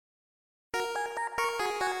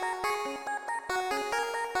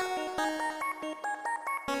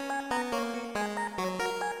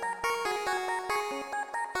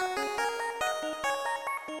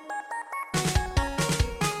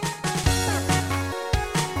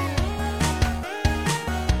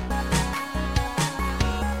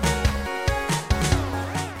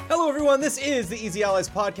everyone. This is the Easy Allies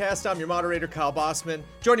podcast. I'm your moderator, Kyle Bossman.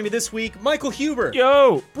 Joining me this week, Michael Huber.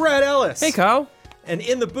 Yo! Brad Ellis. Hey, Kyle. And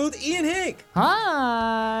in the booth, Ian Hink.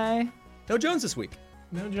 Hi. No Jones this week.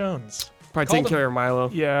 No Jones. Called Probably taking him. care of Milo.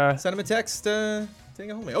 Yeah. Send him a text, taking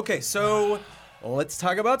it home. Okay, so let's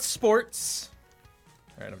talk about sports.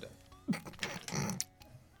 All right, I'm done.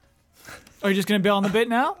 Are you just going to bail on the bit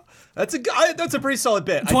now? That's a pretty solid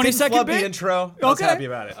bit. 20 I didn't second flub bit? the intro. I was happy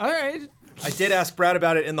about it. All right. I did ask Brad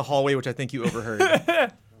about it in the hallway, which I think you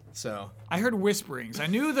overheard. So I heard whisperings. I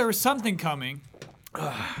knew there was something coming.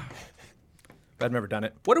 I've never done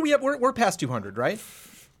it. What are we at? We're past 200, right?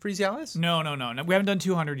 For Easy Allies? No. We haven't done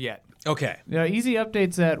 200 yet. Okay. Yeah, easy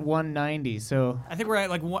updates at 190. So I think we're at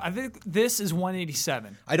I think this is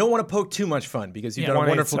 187. I don't want to poke too much fun because you've Yeah. done a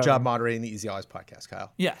wonderful 187. job moderating the Easy Allies podcast,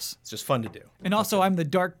 Kyle. Yes. It's just fun to do. And also, I'm the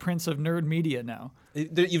Dark Prince of Nerd Media now.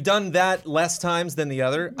 You've done that less times than the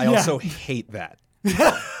other. I Yeah. also hate that.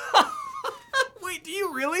 Wait, do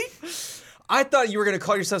you really? I thought you were going to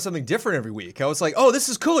call yourself something different every week. I was like, oh, this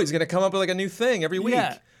is cool. He's going to come up with like a new thing every week.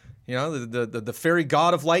 Yeah. You know, the fairy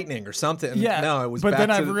god of lightning or something. Yeah. No, it was But back then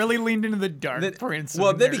to I've really leaned into the Dark Prince. Well,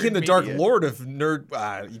 of then Nerd became the Media. Dark Lord of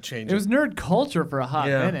Nerd. You changed it was nerd culture for a hot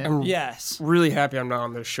Yeah. minute. Yes. Really happy I'm not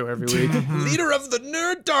on this show every week. Leader of the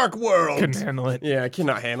Nerd Dark World. Couldn't handle it. Yeah, I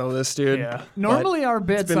cannot handle this, dude. Yeah. Normally our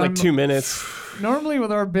bits, It's been like 2 minutes. normally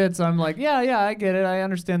with our bits, I'm like, yeah, I get it. I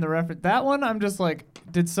understand the reference. That one, I'm just like,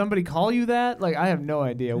 did somebody call you that? Like, I have no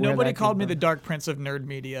idea. Where Nobody that called came me from. the Dark Prince of Nerd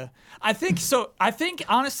Media. I think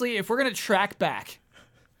honestly, if we're gonna track back,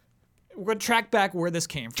 where this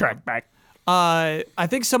came from. Track back. I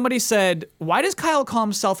think somebody said, why does Kyle call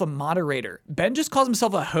himself a moderator? Ben just calls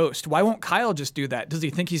himself a host. Why won't Kyle just do that? Does he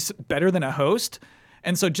think he's better than a host?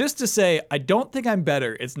 And so just to say, I don't think I'm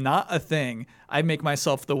better, it's not a thing. I make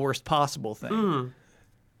myself the worst possible thing.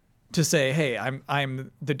 To say, hey,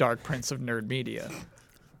 I'm the Dark Prince of Nerd Media.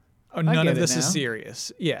 Oh, none get of it this is now.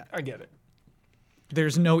 serious. Yeah. I get it.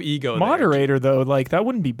 There's no ego there. Moderator, though, like, that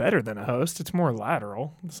wouldn't be better than a host. It's more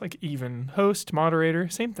lateral. It's like even. Host, moderator,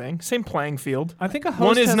 same thing. Same playing field. I think a host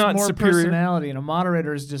One is has not more superior. personality, and a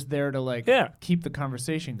moderator is just there to like keep the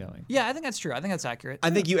conversation going. Yeah, I think that's true. I think that's accurate.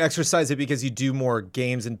 I think you exercise it because you do more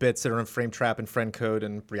games and bits that are in frame trap and friend code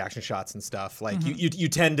and reaction shots and stuff. Like you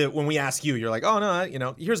tend to, when we ask you, you're like, oh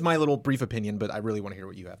no, here's my little brief opinion, but I really want to hear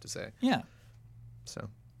what you have to say. Yeah. So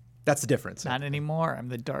that's the difference. Not anymore. I'm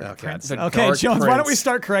the Dark Okay. Prince. The Okay, Dark Jones, why don't we Prince.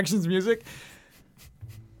 start corrections music?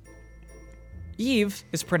 Eve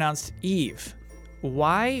is pronounced Eve.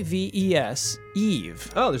 Y-V-E-S,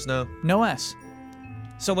 Eve. Oh, there's no. No S.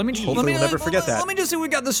 So let me Hopefully we'll never forget that. Let me just see if we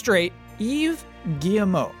got this straight. Eve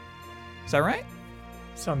Guillemot. Is that right?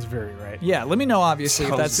 Sounds very right. Yeah, let me know, obviously,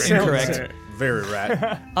 if that's Sounds incorrect. Very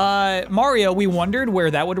rat. Mario, we wondered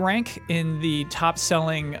where that would rank in the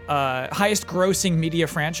top-selling, highest-grossing media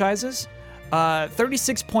franchises.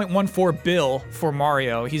 36.14 bill for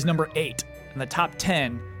Mario. He's number 8 in the top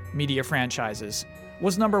 10 media franchises.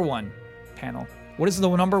 What's number 1, panel? What is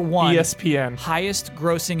the number 1 ESPN.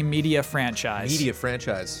 highest-grossing media franchise? Media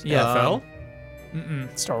franchise. Yeah.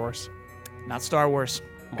 NFL? Star Wars. Not Star Wars.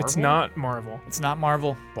 It's not Marvel. It's not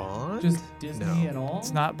Marvel. Bond? Just Disney at all?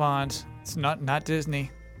 It's not Bond. It's not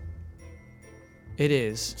Disney. It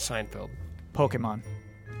is Seinfeld. Pokemon.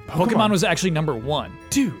 Pokemon was actually number 1.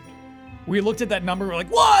 Dude. We looked at that number, we're like,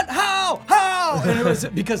 what? How? And it was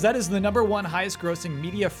because that is the number 1 highest grossing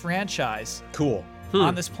media franchise Cool.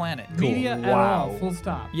 on this planet. Media at all, full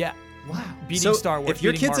stop. Yeah. Wow. Beating So Star Wars. if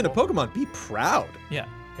your beating kid's Marvel. into Pokemon, be proud. Yeah.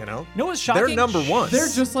 You know? No, what's shocking? They're number 1. They're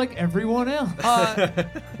just like everyone else.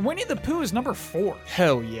 Winnie the Pooh is number 4.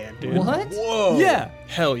 Hell yeah, dude. What? Whoa. Yeah.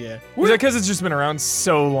 Hell yeah. Is that because it's just been around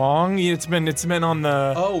so long? It's been on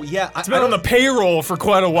the Oh yeah. it's been on the payroll for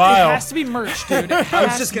quite a while. It has to be merch, dude. I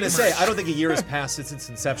was just gonna say, I don't think a year has passed since its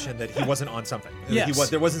inception that he wasn't on something. Yes.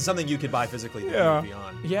 There wasn't something you could buy physically that Yeah. he would be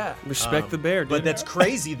on. Yeah. Respect the bear, dude. But that's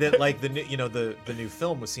crazy that like the new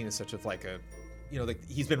film was seen as such of like a, like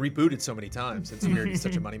he's been rebooted so many times. It's weird. He's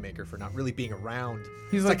such a moneymaker for not really being around.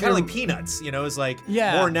 He's It's like kind of a- like Peanuts. It's like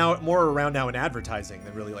Yeah. more around now in advertising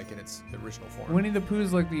than really like in its original form. Winnie the Pooh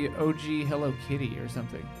is like the OG Hello Kitty or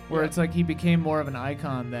something, where it's like he became more of an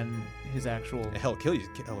icon than his actual. Hello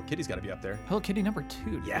Kitty's got to be up there. Hello Kitty number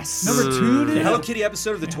 2. Yes. Number 2, The dude. Hello Kitty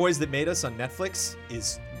episode of The Toys That Made Us on Netflix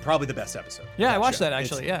is probably the best episode. Yeah, I of watched show. that,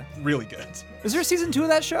 actually, It's yeah. really good. Is there a season 2 of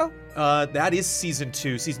that show? That is season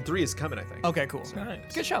 2. Season 3 is coming, I think. Okay, cool.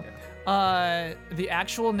 Nice. Good show. The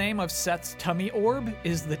actual name of Seth's tummy orb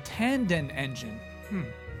is the Tandon engine.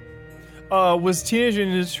 Was Teenage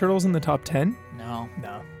Ninja Turtles in the top 10? No.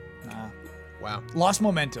 No. Nah. Wow. Lost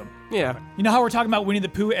momentum. Yeah. You know how we're talking about Winnie the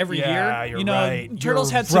Pooh every Yeah, year? you're You know, right.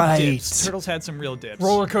 Turtles You're had some right. dips. Turtles had some real dips.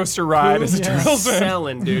 Roller coaster ride as a turtles fan.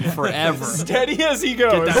 Selling, dude, forever. Steady as he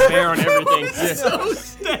goes. Get that bear on everything. so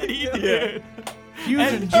steady, dude. Huge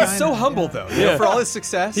in He's China, so humble, yeah. though. You know, for all his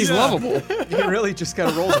success. He's lovable. He really just kind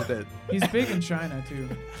of rolls with it. He's big in China too.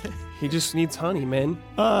 He just needs honey, man.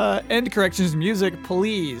 End corrections music,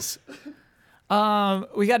 please.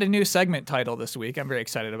 We got a new segment title this week. I'm very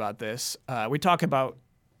excited about this. We talk about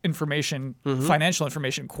information, financial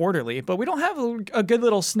information quarterly, but we don't have a good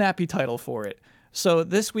little snappy title for it. So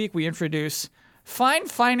this week we introduce Fine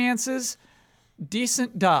Finances,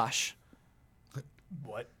 Decent Dosh.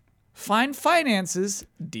 What? Fine Finances,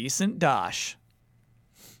 Decent Dosh.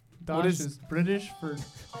 Dosh is British for.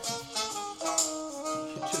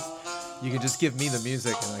 You can just give me the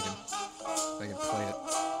music and I can play it.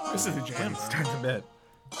 This is a jam. Start the bit.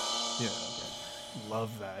 Yeah.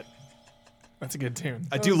 Love that. That's a good tune.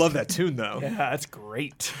 I do love that tune though. Yeah, that's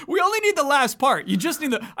great. We only need the last part. You just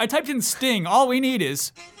need the. I typed in Sting. All we need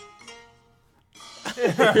is. But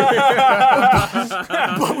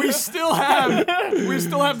we still have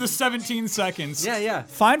the 17 seconds. Yeah.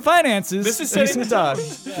 Fine Finances. This is setting Decent the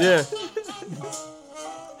Dosh. Yeah.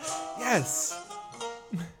 Yes.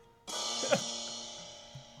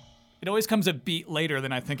 It always comes a beat later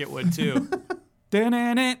than I think it would too.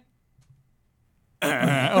 Dun-dun-dun.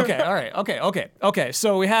 Okay, all right, okay.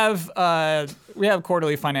 So we have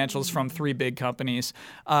quarterly financials from 3 big companies.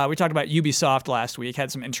 We talked about Ubisoft last week.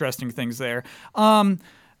 Had some interesting things there. For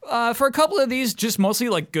a couple of these, just mostly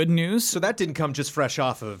like good news. So that didn't come just fresh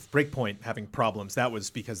off of Breakpoint having problems. That was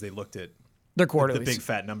because they looked at They're the quarterly. big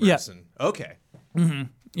fat numbers. Yeah. And okay.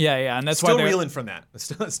 Yeah, and that's Still why they're reeling from that.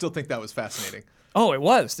 I still think that was fascinating. Oh, it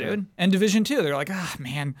was, dude. And Division 2, they're like,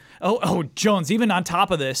 man. Oh, Jones, even on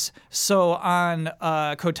top of this. So on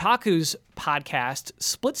Kotaku's podcast,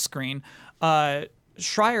 Split Screen,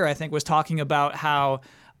 Schreier, I think, was talking about how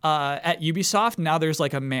at Ubisoft, now there's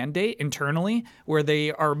like a mandate internally where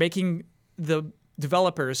they are making the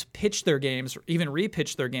developers pitch their games or even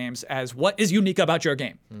repitch their games as what is unique about your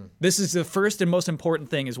game. This is the first and most important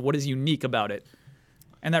thing is what is unique about it.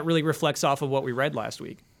 And that really reflects off of what we read last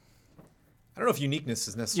week. I don't know if uniqueness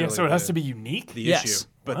is Yeah, necessarily so it has to be unique. the Yes. issue,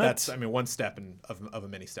 but What? that's one step of a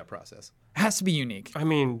many-step process. Has to be unique. I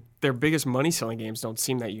mean, their biggest money-selling games don't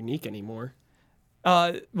seem that unique anymore.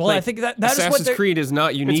 Well, Like, I think that is what Assassin's they're... Creed is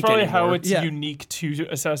not unique It's probably anymore. how it's Yeah. unique to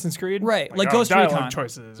Assassin's Creed. Right, like oh, Ghost dialogue Recon.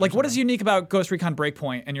 choices. or Like, what is something. unique about Ghost Recon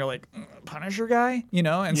Breakpoint? And you're like, Punisher guy, you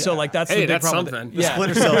know? And so, Yeah. like, that's Hey, the big that's problem. something. Yeah,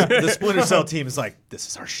 The Splinter Cell team is like, this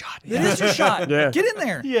is our shot. it is your shot. Yeah. Get in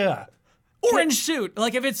there. Yeah. Orange suit.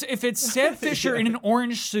 Like, if it's Sam Fisher in an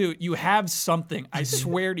orange suit, you have something. I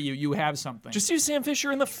swear to you, you have something. Just use Sam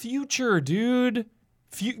Fisher in the future, dude.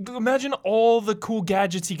 Imagine all the cool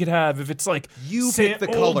gadgets he could have if it's like You pick the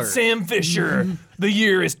old color. Sam Fisher. The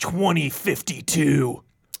year is 2052.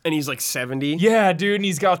 And he's like 70. Yeah, dude, and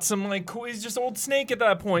he's got some like cool. He's just old Snake at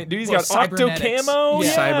that point, dude. He's Well, got octo cybernetics. camo.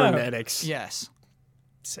 Yeah. Cybernetics. yes.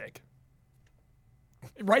 Sick.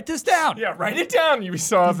 Write this down. Yeah, write it down,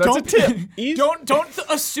 Ubisoft. That's a tip. Don't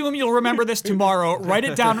assume you'll remember this tomorrow. Write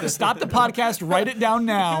it down. Stop the podcast. Write it down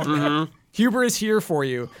now. Huber is here for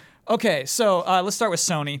you. Okay, so let's start with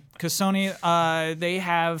Sony because Sony they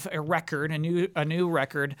have a record, a new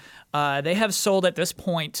record. They have sold at this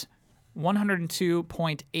point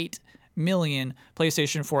 102.8 million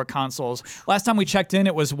PlayStation 4 consoles. Last time we checked in,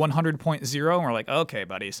 it was 100.0, and we're like, okay,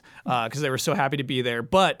 buddies, because they were so happy to be there.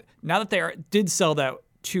 But now that they did sell that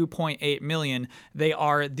 2.8 million, they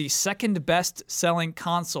are the second best selling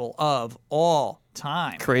console of all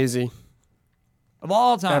time. Crazy. Of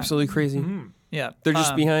all time. Absolutely crazy. Yeah. They're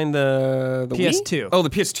just behind the PS2. Wii? Oh, the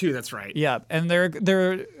PS2, that's right. Yeah, and they're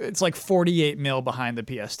it's like 48 mil behind the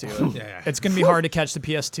PS2. Yeah. It's gonna be hard to catch the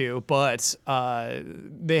PS2, but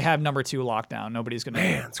they have number 2 lockdown. Nobody's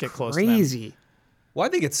gonna get close to them. Crazy. Well, I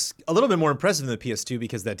think it's a little bit more impressive than the PS2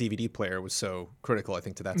 because that DVD player was so critical, I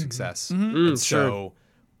think, to that success. And so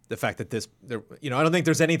the fact that I don't think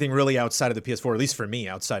there's anything really outside of the PS4, at least for me,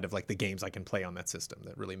 outside of like the games I can play on that system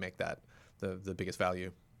that really make that the biggest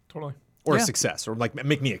value Totally. or Yeah. success or like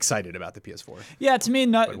make me excited about the PS4. Yeah, to me,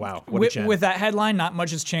 not But wow, what a gem. with that headline, not much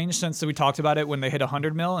has changed since we talked about it when they hit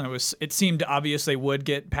 100 mil, and it seemed obvious they would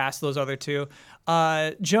get past those other two.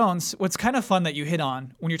 Jones, what's kind of fun that you hit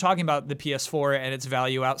on when you're talking about the PS4 and its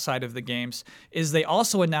value outside of the games is they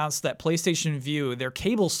also announced that PlayStation Vue, their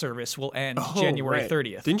cable service, will end January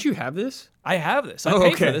 30th. Didn't you have this? I have this. I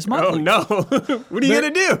paid for this monthly. Oh, no. What are you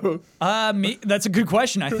going to do? That's a good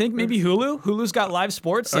question. I think maybe Hulu. Hulu's got live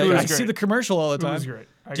sports. Hulu's I see great. the commercial all the It was time. great.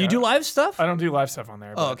 Do you do live stuff? I don't do live stuff on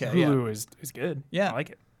there. But okay, Hulu is good. Yeah. I like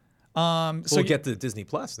it. So We'll get the Disney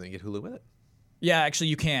Plus and then you get Hulu with it. yeah, actually,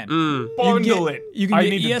 you can. Bundle it. You can I get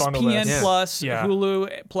need to bundle ESPN this. Plus, Yeah.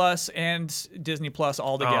 Hulu Plus, and Disney Plus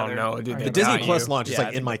all together. Oh no, dude, The they Disney got Plus you. launch is Yeah,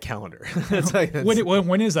 like I in my calendar. It's like,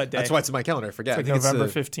 When is that day? that's why it's in my calendar. I forget. It's I like think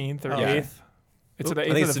November it's 15th or yeah. 8th. It's the I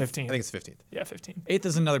 8th think or it's the I 15th. think it's 15th. Yeah, 15th. 8th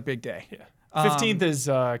is another big day. Yeah. 15th is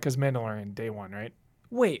because Mandalorian day 1, right?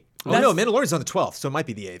 Wait. Oh no, Mandalorian's on the 12th, so it might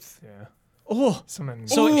be the 8th. Yeah. Oh, Something.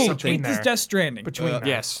 so between 8th is there. Death Stranding. Between there.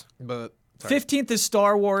 Yes. But sorry. 15th is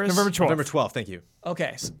Star Wars. November 12th. November 12th. Thank you.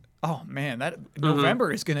 Okay. Oh man, that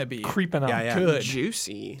November is gonna be Creeping up. Yeah. good.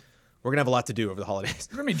 Juicy. We're gonna have a lot to do over the holidays.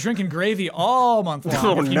 We're gonna be drinking gravy all month long.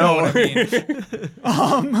 Oh, if you know what I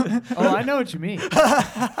mean. Oh, I know what you mean.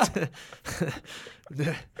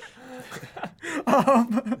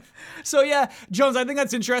 So yeah, Jones, I think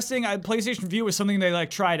that's interesting. PlayStation View was something they like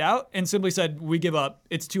tried out and simply said, "We give up.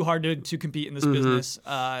 It's too hard to compete in this business."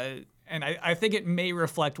 And I think it may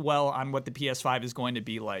reflect well on what the PS5 is going to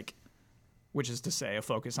be like, which is to say, a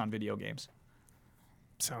focus on video games.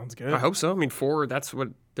 Sounds good. I hope so. I mean, 4, that's what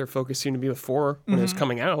their focus seemed to be with 4 when it was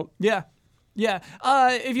coming out. Yeah. Yeah.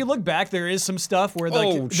 If you look back, there is some stuff where like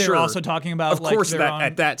Oh, they're sure. also talking about Of course, their that own,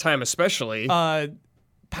 at that time especially.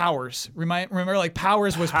 Powers. Remember, like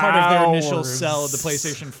Powers was part of their initial Powers. sell of the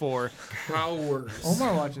PlayStation 4. Powers.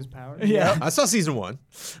 Omar watches Power. Yeah. I saw season 1.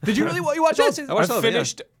 Did you really you watch that? I watched I've all of it, yeah.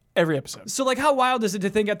 finished every episode. So like, how wild is it to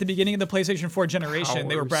think at the beginning of the PlayStation 4 generation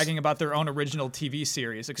they were Powers. bragging about their own original TV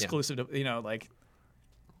series exclusive to like.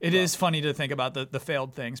 It is funny to think about the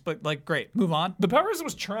failed things, but like, great, move on. The Powers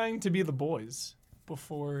was trying to be The Boys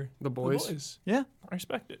before The Boys? Yeah. I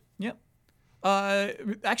respect it. Yep.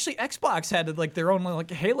 Actually, Xbox had like their own like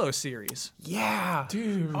Halo series. Yeah.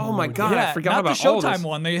 Dude. Oh my god, I forgot not about the all Showtime this.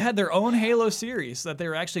 one. They had their own Halo series that they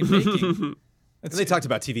were actually making. And they talked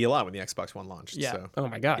about TV a lot when the Xbox One launched. Yeah. So. Oh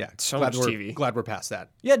my god. Yeah, So glad much we're, TV. Glad we're past that.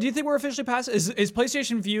 Yeah. Do you think we're officially past? Is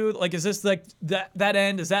PlayStation View like? Is this like that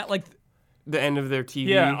end? Is that like? The end of their TV.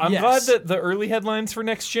 Yeah, I'm Yes. glad that the early headlines for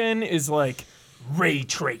next gen is like ray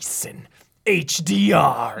tracing,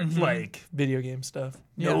 HDR, like video game stuff.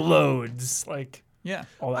 Yeah. No loads, like Yeah.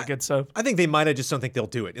 all that good stuff. I think they might. I just don't think they'll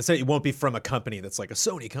do it. It won't be from a company that's like a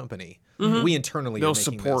Sony company. We internally They'll are making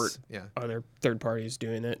support this. Yeah. other third parties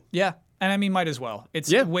doing it. Yeah. And I mean, might as well.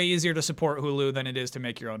 It's Yeah. way easier to support Hulu than it is to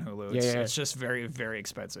make your own Hulu. It's, Yeah, yeah. it's just very, very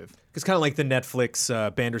expensive. It's kind of like the Netflix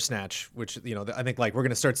Bandersnatch, which I think like we're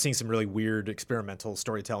going to start seeing some really weird experimental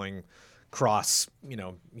storytelling cross,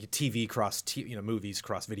 TV cross, movies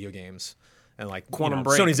cross video games, and like Quantum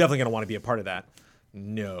Break. Sony's definitely going to want to be a part of that.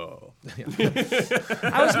 No,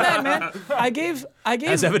 I was mad, man. I gave.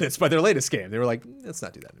 as evidenced by their latest game, they were like, let's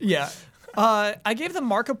not do that. Yeah. I gave the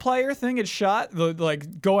Markiplier thing a shot. The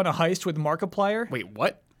like go on a heist with Markiplier. Wait,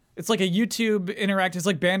 what? It's like a YouTube interactive. It's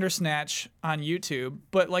like Bandersnatch on YouTube,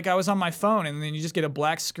 but like I was on my phone, and then you just get a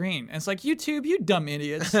black screen, and it's like YouTube, you dumb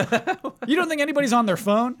idiots. You don't think anybody's on their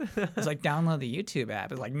phone? It's like download the YouTube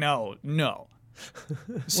app. It's like no.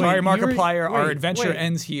 Sorry, Wait, you were- Markiplier. Our wait, adventure wait.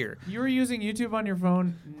 ends here. You were using YouTube on your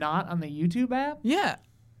phone, not on the YouTube app? Yeah.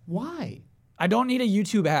 Why? I don't need a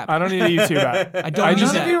YouTube app. I don't need a YouTube app. I don't I need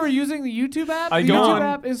just- None that. of you are using the YouTube app? I The don't- YouTube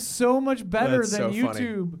app is so much better That's than so funny.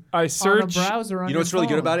 YouTube I on search. a browser on You know what's your really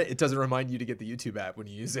good phone. about it? It doesn't remind you to get the YouTube app when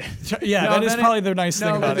you use it. Yeah, No, that is then probably the nice no,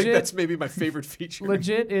 thing about I think it. that's maybe my favorite feature.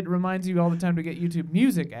 Legit, it reminds you all the time to get YouTube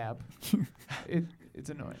Music app. It's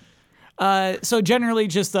annoying. So generally,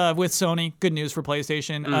 just with Sony, good news for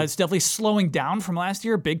PlayStation. It's definitely slowing down from last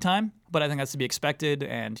year, big time. But I think that's to be expected,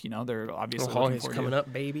 and they're obviously looking Holidays forward coming to it.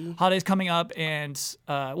 up, baby. Holidays coming up, and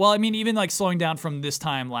even like slowing down from this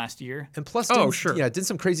time last year. And plus, Oh, sure. Yeah, did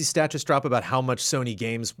some crazy stat just drop about how much Sony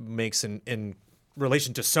Games makes in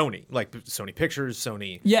relation to Sony, like Sony Pictures,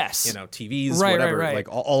 Sony, Yes. TVs, Right, whatever, right. like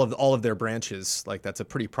all of their branches. Like that's a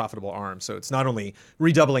pretty profitable arm. So it's not only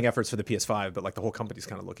redoubling efforts for the PS5, but like the whole company's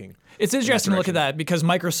kind of looking. It's interesting to look at direction. that because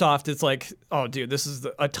Microsoft, it's like, oh, dude, this is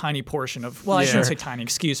a tiny portion of. Well, I shouldn't say tiny,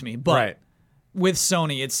 excuse me, but. Right. With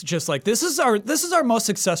Sony, it's just like this is our most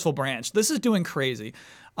successful branch. This is doing crazy.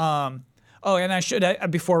 And I should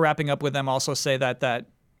before wrapping up with them also say that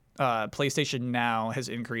PlayStation Now has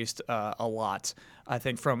increased a lot. I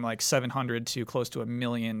think from like 700 to close to 1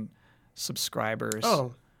 million subscribers.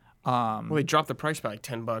 Oh. Well, they dropped the price by like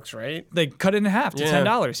 $10, right? They cut it in half to Yeah.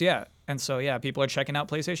 $10. Yeah, and so yeah, people are checking out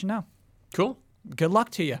PlayStation Now. Cool. Good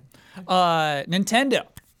luck to you. Nintendo.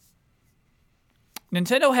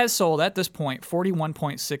 Nintendo has sold at this point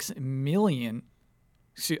 41.6 million.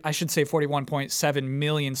 I should say 41.7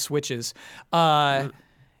 million Switches.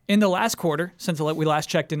 In the last quarter, since we last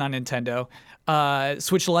checked in on Nintendo,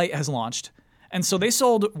 Switch Lite has launched. And so they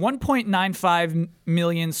sold 1.95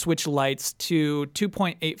 million Switch Lites to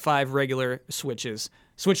 2.85 regular Switches.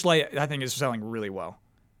 Switch Lite, I think, is selling really well.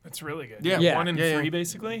 That's really good. Yeah. 1 in Yeah, 3, yeah.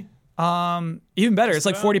 basically. Even better. It's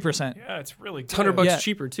like 40%. Yeah, it's really good. It's $100 Yeah.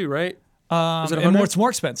 cheaper too, right? And 100? it's more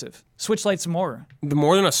expensive. Switch Lite's more.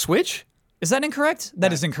 More than a Switch? Is that incorrect?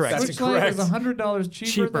 That is incorrect. that's Switch Lite is incorrect. $100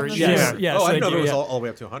 cheaper. Cheaper, Than the yes. Switch. Yes, Oh, I thank didn't know you, it was yeah. all the way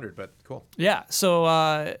up to 100, but cool. Yeah, so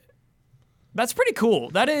that's pretty cool.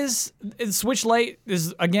 That is, Switch Lite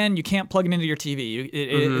is, again, you can't plug it into your TV. It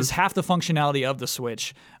is half the functionality of the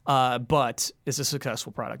Switch, but it's a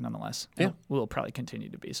successful product nonetheless. Yeah. And will probably continue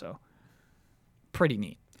to be so. Pretty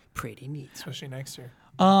neat. Pretty neat. Especially next year.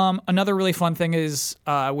 Another really fun thing is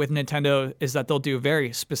with Nintendo is that they'll do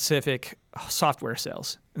very specific software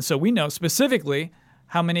sales. And so we know specifically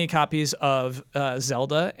how many copies of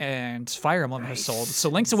Zelda and Fire Emblem has sold. So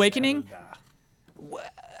Link's Awakening,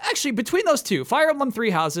 actually between those two, Fire Emblem Three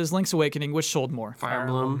Houses, Link's Awakening, which sold more? Fire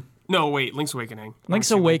Emblem. No, wait. Link's Awakening.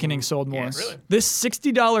 Link's Awakening sold more. really? This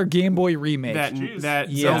 $60 Game Boy remake, That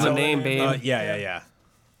Yeah. Zelda name, babe. Yeah.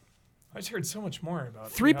 I just heard so much more about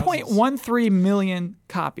 3.13 million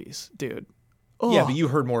copies, dude. Yeah, Ugh. but you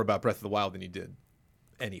heard more about Breath of the Wild than you did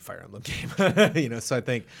any Fire Emblem game. So I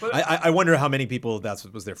think I wonder how many people that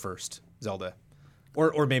was their first Zelda,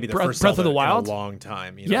 or maybe their first Breath of Zelda the Wild? in a long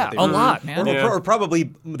time. Yeah, They a lot, man. Or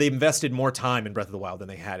probably they invested more time in Breath of the Wild than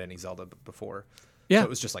they had any Zelda before. Yeah. So it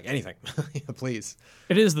was just like anything. Please.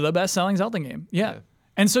 It is the best-selling Zelda game. Yeah.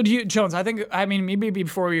 And so do you, Jones, I mean, maybe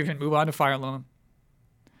before we even move on to Fire Emblem,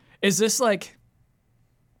 is this like,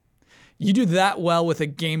 you do that well with a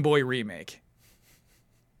Game Boy remake?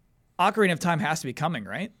 Ocarina of Time has to be coming,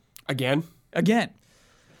 right? Again? Again.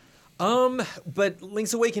 But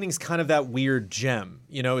Link's Awakening is kind of that weird gem.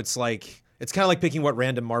 It's kind of like picking what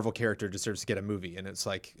random Marvel character deserves to get a movie, and it's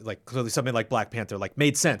like clearly something like Black Panther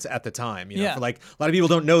made sense at the time. Yeah. For a lot of people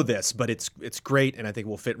don't know this, but it's great, and I think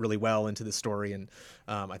will fit really well into the story, and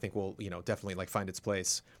I think will definitely find its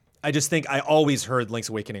place. I just think I always heard Link's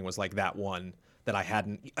Awakening was like that one that I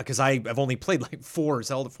hadn't, because I've only played like 4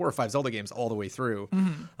 or 5 Zelda games all the way through,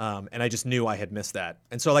 and I just knew I had missed that,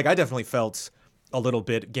 and so I definitely felt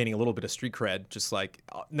gaining a little bit of street cred, just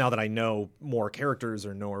now that I know more characters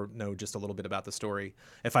or know just a little bit about the story.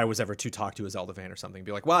 If I was ever to talk to a Zelda fan or something,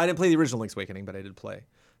 be like, well, I didn't play the original Link's Awakening, but I did play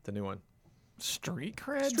the new one. Street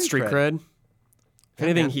cred? Street cred. If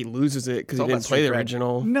anything, he loses it because he all didn't about play the street cred.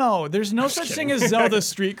 original. No, there's no such thing as Zelda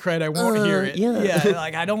street cred. I won't hear it. Yeah,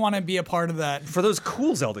 I don't want to be a part of that. For those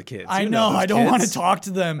cool Zelda kids. I know. I don't want to talk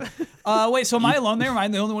to them. Wait, so am I alone there? Am I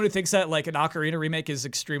the only one who thinks that an Ocarina remake is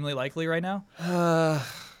extremely likely right now?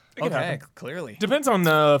 Okay, clearly. Depends on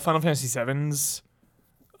the Final Fantasy VII's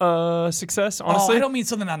success, Oh, honestly. I don't mean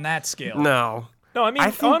something on that scale. No. No, I mean,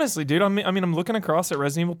 I think- honestly, dude, I'm looking across at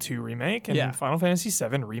Resident Evil 2 remake and Yeah. Final Fantasy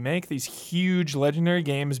 7 remake, these huge legendary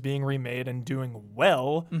games being remade and doing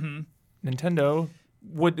well. Nintendo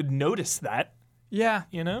would notice that, Yeah.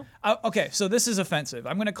 Okay, so this is offensive.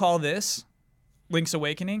 I'm going to call this Link's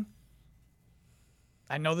Awakening.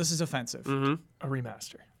 I know this is offensive. a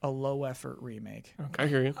remaster. A low effort remake. I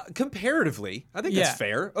hear you. Comparatively, I think Yeah. that's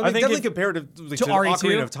fair. I think definitely it- comparatively To to RE2?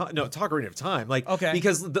 Ocarina of Time. No, to Ocarina of Time. Okay.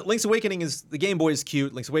 Because Link's Awakening is the Game Boy is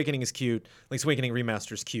cute. Link's Awakening is cute. Link's Awakening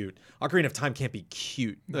remaster is cute. Ocarina of Time can't be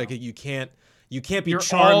cute. Like you can't be You're all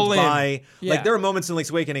charmed in. by Yeah. there are moments in Link's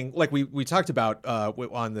Awakening like we talked about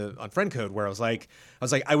on Friend Code where I was like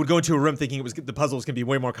I would go into a room thinking the puzzle was going to be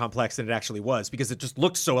way more complex than it actually was because it just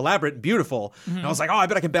looked so elaborate and beautiful. And I was like, oh, I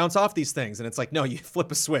bet I can bounce off these things. And it's like, no, you flip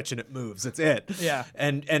a switch and it moves. That's it. Yeah.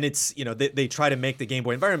 And it's they try to make the Game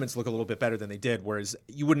Boy environments look a little bit better than they did, whereas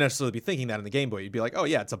you wouldn't necessarily be thinking that in the Game Boy. You'd be like, oh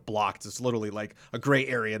yeah, it's a block. It's literally like a gray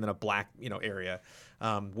area and then a black area.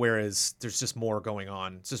 Whereas there's just more going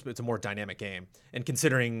on. It's a more dynamic game. And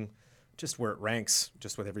considering just where it ranks,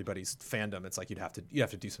 just with everybody's fandom, it's like you have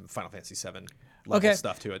to do some Final Fantasy VII level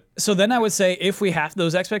stuff to it. So then I would say if we have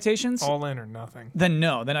those expectations, All in or nothing. then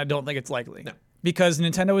I don't think it's likely. No. Because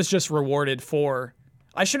Nintendo is just rewarded for,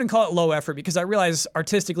 I shouldn't call it low effort because I realize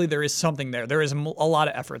artistically there is something there. There is a lot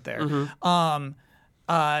of effort there.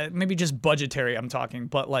 Maybe just budgetary I'm talking,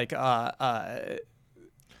 but I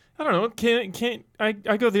don't know. Can't I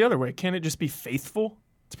go the other way? Can't it just be faithful?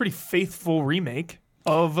 It's a pretty faithful remake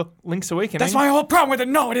of Link's Awakening. that's my whole problem with it.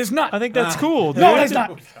 No, it is not. I think that's cool. No, dude. it is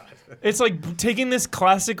not. It's like taking this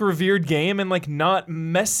classic revered game and like not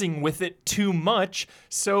messing with it too much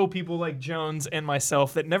so people like Jones and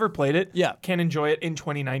myself that never played it Yeah. can enjoy it in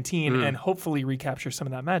 2019 and hopefully recapture some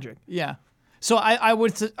of that magic. Yeah. So I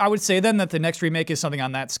would say then that the next remake is something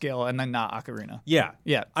on that scale, and then not Ocarina. Yeah.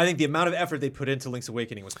 Yeah. I think the amount of effort they put into Link's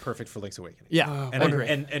Awakening was perfect for Link's Awakening. Yeah, And, agree.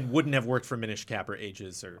 and wouldn't have worked for Minish Cap or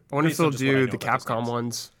Ages or. I wonder if based on they'll just what I do know the about those Capcom games.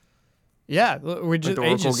 ones, Yeah, we just the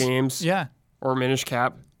Oracle Ages. games. Yeah. or Minish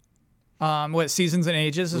Cap. What Seasons and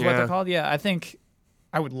Ages is what Yeah. they're called. Yeah, I think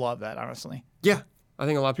I would love that honestly. Yeah, I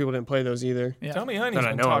think a lot of people didn't play those either. Yeah. Tell me, honey's That I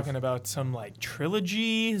been know of. talking about some like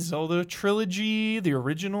trilogy, Zelda trilogy, the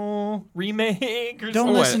original remake. Or Don't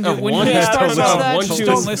something. listen to of when one he to starts twelve. that. One, Just two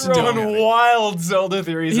don't is listen to him. Throwing wild Zelda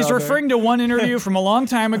theories. He's out there. referring to one interview from a long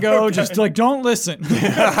time ago. Just like don't listen.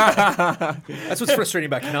 That's what's frustrating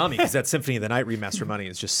about Konami, because that Symphony of the Night remaster money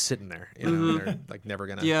is just sitting there. You know, and they're like never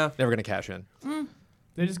gonna cash in.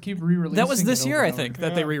 They just keep re-releasing. That was this it year, over I and think, over.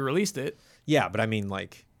 that they re-released it. Yeah, but I mean,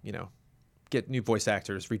 like, you know, get new voice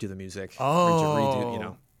actors, redo the music. Oh. redo, you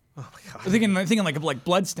know. Oh my god. I'm thinking like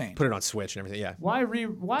Bloodstain. Put it on Switch and everything. Yeah. Why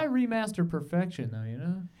remaster perfection though? You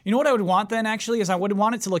know. You know what I would want then actually is I would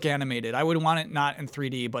want it to look animated. I would want it not in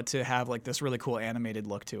 3D, but to have like this really cool animated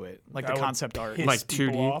look to it, like That the would concept art. piss Like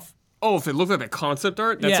people 2D? off. Oh, if it looked like the concept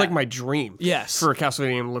art, that's Yeah. like my dream. Yes. For a Castlevania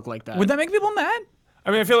game to look like that. Would that make people mad? I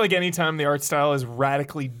mean, I feel like anytime the art style is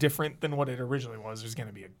radically different than what it originally was, there's going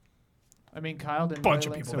to be a I mean, Kyle didn't bunch play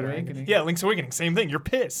of Link's people that are angry. Awakening. Yeah, Link's Awakening, same thing. You're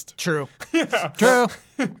pissed. True. True.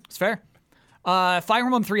 It's fair. Fire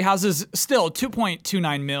Emblem Three Houses still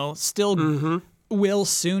 2.29 mil. Still will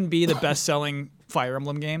soon be the best-selling Fire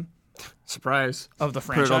Emblem game Surprise. of the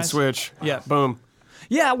Put it on franchise. Switch. Yeah. Boom.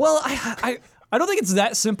 Yeah, well, I don't think it's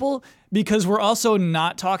that simple because we're also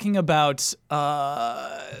not talking about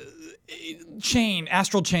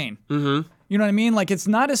Astral Chain. Mm-hmm. You know what I mean? Like, it's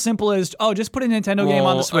not as simple as, just put a Nintendo game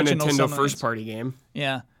on the Switch a and it'll sell Nintendo millions. first-party game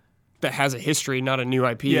Yeah. that has a history, not a new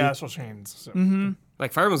IP. Yeah, Astral Chains. So.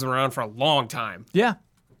 Like Fire Emblem's been around for a long time. Yeah.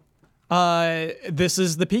 This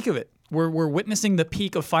is the peak of it. We're witnessing the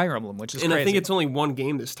peak of Fire Emblem, which is And crazy. I think it's only one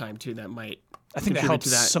game this time too that might. I think that contribute helps to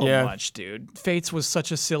that. so Yeah. much, dude. Fates was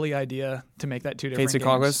such a silly idea to make that two different Fates of games.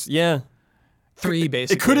 Conquest. Yeah. 3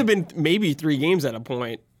 basically. It could have been maybe 3 games at a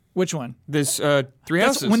point. Which one? This Three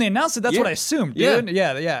That's, Houses. when they announced it, that's what I assumed, Yeah. dude.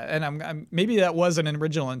 Yeah. And I'm maybe that was an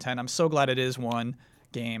original intent. I'm so glad it is one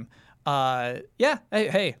game.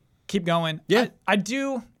 Hey, keep going. Yeah. I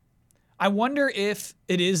do. I wonder if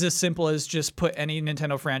it is as simple as just put any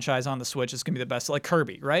Nintendo franchise on the Switch. It's gonna be the best, like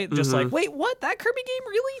Kirby, right? Just like, wait, what? That Kirby game,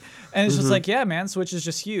 really? And it's just like, yeah, man, Switch is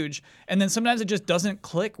just huge. And then sometimes it just doesn't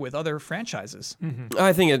click with other franchises.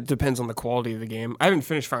 I think it depends on the quality of the game. I haven't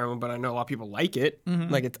finished Fire Emblem, but I know a lot of people like it.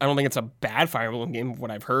 Like, I don't think it's a bad Fire Emblem game,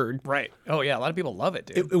 what I've heard. Right. Oh yeah, a lot of people love it,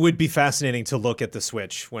 dude. It would be fascinating to look at the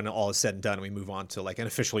Switch when all is said and done and we move on to like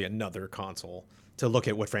officially another console to look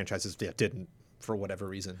at what franchises didn't for whatever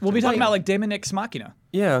reason. We'll be talking about like Daemon X Machina.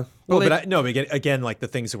 Yeah. Well, they- but again, like the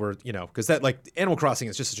things that were, because that like Animal Crossing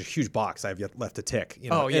is just such a huge box. I've yet left to tick.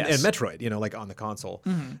 Oh, and, yes. and Metroid, like on the console,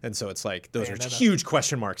 and so it's like those are huge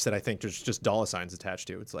question marks that I think there's just dollar signs attached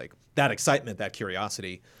to. It's like that excitement, that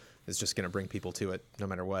curiosity, is just going to bring people to it no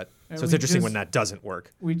matter what. And So it's we interesting just- when that doesn't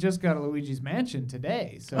work. We just got a Luigi's Mansion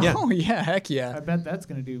today, so Yeah. Oh yeah, heck yeah. I bet that's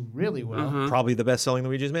going to do really well. Probably the best-selling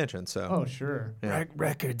Luigi's Mansion. So Oh, sure.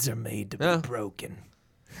 Records are made to be broken.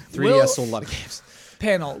 3DS sold a lot of games.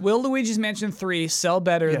 Panel. Will Luigi's Mansion 3 sell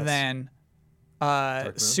better Yes. than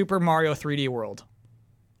Super Mario 3D World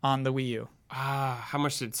on the Wii U? how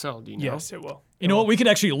much did it sell? Do you know? Yes, it will. You know what? We could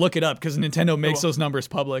actually look it up because Nintendo makes those numbers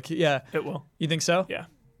public. Yeah. It will. You think so? Yeah.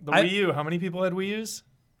 The I- Wii U, how many people had Wii U's?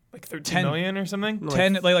 Like 13 10. million or something?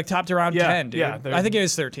 10, like topped around Yeah, 10, dude. yeah, they're- I think it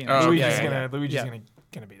was 13. Oh, Luigi's okay. Luigi's Yeah.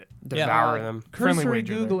 gonna beat it. Devour Yeah. them. Friendly Cursory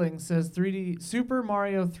wager there. Googling says 3D Super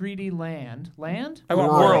Mario 3D Land. Land? I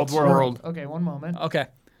want World. World. Okay, one moment. Okay.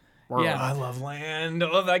 World. Yeah. I love Land. I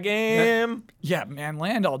love that game. Yeah, man,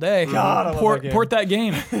 land all day. God, I love port, that game. port that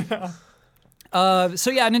game. So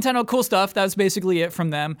yeah, Nintendo, cool stuff. That was basically it from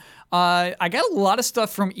them. I got a lot of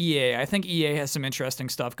stuff from EA. I think EA has some interesting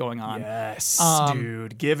stuff going on. Yes, Um,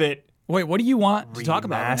 dude. Give it Wait, what do you want to talk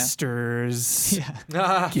about? Rena?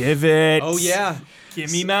 remasters. Give it. Oh yeah.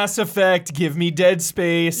 Give me Mass Effect. Give me Dead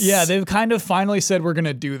Space. Yeah, they've kind of finally said we're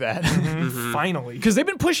gonna do that Finally. because they've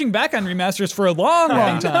been pushing back on remasters for a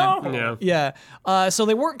long time. Yeah. Yeah. So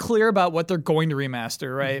they weren't clear about what they're going to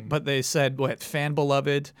remaster, right? But they said what fan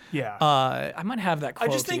beloved. Yeah. I might have that I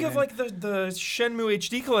quote. just think of even. like the Shenmue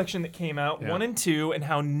HD collection that came out, 1 and 2, and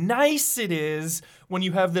how nice it is when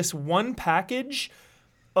you have this one package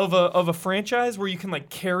of a franchise where you can like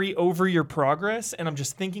carry over your progress. And I'm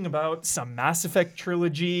just thinking about some Mass Effect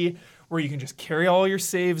trilogy where you can just carry all your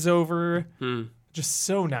saves over. Just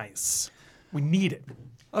so nice. We need it.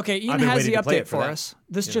 Okay, Ian I've been has the waiting to play update it for for that. us.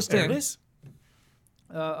 This just There in. it is.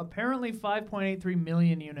 Apparently 5.83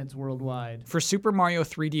 million units worldwide. For Super Mario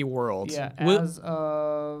 3D World. Yeah, Will- as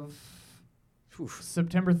of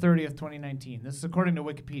September 30th, 2019. This is according to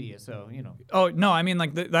Wikipedia, so, you know. Oh, no, I mean,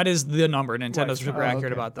 like, that is the number. Nintendo's super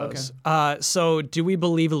accurate okay, about those. So, do we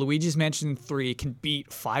believe Luigi's Mansion 3 can beat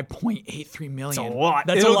 5.83 million? It's a lot.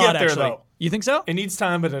 That's It'll a lot, get there, actually. though. You think so? It needs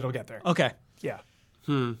time, but it'll get there. Okay. Yeah.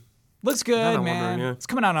 Looks good, I'm man. wondering, yeah. It's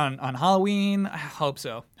coming out on Halloween. I hope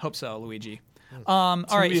so, Luigi. All right,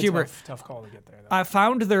 It'll be a Hubert. tough call to get there, though. I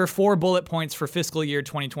found their 4 bullet points for fiscal year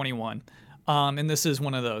 2021. And this is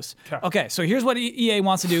one of those. Okay, so here's what EA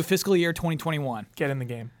wants to do fiscal year 2021. Get in the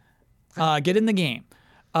game. Get in the game.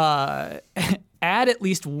 Add at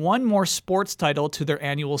least one more sports title to their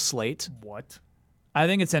annual slate. What? I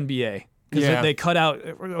think it's NBA. Because Yeah. they cut out,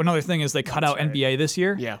 another thing is they cut out NBA this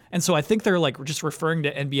year. Yeah. And so I think they're like just referring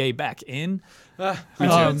to NBA back in. I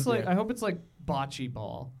hope it's like bocce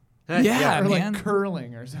ball. Yeah, Or man. like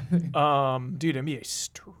curling or something. Dude, NBA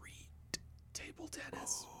Street. Table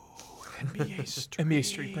tennis. NBA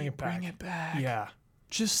Street, bring it back. Bring it back. Yeah.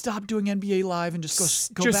 Just stop doing NBA Live and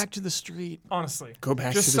just go Just- back to the street. Honestly. Go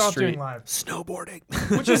back Just to the stop street. doing live. Snowboarding.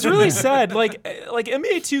 Which is really sad. Like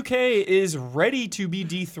NBA 2K is ready to be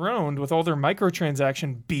dethroned with all their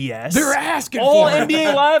microtransaction BS. They're asking all for it.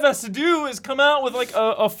 NBA Live has to do is come out with like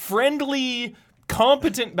a friendly,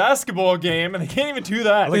 competent basketball game, and they can't even do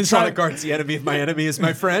that. Electronic Arts, the enemy of my enemy is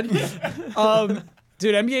my friend.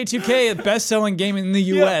 Dude, NBA 2K, best-selling game in the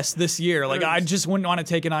U.S. this year. Like, I just wouldn't want to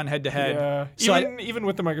take it on head-to-head. Yeah. So even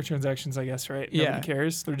with the microtransactions, I guess, right? Yeah. Nobody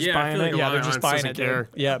cares. They're just Yeah, I buying feel like it. a lot they're of just it buying doesn't it. care.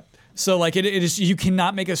 Yeah. So, like, it is. You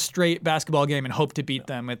cannot make a straight basketball game and hope to beat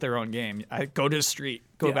them with their own game. Go to the street.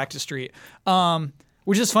 Go Yeah. back to street.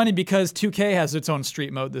 Which is funny because 2K has its own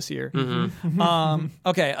street mode this year.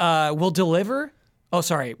 Okay. We'll deliver. Oh,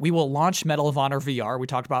 sorry. We will launch Medal of Honor VR. We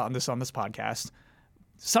talked about this on this podcast.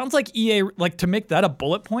 Sounds like EA, like, to make that a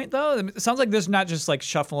bullet point, though, it sounds like this is not just, like,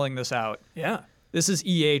 shuffling this out. Yeah. This is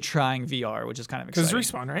EA trying VR, which is kind of Because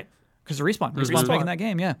exciting. Respawn, right? Because Respawn. Respawn's making that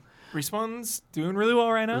game, yeah. Respawn's doing really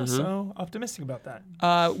well right now, so optimistic about that.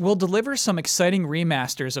 We'll deliver some exciting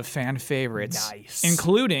remasters of fan favorites. Nice.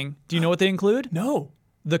 Including, do you know what they include? No.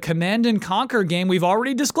 The Command & Conquer game we've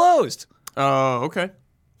already disclosed. Oh, okay.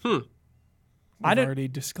 I didn't. Already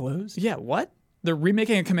disclosed? Yeah, what? They're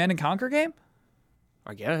remaking a Command & Conquer game?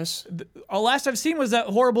 I guess. Last I've seen was that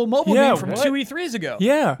horrible mobile Yeah, game from what? 2 E3s ago.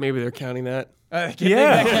 Yeah. Maybe they're counting that.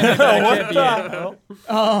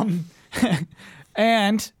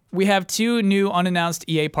 And we have 2 new unannounced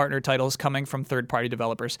EA partner titles coming from third-party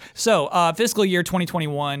developers. So fiscal year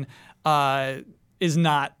 2021 is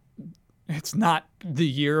not. It's not the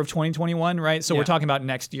year of 2021, right? So we're talking about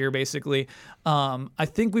next year, basically. I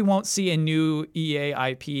think we won't see a new EA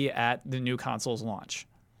IP at the new console's launch,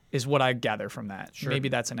 is what I gather from that. Maybe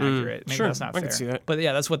that's inaccurate. Maybe Sure, that's not I fair. can see that. But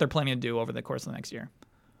yeah, that's what they're planning to do over the course of the next year.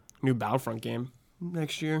 New Battlefront game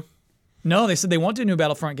next year. No, they said they won't do a new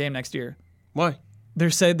Battlefront game next year. Why? They're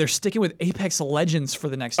sticking with Apex Legends for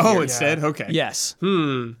the next year. Oh, it said? Okay. Yes.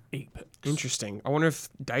 Apex. Interesting. I wonder if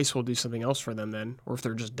DICE will do something else for them then, or if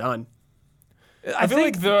they're just done. I feel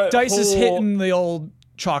think like the DICE is whole- hitting the old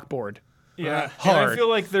chalkboard. Yeah. And hard. I feel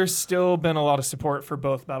like there's still been a lot of support for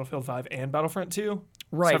both Battlefield 5 and Battlefront 2.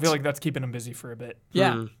 Right. So I feel like that's keeping them busy for a bit.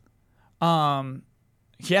 Yeah.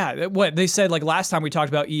 Yeah, what they said, like last time we talked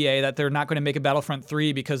about EA, that they're not going to make a Battlefront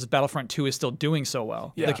 3 because Battlefront 2 is still doing so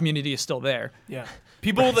well. Yeah. The community is still there. Yeah.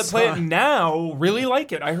 People that play it now really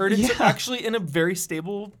like it. I heard it's actually in a very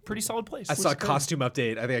stable, pretty solid place. I saw a costume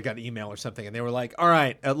update. I think I got an email or something, and they were like, all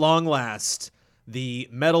right, at long last, the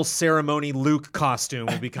medal ceremony Luke costume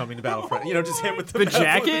will be coming to Battlefront. You know, just him with the medal,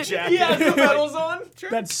 jacket? with the jacket. Yeah, the medals on.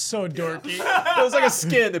 That's so dorky. It was like a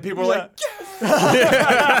skin that people were like,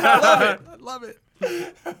 I love it.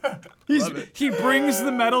 He brings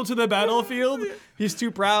the medal to the battlefield. He's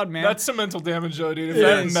too proud, man. That's some mental damage, though, dude. If It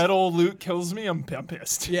that is. metal Luke kills me, I'm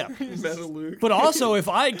pissed. yeah. Metal Luke. But also, if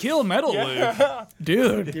I kill Metal Luke,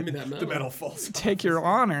 dude, The medal falls. take your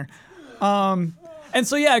honor. And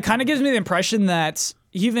so, yeah, it kind of gives me the impression that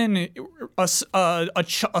even a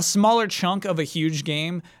smaller chunk of a huge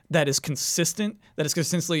game that is consistent, that is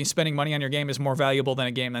consistently spending money on your game, is more valuable than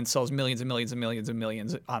a game that sells millions and millions and millions and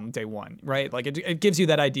millions on day one, right? Like, it gives you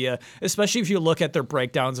that idea, especially if you look at their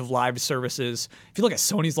breakdowns of live services. If you look at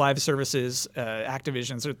Sony's live services,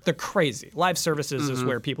 Activision's, they're crazy. Live services is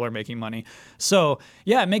where people are making money. So,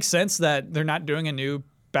 yeah, it makes sense that they're not doing a new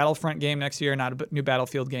Battlefront game next year, not a new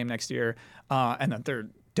Battlefield game next year, and that they're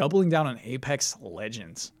doubling down on Apex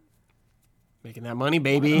Legends. Making that money,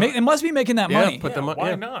 baby. It must be making that Yeah, money. put the money. Why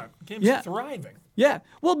Yeah. not? Game's Yeah. thriving. Yeah.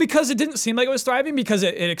 Well, because it didn't seem like it was thriving because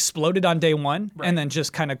it exploded on day one and then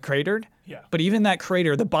just kind of cratered. Yeah. But even that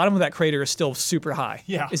crater, the bottom of that crater is still super high.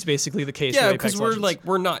 Yeah. Is basically the case. Yeah, with because Apex we're Legends. like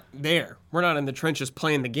we're not there. We're not in the trenches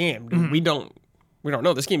playing the game. Dude. Mm-hmm. We don't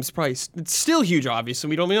know. This game's probably it's still huge, obviously.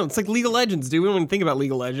 We don't know. It's like League of Legends, dude. We don't even think about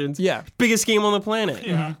League of Legends. Yeah. Biggest game on the planet.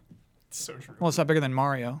 Yeah. It's so true. Well, it's not bigger than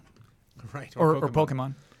Mario Right. or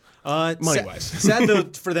Pokemon. Money-wise. Sad though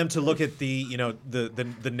for them to look at the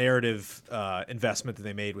the narrative investment that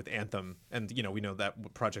they made with Anthem, and we know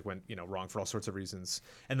that project went wrong for all sorts of reasons,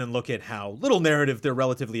 and then look at how little narrative there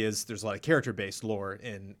relatively is. There's a lot of character-based lore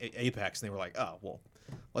in Apex, and they were like, oh well,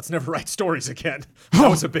 let's never write stories again. That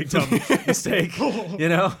was a big dumb mistake,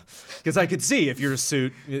 because I could see if you're a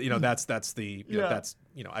suit, that's the that's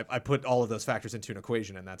I put all of those factors into an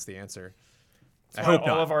equation, and that's the answer. I hope all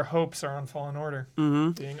not. of our hopes are on Fallen Order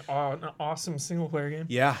being an awesome single player game.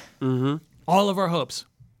 Yeah. All of our hopes.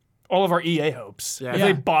 All of our EA hopes. Yeah. If Yeah.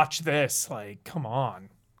 they botch this, like, come on.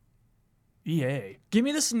 EA. Give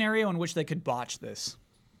me the scenario in which they could botch this.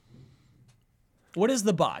 What is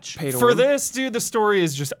the botch? Pay to For win. this, dude, the story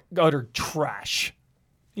is just utter trash.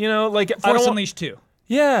 Like I Force don't. Unleashed 2.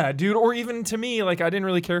 Yeah, dude. Or even to me, like I didn't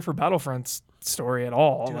really care for Battlefront's story at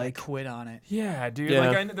all. Dude, I like, quit on it. yeah, dude. Yeah.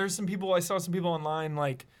 Like there's some people I saw some people online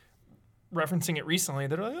like referencing it recently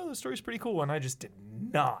that are like, oh, the story's pretty cool, and I just did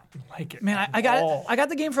not like it. Man, at I got all. I got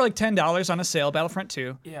the game for like $10 on a sale, Battlefront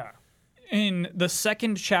 2. Yeah. In the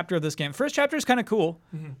second chapter of this game, first chapter is kind of cool.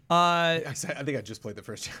 I think I just played the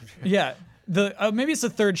first chapter. Yeah, maybe it's the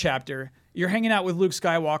third chapter. You're hanging out with Luke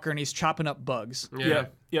Skywalker and he's chopping up bugs, Yeah.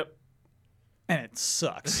 Yep. and it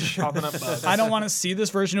sucks. Chopping up bugs. I don't want to see this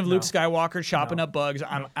version of Luke Skywalker chopping up bugs.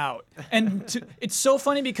 I'm out. And it's so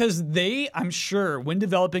funny because I'm sure, when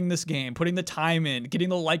developing this game, putting the time in, getting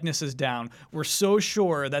the likenesses down, were so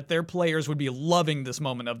sure that their players would be loving this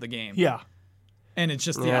moment of the game. Yeah. And it's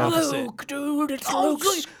just the opposite. Luke, dude, it's Luke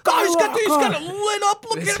Luke. God, he's got it lit up.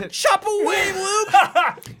 Look at him chop away,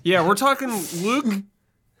 Luke. Yeah, we're talking Luke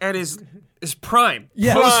at his prime.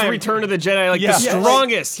 Yeah. Post Prime. Return of the Jedi, like Yeah. the Yeah.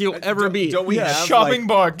 strongest he'll ever be. Don't we have Shopping like,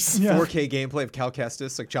 bugs. 4K gameplay of Cal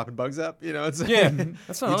Kestis like chopping bugs up? It's Yeah,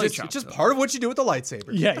 that's not it's just part of what you do with the lightsaber.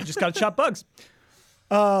 Yeah, you just got to chop bugs.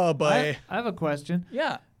 Oh, boy. I have a question.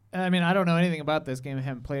 Yeah. I mean, I don't know anything about this game. I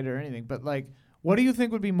haven't played it or anything. But, like, what do you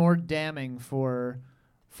think would be more damning for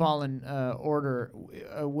Fallen Order?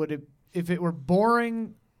 Would it, if it were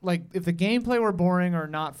boring, like, if the gameplay were boring or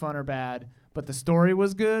not fun or bad, but the story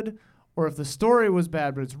was good, or if the story was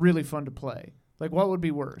bad but it's really fun to play? Like, what would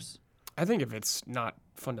be worse? I think if it's not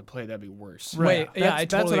fun to play, that'd be worse. Wait, yeah, I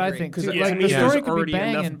that's totally what agree. I think. 'Cause Too. yeah, Like, the there's story could be already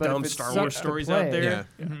enough banging, but dumb if it Star sucked Wars to stories play, out there.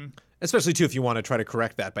 Yeah. Especially too if you want to try to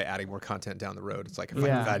correct that by adding more content down the road. It's like if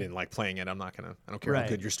Yeah. I didn't like playing it, I don't care how Right.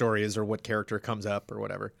 good your story is or what character comes up or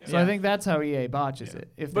whatever. So I think that's how EA botches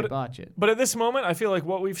it, if they botch it. But at this moment, I feel like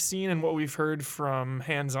what we've seen and what we've heard from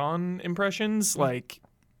hands-on impressions, like,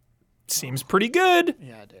 seems pretty good.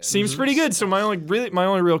 Yeah, dude. Seems pretty good. So my only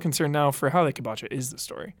real concern now for how they could botch it is the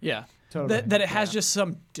story. Yeah. Totally. That it has just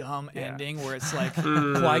some dumb ending where it's like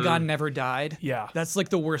Qui-Gon never died. Yeah. That's like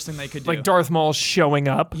the worst thing they could do. Like Darth Maul showing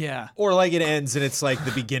up. Yeah. Or like it ends and it's like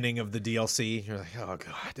the beginning of the DLC. You're like, oh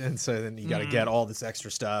god, and so then you got to get all this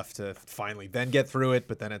extra stuff to finally then get through it.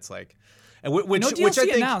 But then it's like, and which No DLC which I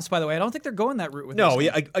think announced, by the way. I don't think they're going that route with no, this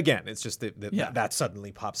yeah, game. again, it's just that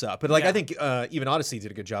suddenly pops up. But like Yeah. I think even Odyssey did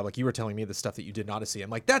a good job. Like you were telling me the stuff that you did in Odyssey. I'm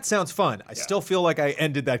like, that sounds fun. I still feel like I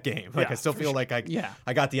ended that game. Like Yeah, I still feel like I Yeah.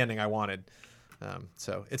 I got the ending I wanted.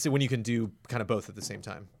 So it's when you can do kind of both at the same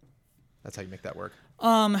time. That's how you make that work.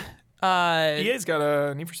 EA's got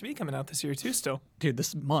a Need for Speed coming out this year too. Still, Dude,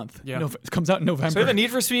 this month. Yeah. It comes out in November. so they have a Need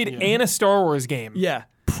for Speed and a Star Wars game. yeah.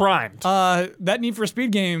 Primed. That Need for Speed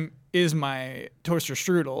game is my toaster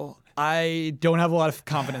strudel. I don't have a lot of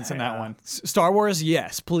confidence in that one. Star Wars,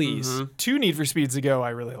 yes, please. 2 Need for Speeds ago,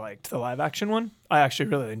 I really liked the live action one. I actually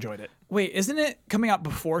really enjoyed it. Wait, isn't it coming out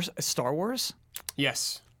before Star Wars?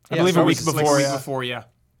 Yes. I believe Star a week Wars is like before. a Week Yeah. before, yeah.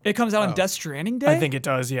 It comes out on Death Stranding Day? I think it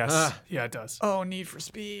does. Yes. Yeah, it does. Oh, Need for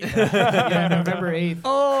Speed. Yeah, November 8th.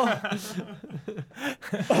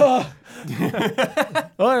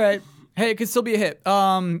 All right. Hey, it could still be a hit.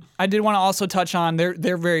 I did want to also touch on they're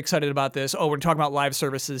very excited about this. Oh, we're talking about live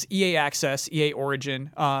services. EA Access, EA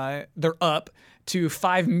Origin. They're up to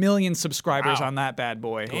 5 million subscribers on that bad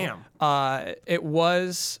boy. Damn. It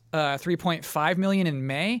was 3.5 million in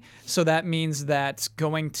May, so that means that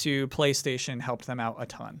going to PlayStation helped them out a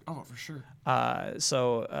ton. Oh, for sure.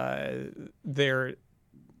 So they're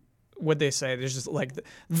what they say. There's just like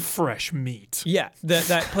Fresh meat. yeah,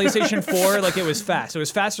 that PlayStation 4, like it was fast. It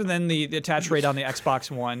was faster than the attach rate on the Xbox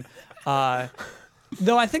One.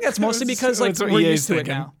 Though I think that's mostly because like That's what we're EA 's used to it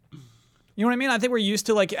thinking. now. You know what I mean? I think we're used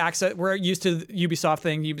to like access. We're used to the Ubisoft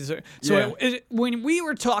thing. So when we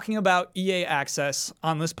were talking about EA Access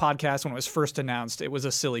on this podcast when it was first announced, it was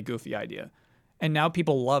a silly, goofy idea, and now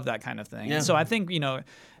people love that kind of thing. Yeah. And so I think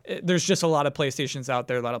there's just a lot of PlayStations out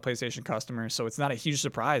there, a lot of PlayStation customers. So it's not a huge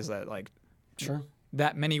surprise that like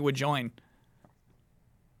that many would join.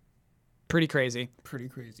 Pretty crazy. Pretty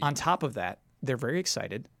crazy. On top of that, they're very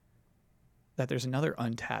excited that there's another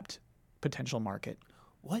untapped potential market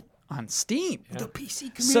What? on Steam. The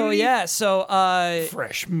PC community. So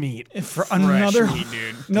Fresh meat. for another meat,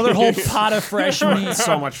 dude. another whole pot of fresh meat.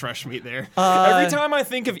 So much fresh meat there. Every time I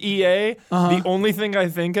think of EA, the only thing I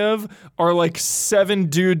think of are like 7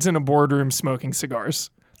 dudes in a boardroom smoking cigars.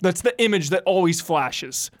 That's the image that always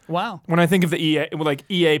flashes Wow. when I think of the EA. Like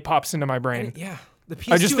EA pops into my brain. Yeah. The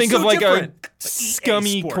PS2 I just is think so of like different. a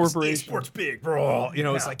scummy corporation. Sports big, bro.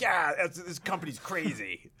 It's like, this company's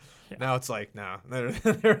crazy. Now it's like, no,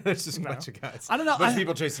 there's just a bunch of guys. I don't know, A bunch I- of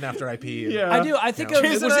people chasing after IP. and- Yeah. I do. I think of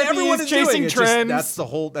Chasing It was IP everyone is is doing. chasing It's just-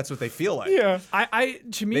 trends. that's what they feel like. Yeah.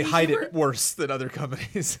 to me They hide it worse than other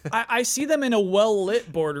companies. I see them in a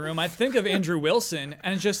well-lit boardroom. I think of Andrew Wilson,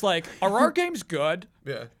 and it's just like, are our games good?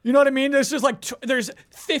 Yeah. You know what I mean? There's just like there's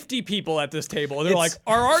 50 people at this table. They're like,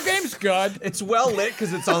 are our games good? It's well lit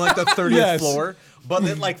because it's on like the 30th Yes. floor. But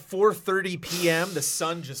at like 4:30 p.m., the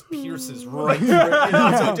sun just pierces right through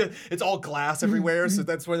it. So it's all glass everywhere. So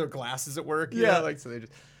that's why their glasses at work. Yeah. Like so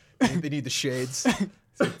they need the shades.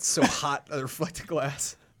 It's so hot, the reflected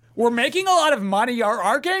glass. We're making a lot of money. Are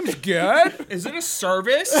our games good? Is it a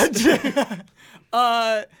service?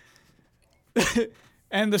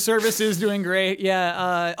 And the service is doing great.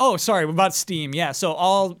 Yeah. Sorry, about Steam. Yeah. So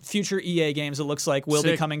all future EA games, it looks like, will be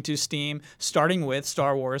Sick. coming to Steam, starting with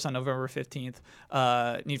Star Wars on November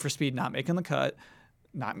 15th. Need for Speed not making the cut.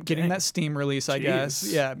 Not getting that Steam release, I guess.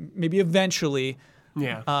 Jeez. Yeah. Maybe eventually.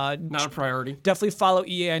 Yeah. Not a priority. Definitely follow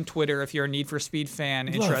EA on Twitter if you're a Need for Speed fan,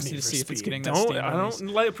 interested Need to for see if it's Speed. getting that Steam I release.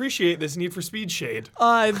 don't appreciate this Need for Speed shade.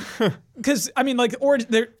 Because I mean, like,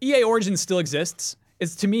 their EA Origins still exists.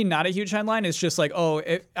 It's to me not a huge headline. It's just like,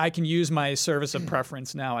 I can use my service of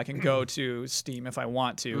preference now. I can go to Steam if I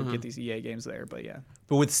want to get these EA games there. But yeah,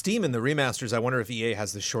 But with Steam and the remasters, I wonder if EA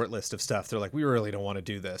has the short list of stuff. They're like, we really don't want to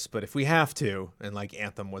do this, but if we have to, and like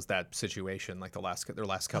Anthem was that situation, like their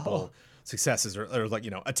last couple successes or like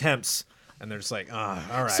attempts, and they're just like, all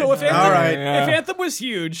right, so if all right. if Anthem was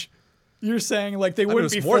huge, you're saying like they it wouldn't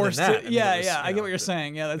was be more than forced that. I to. mean, Yeah, it was, yeah. I you get know, what you're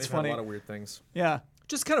saying. Yeah, that's They've had funny. a lot of weird things. Yeah.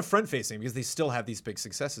 Just kind of front facing because they still have these big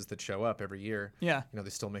successes that show up every year. Yeah. They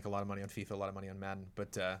still make a lot of money on FIFA, a lot of money on Madden,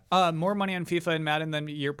 but More money on FIFA and Madden than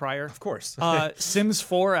the year prior. of course. Sims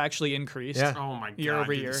 4 actually increased. Yeah. Oh my god. Year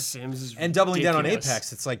over dude, year. The Sims is And doubling down on ridiculous.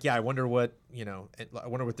 Apex, it's like, I wonder what I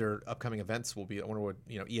wonder what their upcoming events will be. I wonder what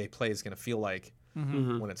EA Play is going to feel like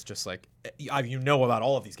when it's just like about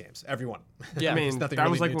all of these games, everyone. Yeah. I There's mean, nothing that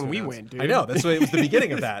really was like new to when we announce. went, dude. I know that's what it was the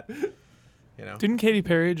beginning of that. Didn't Katy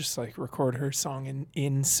Perry just like record her song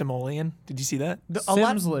in Simoleon? Did you see that?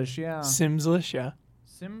 Simslish, yeah. Simslish, yeah.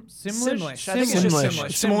 Simlish. I think it's just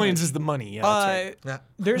Simlish. Simoleons is the money. Yeah, that's right. Yeah.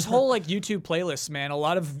 There's whole like YouTube playlists, man. A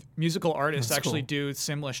lot of musical artists That's actually cool. do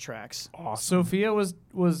Simlish tracks. Sophia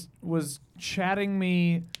was chatting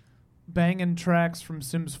me banging tracks from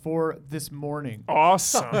Sims 4 this morning.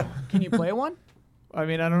 Awesome. Can you play one? I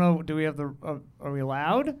mean, I don't know. Do we have are we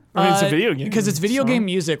allowed? I mean, it's a video game. Because it's video so- game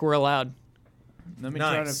music, we're allowed. Let me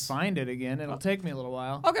try to Nice. find it again. It'll take me a little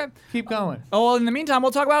while. Okay. Keep going. Oh, well, in the meantime,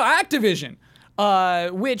 we'll talk about Activision,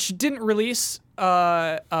 which didn't release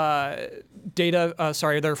their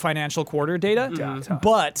financial quarter data,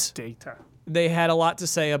 but Data. they had a lot to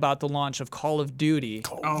say about the launch of Call of Duty: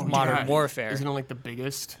 Modern God. Warfare. Isn't it like the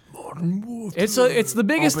biggest? It's the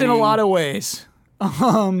biggest in a lot of ways.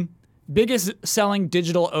 Biggest selling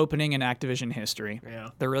digital opening in Activision history. Yeah.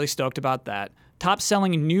 They're really stoked about that. Top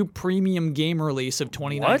selling new premium game release of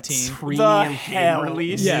 2019. Premium game hell?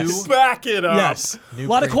 release. Yes. Back it up. Yes. A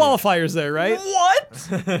lot of qualifiers there, right?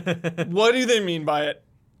 What? What do they mean by it?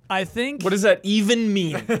 I think What does that even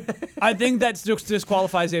mean? I think that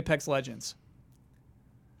disqualifies Apex Legends.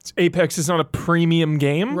 Apex is not a premium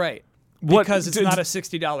game? Right. What- Because it's did- not a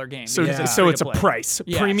 $60 game. So, because so it's a free-to-play. price.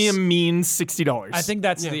 Yes. Premium means $60. I think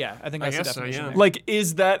that's I think that's the guess so, definition. yeah. there. Like,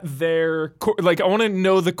 is that their like? I want to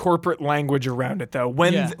know the corporate language around it though.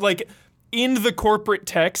 When Yeah. like in the corporate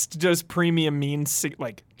text, does premium mean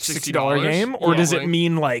like $60 $60? game, or Yeah. does it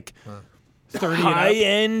mean like 30 and high up.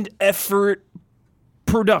 end effort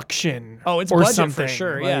production. Oh, it's or budget something. for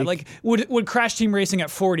sure. Yeah, like would Crash Team Racing at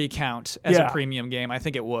 40 count as a premium game? I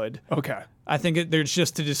think it would. Okay. I think there's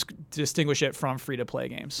just to distinguish it from free-to-play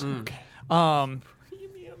games. Okay.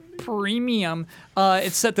 Premium.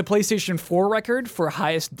 It set the PlayStation 4 record for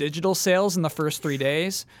highest digital sales in the first 3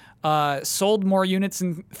 days. Sold more units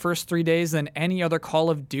in the first 3 days than any other Call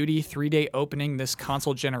of Duty 3-day opening this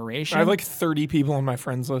console generation. I have like 30 people on my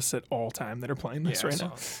friends list at all time that are playing this right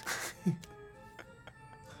now.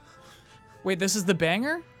 Wait, this is the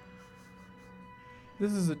banger?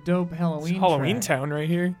 This is a dope Halloween. Halloween track. Town right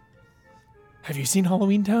here. Have you seen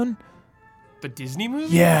Halloween Town? The Disney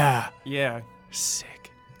movie? Yeah. Yeah. Sick.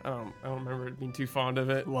 I don't remember being too fond of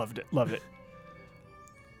it. Loved it. Loved it.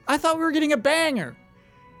 I thought we were getting a banger.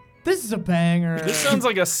 This is a banger. This sounds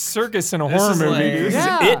like a circus in a This horror is movie, like- dude. This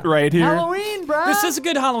Yeah. is it right here. Halloween, bro. This is a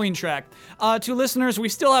good Halloween track. To listeners, we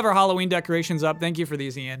still have our Halloween decorations up. Thank you for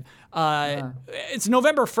these, Ian. It's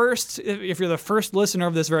November 1st, if you're the first listener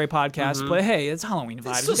of this very podcast. But hey, it's Halloween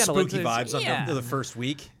vibes. Still We gotta spooky let vibes on the first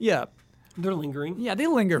week. Yeah. They're lingering. Yeah, they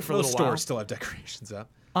linger for a Those little while. stores still have decorations up.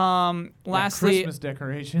 Lastly, Christmas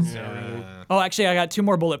decorations. oh, actually, I got 2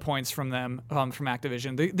 more bullet points from them, from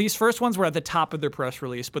Activision. These first ones were at the top of their press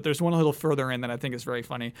release, but there's one a little further in that I think is very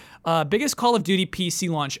funny. Biggest Call of Duty PC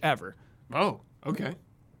launch ever. Oh, okay.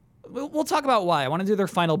 We'll talk about why. I want to do their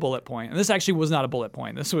final bullet point. And this actually was not a bullet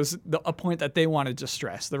point. This was a point that they wanted to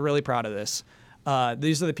stress. They're really proud of this.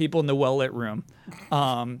 These are the people in the well-lit room.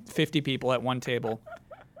 50 people at one table.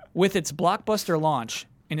 With its blockbuster launch,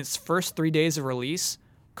 in its first 3 days of release,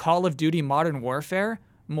 Call of Duty Modern Warfare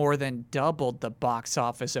more than doubled the box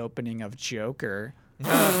office opening of Joker.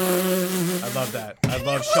 I love that. I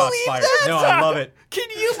love shots fired. No, I love it. Can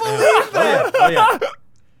you believe that? Oh yeah.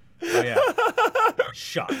 Oh yeah.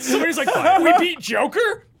 Shots. Somebody's like, we beat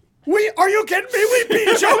Joker? Are you kidding me? We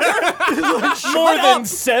beat Joker? More than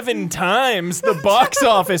 7 times the box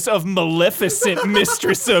office of Maleficent,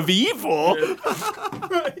 Mistress of Evil.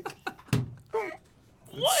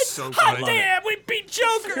 What? So Hot funny. damn, we beat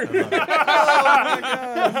Joker.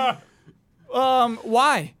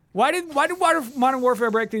 Why? Why did Modern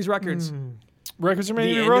Warfare break these records? Records are made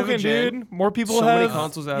The to be end of a broken, gen. dude. More people So have many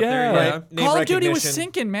consoles out yeah. there. Yeah. Right. Name Call of Duty was recognition.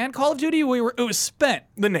 sinking, man. Call of Duty, it was spent.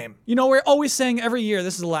 The name. You know, we're always saying every year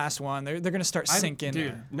this is the last one. They're gonna start sinking.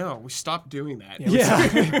 Dude, no, we stopped doing that.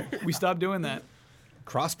 Yeah, we stopped doing that.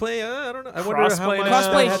 Crossplay? I don't know. I wonder how Crossplay much now.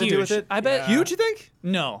 that Crossplay had to do with huge. it. I bet Huge, you think?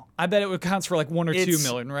 No, I bet it counts for like 1 or 2 It's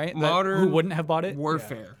million, right? modern who wouldn't have bought it?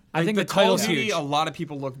 Warfare. I think the the Call title's of Duty, huge. a lot of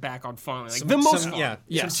people look back on fondly. Like Some- the most some- fun. yeah,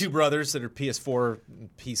 Yes. some 2 brothers that are PS4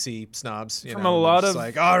 PC snobs. From a lot of-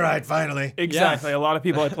 like, all right, finally. Exactly. A lot of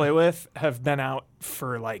people I play with have been out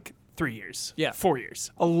for like 3 years. Yeah. 4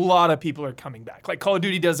 years. A lot of people are coming back. Like Call of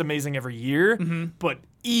Duty does amazing every year, Mm-hmm. but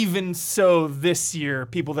even so this year,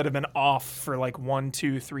 people that have been off for like 1,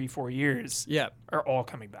 2, 3, 4 years Yeah. are all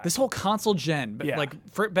coming back. This whole console gen, but Yeah. like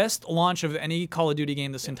for best launch of any Call of Duty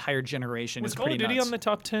game this entire generation Was is Call of pretty Duty nuts. on the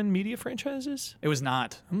top 10 media franchises? It was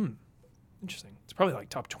not. Interesting. It's probably like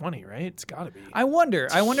top 20, right? It's got to be. I wonder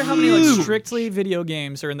how many like strictly video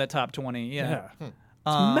games are in the top 20. Yeah. yeah.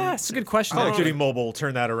 That's a good question. Call of actually. Duty Mobile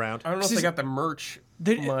turned that around. I don't know if they got the merch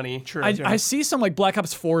money. True. I see some like Black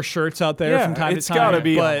Ops 4 shirts out there yeah, from time it's to time. got to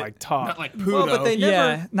be but on like top. Not like Pudo. Well, but they never.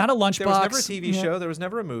 yeah, not a lunchbox. There was never a TV Yeah. show. There was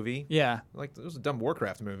never a movie. Yeah. Like there was a dumb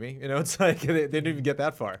Warcraft movie. You know, it's like they didn't even get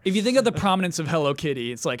that far. If you think of the prominence of Hello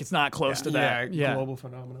Kitty, it's like it's not close to yeah, that. Yeah. global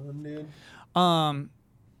phenomenon, dude.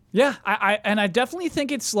 Yeah, I definitely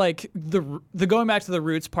think it's like the going back to the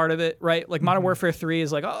roots part of it, right? Like Modern Warfare 3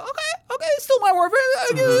 is like, oh, okay, it's still Modern Warfare,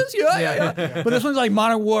 I guess, yeah. But this one's like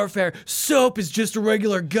Modern Warfare. Soap is just a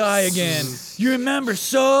regular guy again. You remember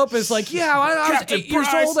Soap? It's like, yeah, I was Captain 8 years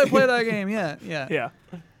Price. old. I played that game. Yeah. Yeah.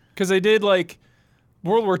 Because they did like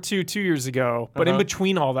World War II 2 years ago, but in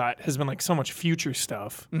between all that has been like so much future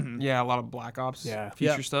stuff. Yeah, a lot of Black Ops. Yeah.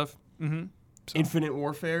 Future Yeah. stuff. Infinite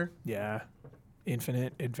Warfare. Yeah.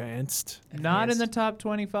 Infinite, Advanced. Not in the top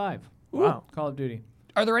 25. Wow. Call of Duty.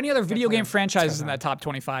 Are there any other video game franchises in that top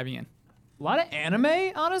 25, Ian? A lot of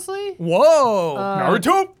anime, honestly. Whoa.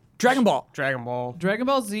 Naruto. Dragon Ball. Dragon Ball. Dragon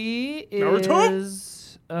Ball Z Naruto?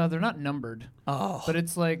 is. They're not numbered, Oh. but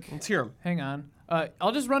it's like. Let's hear them. Hang on.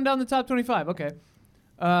 I'll just run down the top 25. Okay.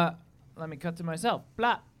 Let me cut to myself.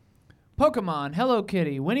 Blah. Pokemon, Hello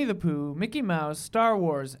Kitty, Winnie the Pooh, Mickey Mouse, Star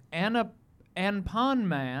Wars, Anpan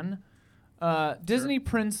Man, Disney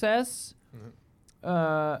Princess,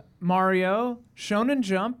 Mario, Shonen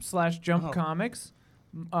Jump / Jump Comics,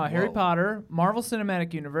 Harry Potter, Marvel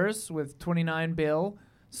Cinematic Universe with 29 Bill,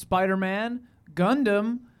 Spider-Man,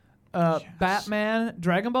 Gundam, Batman,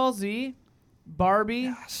 Dragon Ball Z,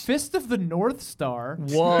 Barbie, Fist of the North Star,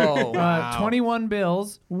 Whoa. 21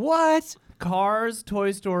 Bills, What? Cars,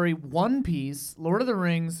 Toy Story, One Piece, Lord of the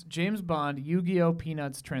Rings, James Bond, Yu-Gi-Oh,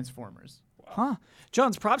 Peanuts, Transformers. Huh.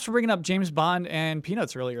 Jones, props for bringing up James Bond and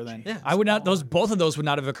Peanuts earlier then. Yeah, I would not, both of those would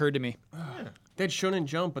not have occurred to me. They had Shonen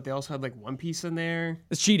Jump, but they also had like One Piece in there.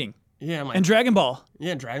 It's cheating. Yeah, I'm like, And Dragon Ball.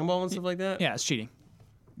 yeah, Dragon Ball and stuff like that. Yeah, it's cheating.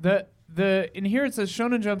 In here it says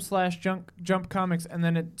Shonen Jump / Jump Comics, and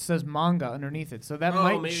then it says manga underneath it. So that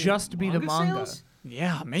might maybe just be the manga sales?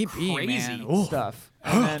 Yeah, maybe, Crazy. man. Ooh. stuff.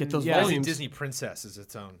 And then, Get those yeah, volumes. Disney Princess is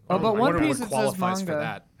its own. Oh, but I One wonder Piece what it qualifies says for manga.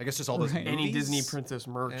 that. I guess just all those Right. Any movies Disney princess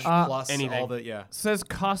merch. and plus anything. all the says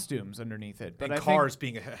costumes underneath it. But and I Cars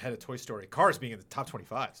being ahead of Toy Story. Cars being in the top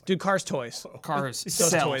 25. Dude, Cars toys. Cars. Those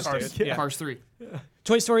Sell. toys, Cars. dude. Yeah. Cars 3.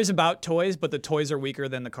 Toy Story's about toys, but the toys are weaker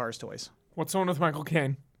than the Cars toys. What's the one with Michael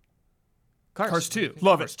Caine? Cars 2.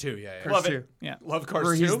 Love Cars it. 2, yeah. Love Cars it. 2. Yeah. Love Cars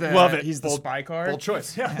Where 2. he's the, Love it. He's the spy car. Bold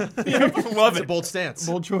choice. Yeah. Love It's a it. bold stance.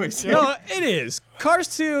 Bold choice. No, it is.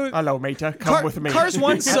 Cars 2. Hello, mate. Come with me. Cars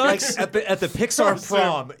 1 Like sucks. at the Pixar Cars two.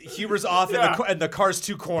 prom, Huber's off in the Cars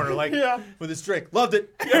 2 corner, like with his drink. Loved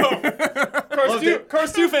it.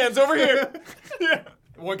 Cars 2 fans over here.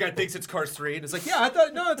 One guy thinks it's Cars 3, and it's like, yeah, I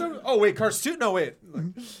thought, no, it's oh, wait, Cars 2? No, wait.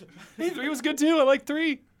 Hey, 3 was good too. I like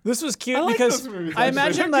 3. This was cute like because those movies, I actually.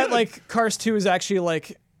 imagine They're that good. like Cars 2 is actually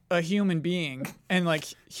like a human being, and like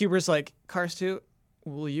Huber's like, Cars 2,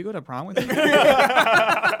 will you go to prom with me?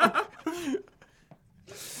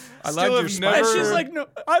 I Still loved your have spy. And never- she's like, no,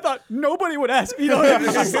 I thought nobody would ask me. You know,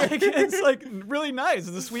 it's like really nice.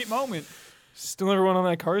 It's a sweet moment. Still never went on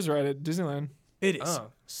that Cars ride at Disneyland. It is Oh,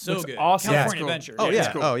 so looks good. awesome. California Yeah, it's Adventure. Oh,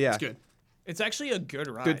 yeah. Cool. Oh, yeah. It's good. It's actually a good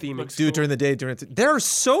ride. Good theming. Dude, during the day, there are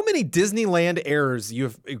so many Disneyland errors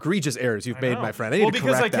egregious errors you've made, my friend. I need Well, to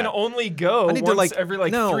because I correct can that. only go I need to, once like- every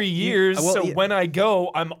no, 3 you- years. well, so yeah. when I go,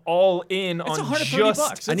 I'm all in on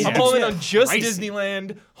 $130. I'm It's all in yeah. on just Pricey.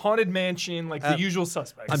 Disneyland, Haunted Mansion, like the usual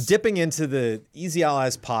suspects. I'm dipping into the Easy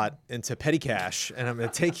Allies pot into petty cash, and I'm going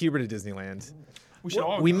to take Huber to Disneyland. we should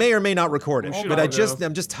all We go. may or may not record it, should but all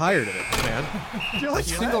I'm just tired of it, man.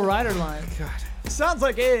 Single rider line. Sounds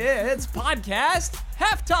like it's podcast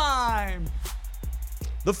halftime.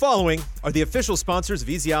 The following are the official sponsors of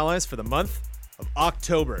Easy Allies for the month of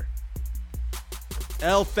October.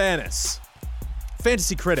 Elfanis,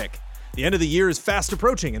 Fantasy Critic. The end of the year is fast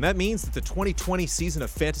approaching, and that means that the 2020 season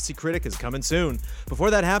of Fantasy Critic is coming soon.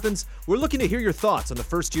 Before that happens, we're looking to hear your thoughts on the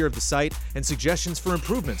first year of the site and suggestions for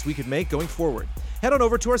improvements we could make going forward. Head on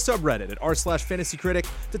over to our subreddit at r/fantasycritic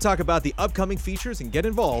to talk about the upcoming features and get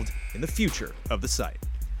involved in the future of the site.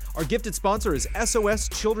 Our gifted sponsor is SOS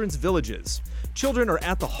Children's Villages. Children are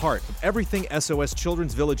at the heart of everything SOS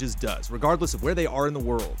Children's Villages does, regardless of where they are in the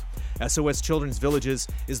world. SOS Children's Villages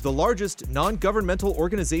is the largest non-governmental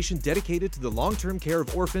organization dedicated to the long-term care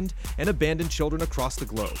of orphaned and abandoned children across the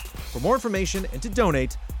globe. For more information and to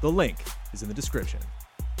donate, the link is in the description.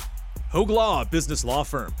 Hogue Law, business law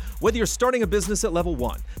firm. Whether you're starting a business at level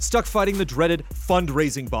 1, stuck fighting the dreaded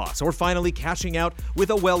fundraising boss, or finally cashing out with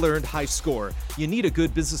a well-earned high score, you need a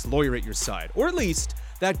good business lawyer at your side, or at least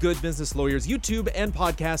that Good Business Lawyer's YouTube and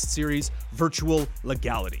podcast series, Virtual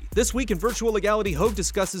Legality. This week in Virtual Legality, Hogue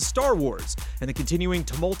discusses Star Wars and the continuing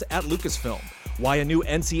tumult at Lucasfilm, why a new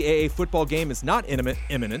NCAA football game is not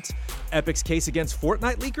imminent, Epic's case against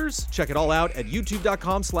Fortnite leakers. Check it all out at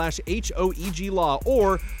youtube.com/HOEG Law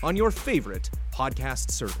or on your favorite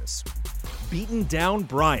podcast service. Beaten Down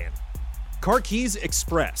Brian. Car Keys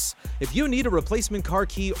Express. If you need a replacement car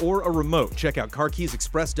key or a remote, check out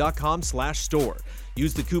carkeysexpress.com/store.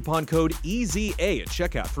 Use the coupon code EZA at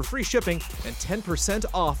checkout for free shipping and 10%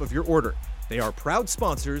 off of your order. They are proud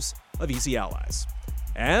sponsors of Easy Allies.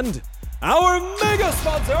 And our mega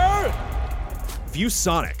sponsor,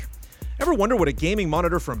 ViewSonic. Ever wonder what a gaming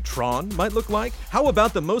monitor from Tron might look like? How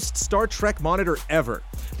about the most Star Trek monitor ever?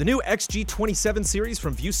 The new XG27 series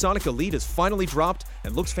from ViewSonic Elite is finally dropped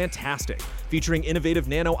and looks fantastic. Featuring innovative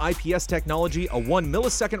nano IPS technology, a 1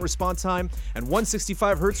 millisecond response time, and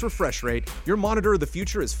 165Hz refresh rate, your monitor of the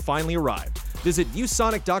future has finally arrived. Visit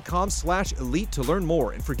viewsonic.com/elite to learn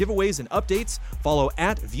more, and for giveaways and updates, follow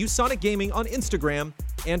at ViewSonic Gaming on Instagram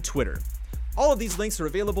and Twitter. All of these links are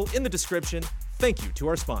available in the description. Thank you to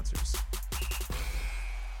our sponsors.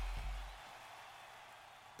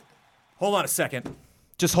 Hold on a second.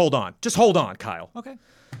 Just hold on. Just hold on, Kyle. Okay.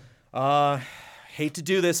 Hate to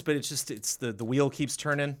do this, but it's the wheel keeps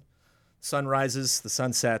turning. Sun rises, the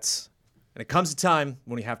sun sets, and it comes a time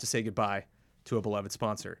when we have to say goodbye to a beloved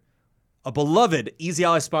sponsor. A beloved Easy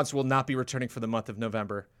Ally sponsor will not be returning for the month of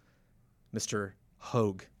November. Mr.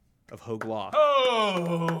 Hogue of Hogue Law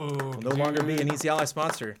Oh, will no longer be an Easy Ally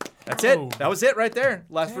sponsor. That's it. That was it right there.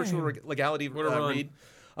 Last virtual legality read.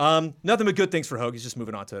 Nothing but good things for Hogue. He's just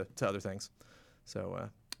moving on to other things. So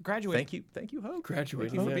Graduate. Thank you, Hogue. Graduate.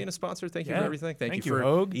 Thank you for being a sponsor. Thank you for everything. Thank you for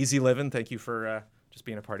Hogue. Easy Living. Thank you for just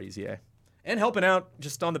being a part of Easy A. And helping out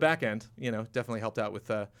just on the back end. Definitely helped out with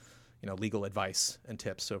legal advice and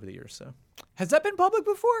tips over the years. So Has that been public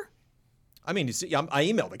before? I mean, you see, I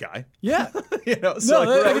emailed the guy. Yeah.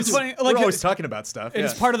 So it's funny. we're always talking about stuff.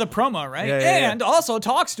 It's part of the promo, right? Yeah. And also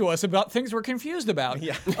talks to us about things we're confused about.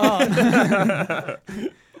 Yeah.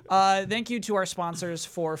 Thank you to our sponsors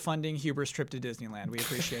for funding Huber's trip to Disneyland. We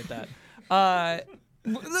appreciate that.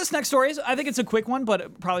 This next story I think it's a quick one,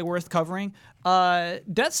 but probably worth covering.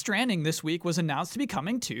 Death Stranding this week was announced to be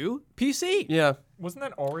coming to PC. Yeah. Wasn't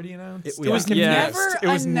that already announced? It It was Yes. never It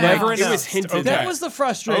was announced. never It was announced. hinted Okay. That was the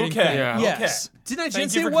frustrating Okay. thing. Yeah. Yes. Didn't I Thank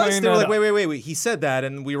just you say for it was? clearing They were that like, up. wait. He said that,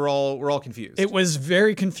 and we're all confused. It was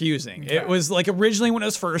very confusing. It was like originally when it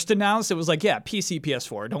was first announced, it was like, yeah, PC,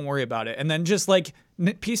 PS4, don't worry about it. And then just like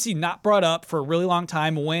PC not brought up for a really long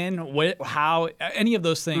time. When, how, any of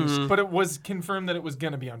those things. But it was confirmed that it was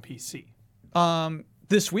going to be on PC.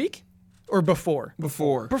 This week or before?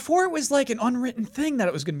 Before. Before it was like an unwritten thing that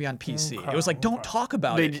it was going to be on PC. It was like, don't talk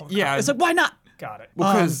about it. Yeah. It's like, why not? Got it.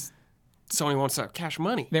 Because Sony wants that cash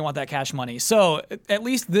money. They want that cash money. So at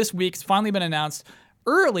least this week's finally been announced.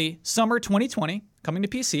 Early summer 2020 coming to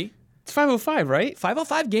PC. It's 505, right?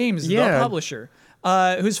 505 Games, the Yeah. publisher.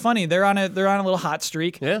 Who's funny? They're on a little hot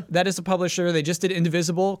streak. Yeah. That is the publisher. They just did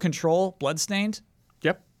Indivisible, Control, Bloodstained.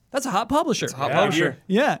 Yep. That's a hot publisher. Hot Yeah. publisher.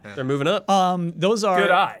 Yeah. They're moving up. Those are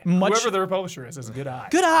Good eye. much Whoever their publisher is a good eye.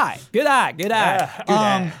 good eye. Good eye. Good eye. Yeah, good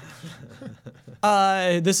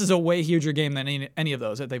eye. This is a way huger game than any of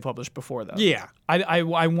those that they published before, though. Yeah.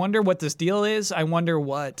 I wonder what this deal is. I wonder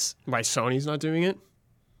what. Why Sony's not doing it?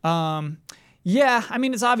 Yeah, I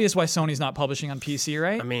mean, it's obvious why Sony's not publishing on PC,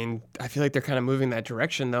 right? I mean, I feel like they're kind of moving that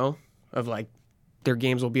direction, though, of like their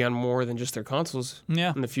games will be on more than just their consoles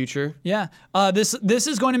Yeah. in the future. Yeah. This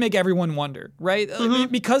is going to make everyone wonder, right?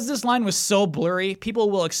 Because this line was so blurry,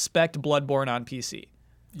 people will expect Bloodborne on PC.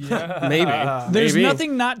 Yeah. Maybe. There's Maybe.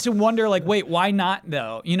 nothing not to wonder, like, wait, why not,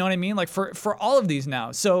 though? You know what I mean? Like, for all of these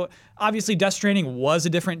now. So, obviously, Death Stranding was a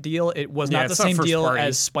different deal. It was not the it's not same first deal party.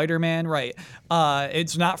 as Spider-Man, right?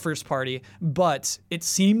 It's not first party, but it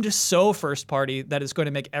seemed so first party that it's going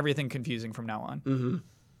to make everything confusing from now on.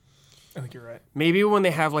 I think you're right. Maybe when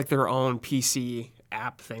they have like their own PC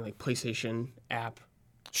app thing, like PlayStation app.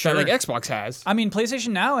 Sure. That, like Xbox has. I mean, PlayStation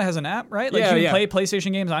Now has an app, right? Like, Yeah, you can yeah. play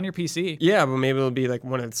PlayStation games on your PC. Yeah, but maybe it'll be like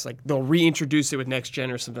when it's like they'll reintroduce it with next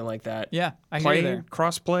gen or something like that. Yeah, I hear you Play, there.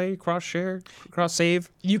 cross play, cross share, cross save.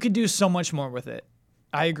 You could do so much more with it.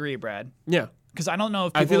 I agree, Brad. Yeah. Because I don't know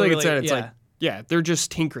if people I feel like really, it's like yeah, they're just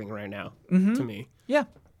tinkering right now to me. yeah.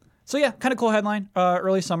 So yeah, kind of cool headline.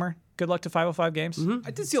 Early summer. Good luck to 505 Games. I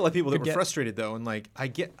did see a lot of people that were get- frustrated though, and like I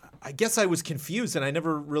guess I was confused, and I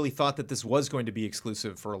never really thought that this was going to be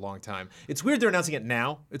exclusive for a long time. It's weird they're announcing it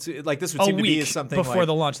now. It's like this would A seem to be week something before like,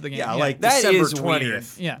 the launch of the game. Yeah, Yeah. like That December is weird.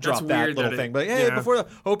 20th. Yeah. drop That's that weird little that thing. it- But hey, yeah. before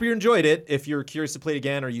hope you enjoyed it. If you're curious to play it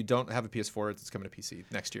again, or you don't have a PS4, it's coming to PC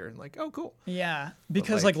next year. And like, oh, cool. Yeah,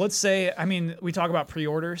 because like- like let's say, I mean, we talk about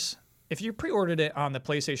pre-orders. If you pre-ordered it on the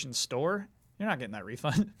PlayStation Store, you're not getting that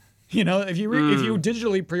refund. You know, if you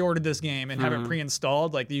digitally pre-ordered this game and have it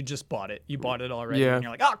pre-installed, like you just bought it. You bought it already, Yeah. and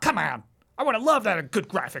you're like, oh, come on. I would have loved that and good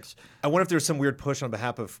graphics. I wonder if there's some weird push on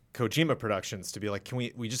behalf of Kojima Productions to be like, can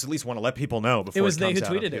we just at least want to let people know before was it they comes who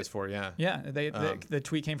out on tweeted it. PS4? Yeah. Yeah, the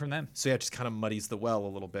tweet came from them. So yeah, it just kind of muddies the well a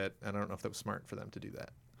little bit, and I don't know if that was smart for them to do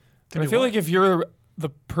that. I feel like if you're the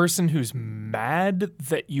person who's mad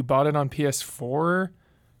that you bought it on PS4,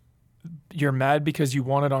 you're mad because you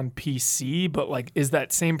want it on PC, but like, is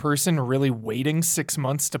that same person really waiting 6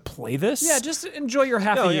 months to play this? Yeah, just enjoy your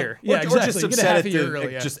half No, a yeah. year. Or, Yeah, or exactly. just You get a upset half at a year the,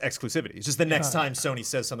 early. Yeah. just exclusivity. It's just the next time Sony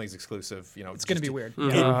says something's exclusive, you know, It's gonna be weird.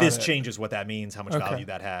 This changes what that means, how much value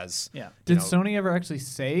that has. Yeah. Did You know, Sony ever actually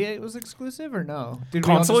say it was exclusive or no? Did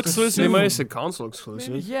Console we all just exclusive? They might have assume? said console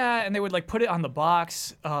exclusive. Yeah, and they would like put it on the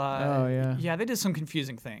box. Oh, yeah. Yeah, they did some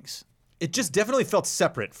confusing things. It just definitely felt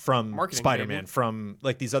separate from Marketing, Spider-Man, maybe. from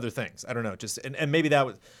like these other things. I don't know, just and maybe that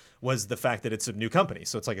was the fact that it's a new company,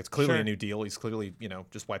 so it's like it's clearly Sure. a new deal. He's clearly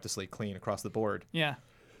just wiped the slate clean across the board. Yeah.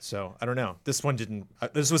 So I don't know. This one didn't.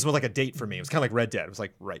 This was more like a date for me. It was kind of like Red Dead. It was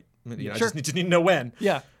like right. I Sure. just need to know when.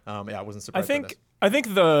 Yeah. Yeah, I wasn't I surprised. by think this. I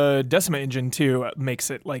think the Decima engine too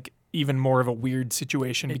makes it like even more of a weird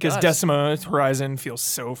situation because does. Decima Horizon feels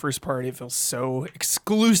so first party. It feels so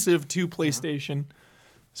exclusive to PlayStation.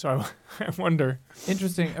 So I wonder.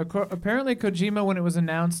 Interesting. Apparently, Kojima, when it was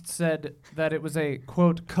announced, said that it was a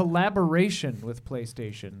quote collaboration with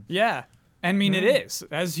PlayStation. Yeah. I mean, it is.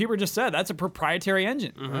 As Hubert just said, that's a proprietary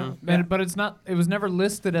engine. But it's not. It was never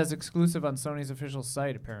listed as exclusive on Sony's official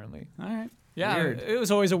site, apparently. All right. Yeah, Weird. it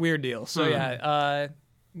was always a weird deal. So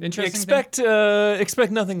interesting.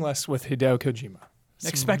 Expect nothing less with Hideo Kojima.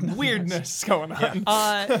 Expect nothing Weirdness going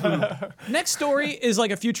on. Next story is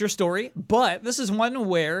like a future story, but this is one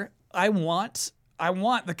where I want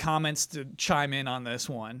the comments to chime in on this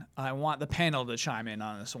one. I want the panel to chime in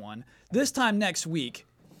on this one. This time next week,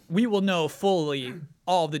 we will know fully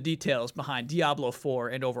all the details behind Diablo 4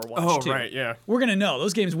 and Overwatch 2. Oh, right, yeah. We're going to know.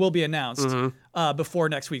 Those games will be announced before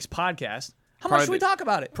next week's podcast. How much should we talk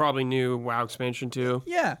about it? Probably new WoW expansion too.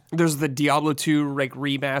 Yeah. There's the Diablo 2 like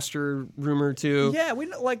remaster rumor too. Yeah, we're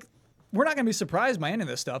not going to be surprised by any of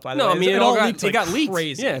this stuff, by the No, way. I mean, it got leaked.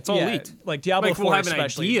 Crazy. Yeah, it's all leaked. Like Diablo Like 4 we'll have an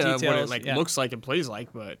especially. idea of what details, it looks like and plays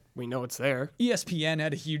like, but we know it's there. ESPN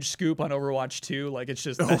had a huge scoop on Overwatch 2. Like, it's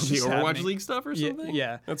just The that's just Overwatch happening. League stuff or something?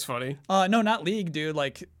 Yeah. That's funny. No, not League, dude.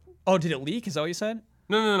 Like, oh, did it leak? Is that what you said?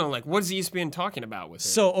 No. Like, what's ESPN talking about with it?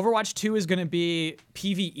 So Overwatch 2 is going to be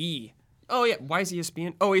PvE. Oh yeah, why is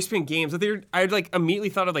ESPN? Oh, ESPN Games. I like immediately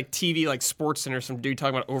thought of like TV, like Sports Center, some dude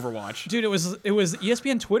talking about Overwatch. Dude, it was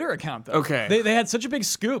ESPN Twitter account though. Okay. They had such a big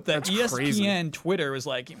scoop that That's ESPN crazy. Twitter was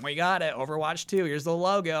like, "We got it, Overwatch 2. Here's the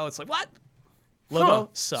logo." It's like, what? Logo Huh.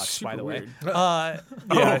 sucks, Super by the way. weird. I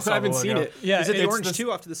I saw the haven't seen logo. it. Yeah, Is it the it's orange the-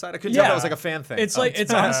 2 off to the side? I couldn't Yeah. tell that was like a fan thing. It's like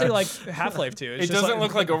it's honestly like Half-Life 2. It's It just doesn't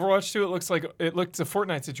look like Overwatch 2. It looks a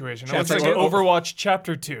Fortnite situation. It looks it's like like Overwatch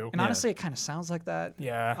Chapter 2. And honestly, it kind of sounds like that.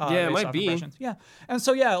 Yeah. Yeah, it based might off be. impressions. Yeah. And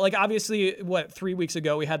so, yeah, like obviously, 3 weeks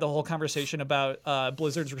ago, we had the whole conversation about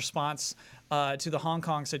Blizzard's response to the Hong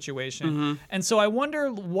Kong situation. And so I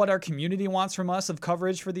wonder what our community wants from us of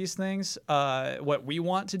coverage for these things, what we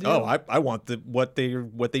want to do. Oh, I want what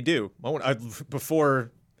they do.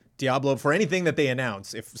 Before Diablo, for anything that they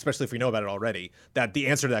announce, especially if we know about it already, that the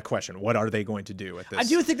answer to that question, what are they going to do at this? I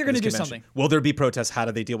do think they're at this going to do convention? something. Will there be protests? How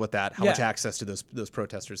do they deal with that? How much Yeah. access do those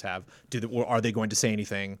protesters have? Or are they going to say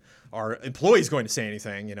anything? Are employees going to say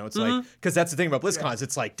anything? You know, it's like, because that's the thing about BlizzCon is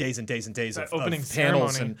it's like days and days and days of opening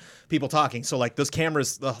panels ceremony. and people talking. So like those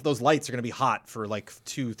cameras, those lights are going to be hot for like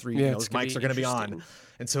 2-3. Yeah, Those it's gonna mics be are going to be on. interesting.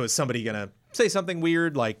 And so is somebody going to say something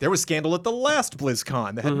weird? Like there was scandal at the last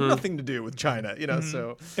BlizzCon that had nothing to do with China, you know,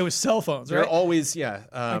 so It was cell phones, they're right? always,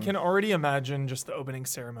 I can already imagine just the opening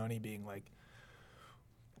ceremony being like,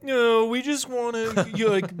 no, we just want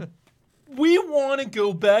to we want to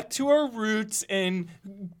go back to our roots and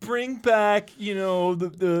bring back,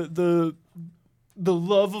 the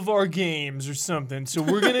love of our games or something. So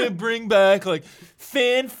we're going to bring back like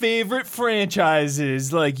fan favorite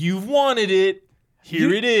franchises. Like you've wanted it.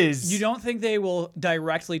 Here it is. You don't think they will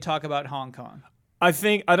directly talk about Hong Kong? I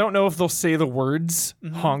don't know if they'll say the words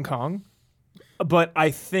Hong Kong, but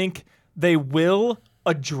I think they will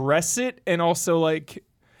address it and also like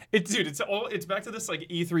it's back to this like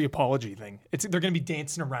E3 apology thing. They're gonna be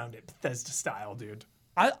dancing around it Bethesda style, dude.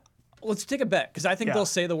 Let's take a bet because I think Yeah. they'll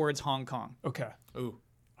say the words Hong Kong. Okay. Ooh.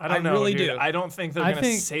 I don't know. really dude. do. I don't think they're I gonna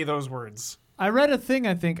think- say those words. I read a thing.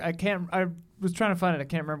 I was trying to find it. I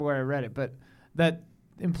can't remember where I read it, but that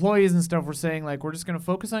employees and stuff were saying like we're just going to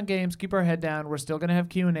focus on games, keep our head down. We're still going to have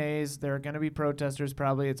Q&As. There are going to be protesters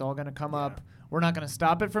probably. It's all going to come up. We're not going to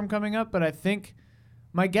stop it from coming up, but I think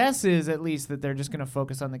my guess is at least that they're just going to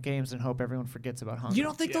focus on the games and hope everyone forgets about Hong Kong. You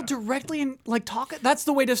don't think they'll directly talk? That's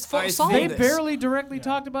the way to solve They this. barely directly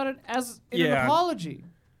talked about it as an Yeah. apology.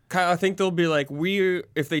 I think they'll be like,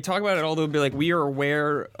 if they talk about it all, they'll be like, we are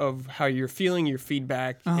aware of how you're feeling, your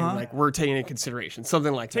feedback, and like we're taking it into consideration,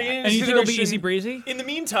 something like that. And you think it'll be easy breezy? In the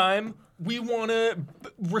meantime, we want to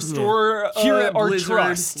restore Here at our Blizzard,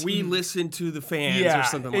 trust. we listen to the fans yeah, or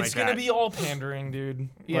something like that. it's gonna be all pandering, dude.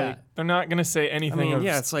 Yeah. Like, they're not gonna say I anything. mean, of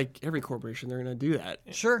yeah, it's like every corporation, they're going to do that.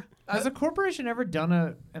 Sure. Has a corporation ever done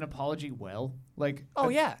an apology well? Like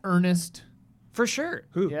yeah. earnest? For sure.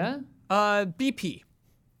 Yeah? BP.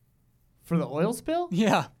 For the oil spill?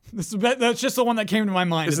 Yeah. That's just the one that came to my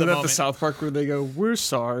mind. Isn't at the that moment. the South Park where they go, we're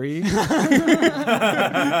sorry?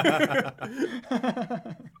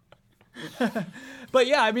 But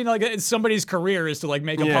yeah, I mean, like it's somebody's career is to like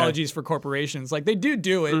make apologies for corporations. Like they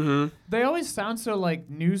do it. They always sound so like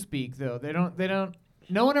newspeak though. They don't.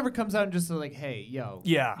 No one ever comes out and just like, "Hey, yo,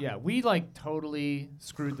 Yeah. we like totally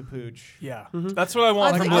screwed the pooch." Yeah, that's what I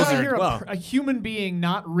want Like, from I want to Blizzard. hear a human being,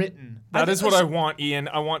 not written. That is what I want, Ian.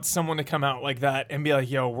 I want someone to come out like that and be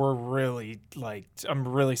like, "Yo, we're really like, I'm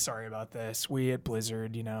really sorry about this. We at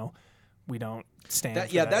Blizzard, we don't stand.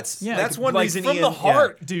 That's one like, reason from Ian, the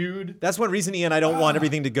heart, dude. That's one reason, Ian, I don't want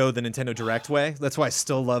everything to go the Nintendo Direct way. That's why I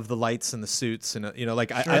still love the lights and the suits, and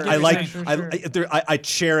like I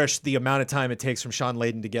cherish the amount of time it takes from Sean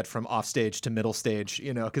Layden to get from off stage to middle stage,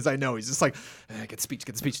 because I know he's just like get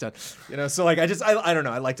the speech done, So like I don't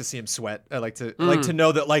know. I like to see him sweat. I like to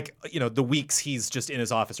know that the weeks he's just in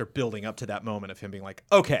his office are building up to that moment of him being like,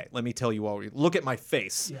 okay, let me tell you all. Look at my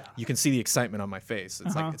face. Yeah. You can see the excitement on my face.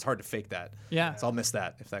 It's like it's hard to fake that. Yeah. So I'll miss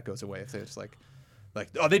that if that goes away. If they're just like,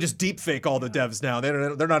 they just deep fake all the devs now.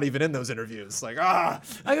 They're not even in those interviews. Like,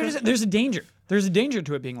 There's a danger. There's a danger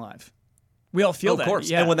to it being live. We all feel that. Of course.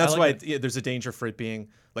 Yeah, and that's why there's a danger for it being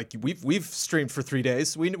like we've streamed for 3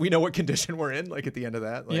 days. We know what condition we're in. Like at the end of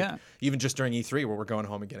that. Like, even just during E3 where we're going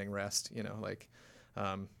home and getting rest.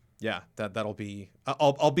 That'll be.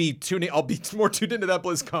 I'll be more tuned into that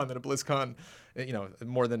BlizzCon than a BlizzCon.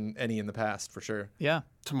 More than any in the past for sure. Yeah.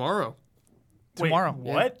 Tomorrow. Tomorrow.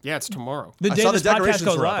 What? Yeah, it's tomorrow. The day I saw this the decorations podcast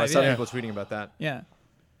goes were up. live. I saw people tweeting about that. Yeah.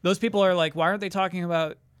 Those people are like, why aren't they talking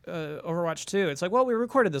about Overwatch 2? It's like, well, we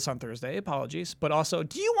recorded this on Thursday. Apologies. But also,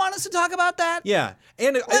 do you want us to talk about that? Yeah.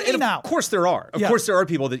 And of course there are. Of course there are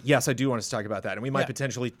people that, yes, I do want us to talk about that. And we might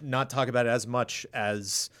potentially not talk about it as much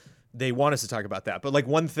as they want us to talk about that. But like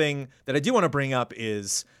one thing that I do want to bring up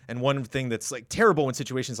is, and one thing that's like terrible when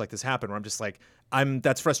situations like this happen, where I'm just like,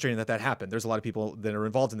 that's frustrating that happened. There's a lot of people that are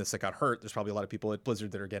involved in this that got hurt. There's probably a lot of people at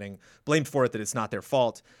Blizzard that are getting blamed for it, that it's not their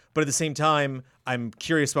fault. But at the same time, I'm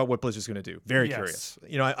curious about what Blizzard's going to do. Very curious.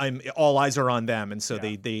 I'm all eyes are on them. And so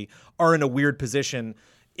they are in a weird position,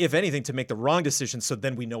 if anything, to make the wrong decisions. So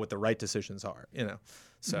then we know what the right decisions are,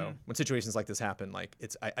 So when situations like this happen, like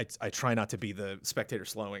I try not to be the spectator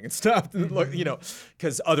slowing and stuff,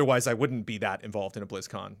 because otherwise I wouldn't be that involved in a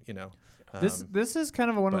BlizzCon, This is kind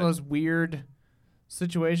of one of those weird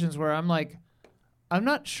situations where I'm like, I'm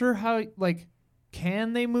not sure how, like,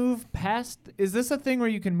 can they move past? Is this a thing where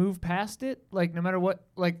you can move past it? Like, no matter what,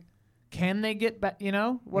 like, can they get back? You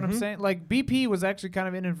know what I'm saying? Like, BP was actually kind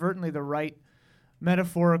of inadvertently the right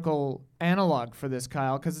metaphorical analog for this,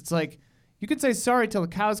 Kyle, because it's like, you could say sorry till the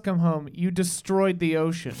cows come home. You destroyed the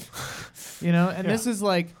ocean, And this is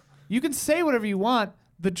like, you can say whatever you want.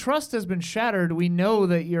 The trust has been shattered. We know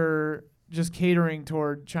that you're just catering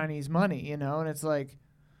toward Chinese money, And it's like,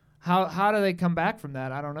 how do they come back from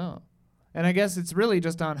that? I don't know. And I guess it's really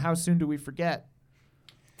just on how soon do we forget.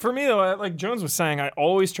 For me, though, like Jones was saying, I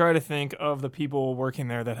always try to think of the people working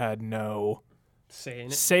there that had no say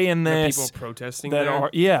in this. People protesting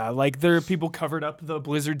that there. like there are people covered up the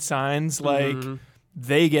Blizzard signs, like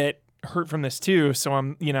they get hurt from this too. So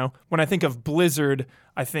I'm, when I think of Blizzard,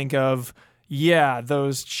 I think of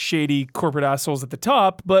those shady corporate assholes at the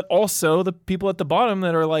top, but also the people at the bottom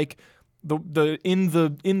that are like the in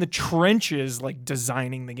the trenches, like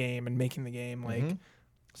designing the game and making the game, like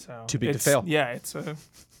so too big to fail. Yeah, it's a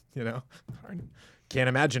hard. Can't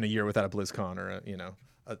imagine a year without a BlizzCon or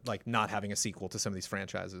like not having a sequel to some of these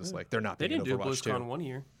franchises. Like they're not. They didn't do Overwatch BlizzCon 2. 1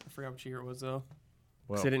 year. I forgot what year it was though.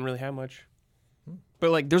 Well, they didn't really have much.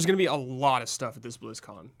 But like, there's gonna be a lot of stuff at this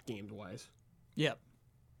BlizzCon, games wise. Yep.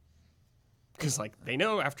 Because like they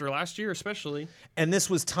know after last year, especially. And this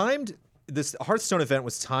was timed. This Hearthstone event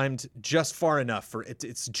was timed just far enough for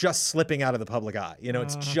it's just slipping out of the public eye.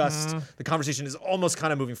 It's just the conversation is almost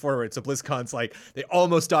kind of moving forward. So BlizzCon's like they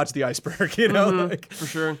almost dodged the iceberg, like, for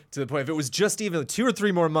sure. To the point if it was just even 2 or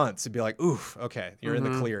 3 more months, it'd be like, oof, okay, you're in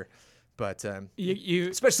the clear. But you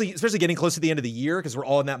especially getting close to the end of the year because we're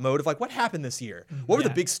all in that mode of like, what happened this year? What were the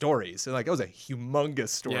big stories? And like, it was a humongous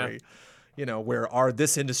story. Where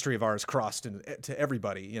this industry of ours crossed to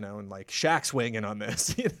everybody, and like Shaq's weighing in on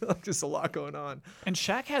this, just a lot going on. And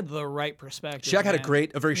Shaq had the right perspective. Shaq had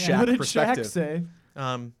a very Shaq perspective. What did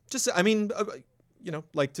Shaq say?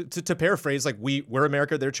 Like to paraphrase, like we're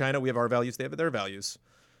America, they're China, we have our values, they have their values.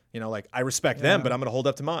 Like I respect them, but I'm going to hold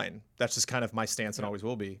up to mine. That's just kind of my stance and always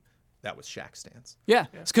will be. That was Shaq's stance. Yeah,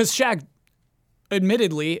 it's because Shaq,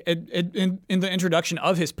 admittedly, in the introduction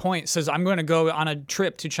of his point, says, I'm going to go on a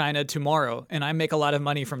trip to China tomorrow, and I make a lot of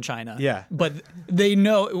money from China. Yeah. But they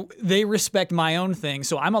respect my own thing,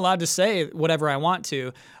 so I'm allowed to say whatever I want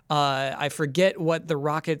to. I forget what the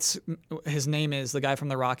Rockets, his name is, the guy from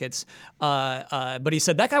the Rockets, but he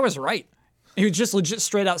said that guy was right. He just legit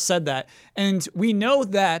straight out said that. And we know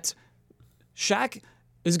that Shaq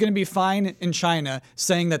is going to be fine in China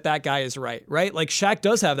saying that guy is right? Like, Shaq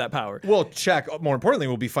does have that power. Well, Shaq, more importantly,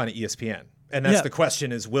 will be fine at ESPN. And that's the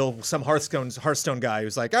question is, will some Hearthstone guy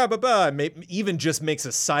who's like, even just makes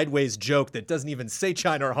a sideways joke that doesn't even say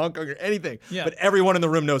China or Hong Kong or anything, but everyone in the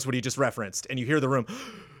room knows what he just referenced, and you hear the room,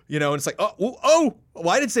 You know, and it's like, oh, well,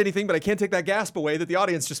 I didn't say anything, but I can't take that gasp away that the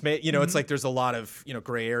audience just made. You know, it's like there's a lot of, you know,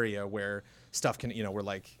 gray area where stuff can, you know, where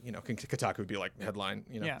like, you know, Kotaku would be like headline,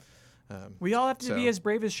 you know. Yeah. We all have to be as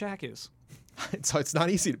brave as Shaq is. It's not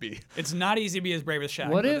easy to be. It's not easy to be as brave as Shaq.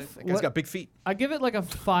 What if That guy's got big feet. I give it like a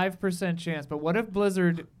 5% chance, but what if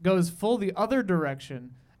Blizzard goes full the other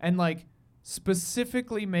direction and like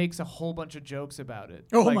specifically makes a whole bunch of jokes about it?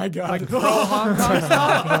 Oh Like- my God. Like pro Hong Kong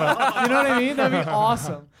stuff. You know what I mean? That'd be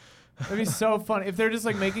awesome. That'd be so fun if they're just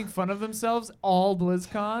like making fun of themselves all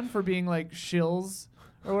BlizzCon for being like shills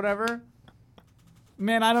or whatever.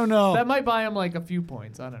 Man, I don't know. That might buy them like a few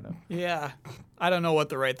points. I don't know. Yeah. I don't know what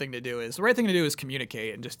the right thing to do is. The right thing to do is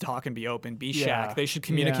communicate and just talk and be open. Be Shaq. They should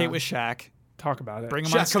communicate Yeah. with Shaq. Talk about it. Bring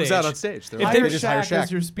him on Shaq stage. comes out on stage. They're If like, they they Hire just hire Shaq as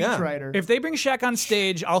Shaq. your Yeah. speechwriter. If they bring Shaq on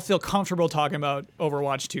stage, I'll feel comfortable talking about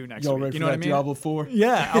Overwatch 2 next week. You know what I mean? Diablo 4?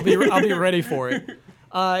 Yeah, I'll be ready for it.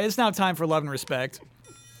 It's now time for love and respect.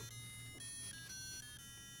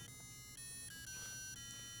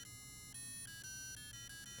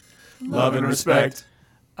 Love and respect.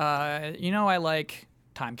 You know I like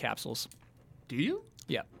time capsules. Do you?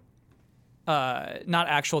 Yeah. Not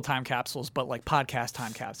actual time capsules, but like podcast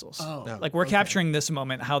time capsules. Oh. Like we're capturing this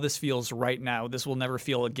moment, how this feels right now. This will never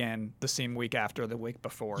feel again the same week after the week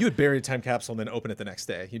before. You would bury a time capsule and then open it the next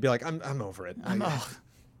day. You'd be like, I'm over it. I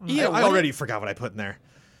what already forgot what I put in there.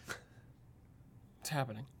 It's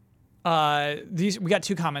happening. We got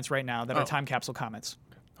 2 comments right now that are time capsule comments.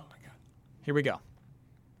 Oh my God. Here we go.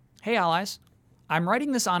 Hey, allies. I'm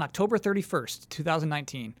writing this on October 31st,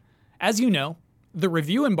 2019. As you know, the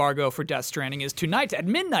review embargo for Death Stranding is tonight at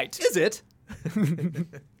midnight. Is it?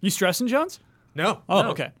 You stressing, Jones? No. Oh, No.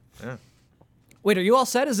 okay. Yeah. Wait, are you all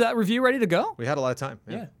set? Is that review ready to go? We had a lot of time.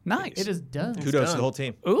 Yeah. Nice. it is done. Kudos to the whole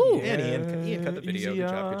team. Ooh. And Ian cut the video. Good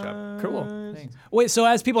job. Good job. Cool. Thanks. Wait, so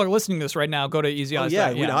as people are listening to this right now, go to Easy Oh, Odds. yeah.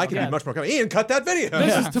 I can okay. be much more confident. Ian, cut that video.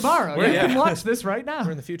 This is tomorrow. You yeah. can watch this right now.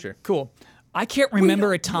 We're in the future. Cool. I can't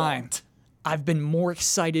remember a time I've been more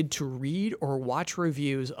excited to read or watch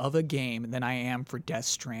reviews of a game than I am for Death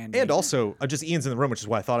Stranding. And also, just Ian's in the room, which is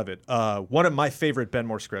why I thought of it. One of my favorite Ben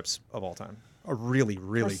Moore scripts of all time. A really,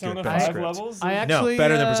 really Persona good Ben 5 script. levels. I actually No,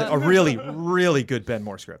 better than Persona. A really, really good Ben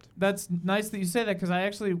Moore script. That's nice that you say that because I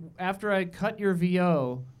actually, after I cut your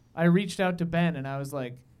VO, I reached out to Ben and I was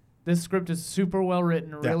like, "This script is super well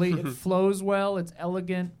written. Really, it flows well. It's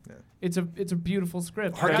elegant. It's a beautiful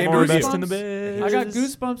script." Hard I game got to review. Best in the goosebumps- biz. I got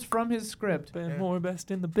goosebumps from his script. Ben Moore,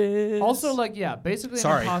 best in the biz. Also, like, yeah, basically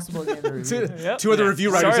Sorry. an impossible game to review. Yep. Two other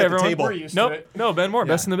review writers Sorry, at the everyone. table. We're used to it. No, Ben Moore,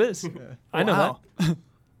 best in the biz. I know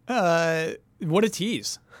Wow. What a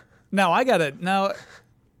tease. Now I gotta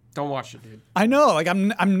Don't watch it, dude. I know, like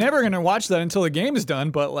I'm never gonna watch that until the game is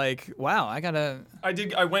done, but like, wow, I gotta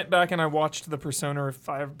that. I went back and I watched the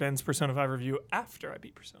Ben's Persona 5 review after I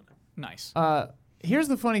beat Persona. nice. Here's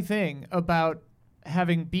the funny thing about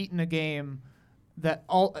having beaten a game that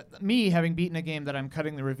having beaten a game that I'm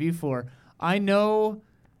cutting the review for. I know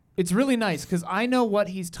it's really nice because I know what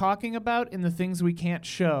he's talking about in the things we can't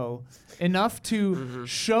show enough to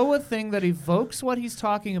show a thing that evokes what he's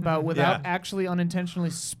talking about without actually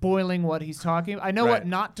unintentionally spoiling what he's talking. I know what Right.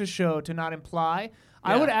 not to show to not imply.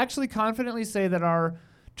 I would actually confidently say that our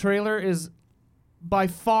trailer is by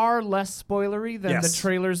far less spoilery than Yes. the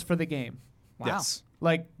trailers for the game. Wow. Yes.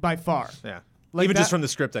 Like by far. Yeah. Like Even that- just from the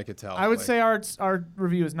script, I could tell. I would like, say our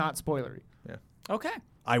review is not spoilery. Okay.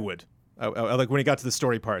 I would. I like when he got to the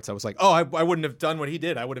story parts, I was like, oh, I wouldn't have done what he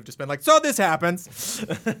did. I would have just been like, so this happens.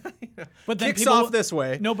 But then Kicks people, off this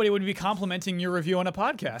way. nobody would be complimenting your review on a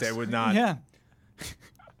podcast. They would not. Yeah.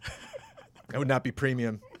 That would not be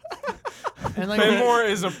premium. And like Ben Moore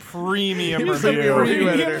is a premium He's a review. review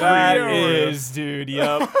editor. That Premium. is, dude.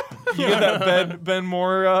 Yep. You get that Ben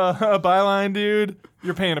Moore byline, dude.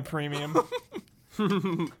 You're paying a premium.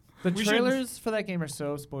 the should- trailers for that game are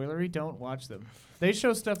so spoilery. Don't watch them. They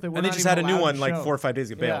show stuff that we're And they not just even had a new allowed one to like show. 4 or 5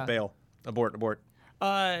 days ago. Yeah. Bail. Abort.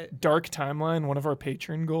 Dark Timeline, one of our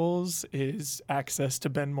patron goals is access to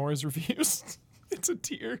Ben Moore's reviews. It's a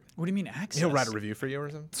tier. What do you mean access? He'll write a review for you or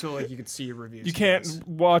something. So like you can see your reviews. You can't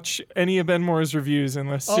watch any of Ben Moore's reviews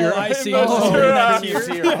unless Oh, you're. I see. unless Oh, you're, that's uh,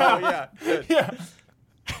 a tier. Yeah.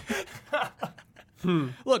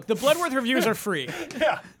 Look, the Bloodworth reviews are free.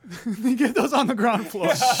 Yeah. You get those on the ground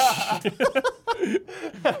floor.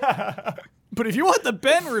 But if you want the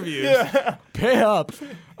Ben reviews, pay up.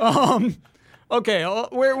 Okay,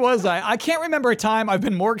 where was I? I can't remember a time I've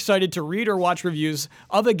been more excited to read or watch reviews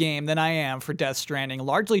of a game than I am for Death Stranding,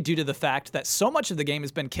 largely due to the fact that so much of the game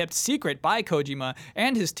has been kept secret by Kojima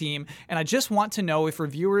and his team, and I just want to know if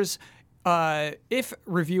reviewers if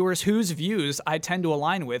reviewers whose views I tend to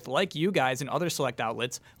align with, like you guys and other select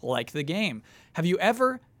outlets, like the game. Have you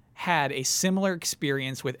ever had a similar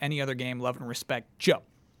experience with any other game? Love and respect, Joe.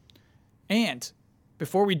 And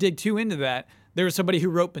before we dig too into that, there was somebody who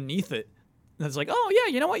wrote beneath it that's like, oh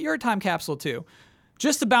yeah, you know what? You're a time capsule too.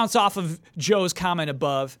 Just to bounce off of Joe's comment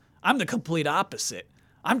above, I'm the complete opposite.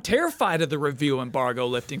 I'm terrified of the review embargo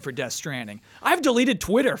lifting for Death Stranding. I've deleted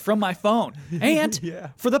Twitter from my phone. And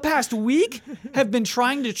for the past week, have been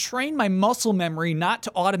trying to train my muscle memory not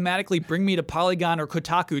to automatically bring me to Polygon or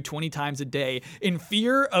Kotaku 20 times a day in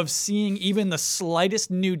fear of seeing even the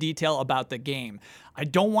slightest new detail about the game. I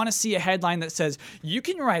don't want to see a headline that says, you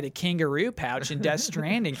can ride a kangaroo pouch in Death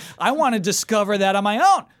Stranding. I want to discover that on my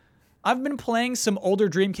own. I've been playing some older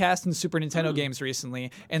Dreamcast and Super Nintendo games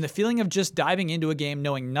recently, and the feeling of just diving into a game,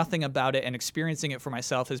 knowing nothing about it, and experiencing it for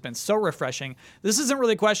myself has been so refreshing. This isn't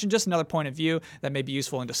really a question, just another point of view that may be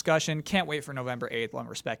useful in discussion. Can't wait for November 8th. Long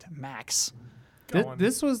respect, Max.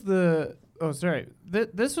 This was the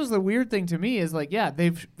this was the weird thing to me is like, yeah,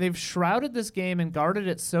 they've shrouded this game and guarded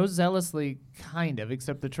it so zealously, kind of,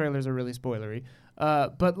 except the trailers are really spoilery.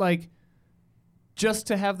 But like, just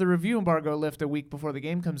to have the review embargo lift a week before the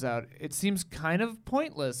game comes out, it seems kind of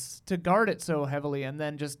pointless to guard it so heavily and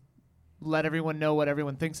then just let everyone know what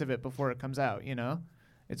everyone thinks of it before it comes out, you know?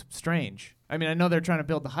 It's strange. I mean, I know they're trying to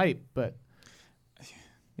build the hype, but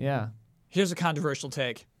yeah. Here's a controversial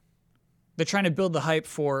take. They're trying to build the hype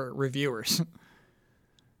for reviewers.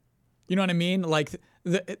 You know what I mean? Like,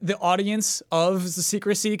 the audience of the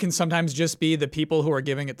secrecy can sometimes just be the people who are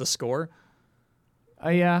giving it the score.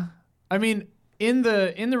 Yeah. I mean, in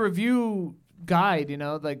the review guide, you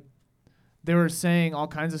know, like they were saying all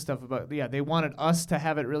kinds of stuff about, they wanted us to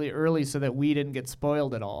have it really early so that we didn't get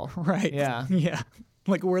spoiled at all. Right. Yeah. Yeah.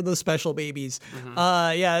 Like we're the special babies.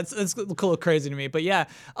 Yeah, it's a little crazy to me. But yeah,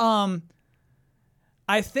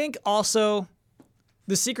 I think also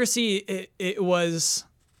the secrecy, it was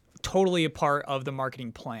totally a part of the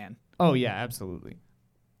marketing plan. Oh yeah, absolutely.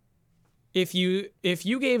 If you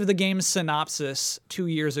gave the game's synopsis 2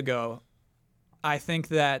 years ago, I think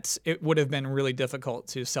that it would have been really difficult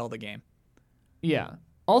to sell the game. Yeah.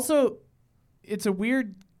 Also, it's a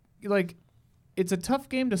weird, like, it's a tough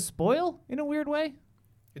game to spoil in a weird way.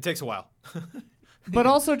 It takes a while. But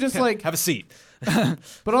also just like... Have a seat.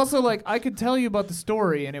 But also, like, I could tell you about the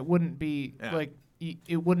story and it wouldn't be, like,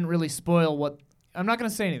 it wouldn't really spoil what... I'm not going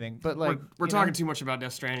to say anything, but like... We're talking too much about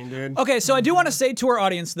Death Stranding, dude. Okay, so I do want to say to our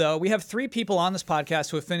audience, though, we have 3 people on this podcast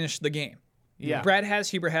who have finished the game. Yeah. Brad has,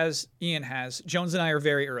 Huber has, Ian has. Jones and I are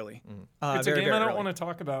very early. It's very, a game I don't early. want to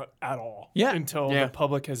talk about at all until Yeah. the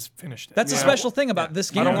public has finished it. That's a special thing about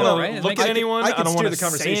this game. I don't want right? to It look makes at it- anyone. I I can don't steer want the to say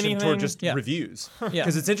conversation anything. toward just Yeah. reviews. Yeah.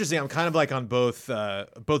 Because it's interesting. I'm kind of like on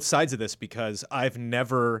both sides of this because I've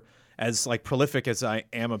never, as like prolific as I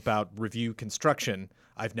am about review construction,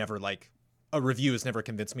 I've never like a review has never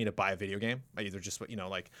convinced me to buy a video game. I either just, you know,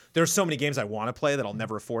 like there's so many games I want to play that I'll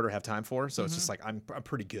never afford or have time for. So it's just like I'm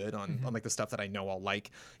pretty good on like the stuff that I know I'll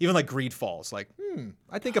like. Even like Greed Falls, like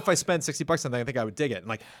I think if I spend $60 on something, I think I would dig it. And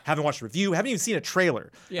like haven't watched a review, haven't even seen a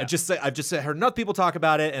trailer. Yeah. I've just heard enough people talk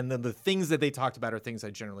about it, and then the things that they talked about are things I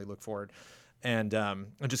generally look forward. And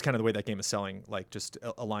just kind of the way that game is selling, like just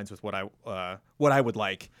aligns with what I would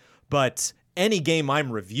like. But any game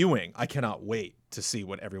I'm reviewing, I cannot wait to see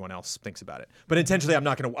what everyone else thinks about it. But intentionally, I'm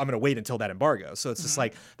gonna wait until that embargo. So it's just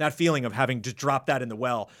like that feeling of having to drop that in the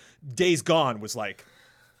well. Days Gone was like,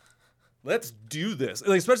 let's do this.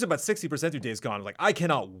 Like, especially about 60% through Days Gone. Like, I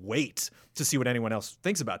cannot wait to see what anyone else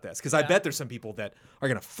thinks about this because I bet there's some people that are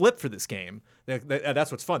gonna flip for this game.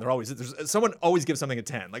 That's what's fun. Someone always gives something a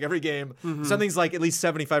 10. Like every game, something's like at least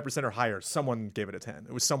 75% or higher. Someone gave it a 10.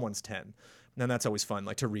 It was someone's 10. And that's always fun,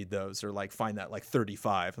 like to read those or like find that like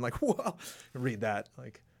 35 and like, whoa, read that.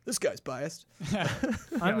 Like, this guy's biased.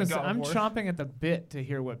 I'm chomping at the bit to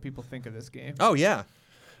hear what people think of this game. Oh, yeah.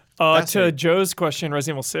 To Joe's question,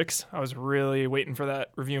 Resident Evil 6, I was really waiting for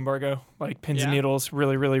that review embargo, like pins and needles,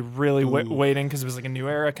 really waiting because it was like a new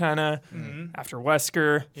era kind of after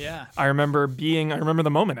Wesker. Yeah. I remember the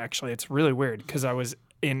moment actually. It's really weird because I was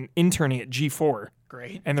interning at G4.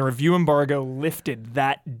 Great. And the review embargo lifted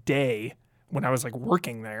that day when I was like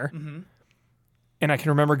working there. And I can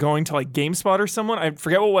remember going to like GameSpot or someone, I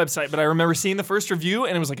forget what website, but I remember seeing the first review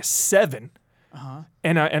and it was like a 7.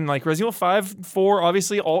 And like Resident Evil 5, 4,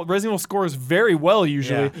 obviously all Resident Evil scores very well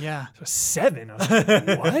usually. Yeah. So 7. I was like,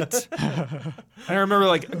 what? And I remember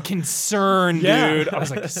like concerned, dude. I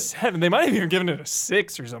was like 7. They might have even given it a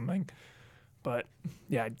 6 or something. But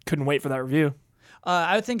yeah, I couldn't wait for that review.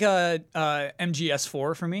 I would think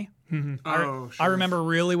MGS4 for me. I remember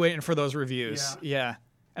really waiting for those reviews. Yeah.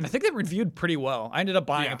 And I think they reviewed pretty well. I ended up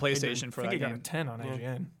buying Yeah, a PlayStation for I that think it got a game. 10 on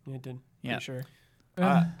IGN. Yeah, it did. Yeah. Pretty sure.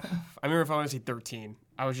 I remember if I want to say 13.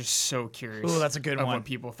 I was just so curious. Ooh, that's a good of one. What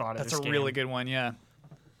people thought That's of a this really game. good one, yeah.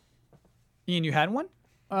 Ian, you had one?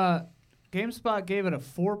 GameSpot gave it a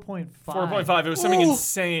 4.5. 4.5. It was something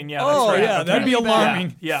insane. Yeah, that's Oh, right. yeah, that'd be Pretty bad.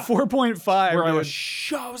 alarming. Yeah. 4.5. Where I dude. was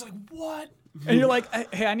shocked. I was like, what? And you're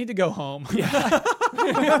like, hey, I need to go home. I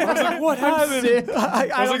was like, what happened? I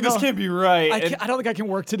I was like, this can't be right. I don't think I can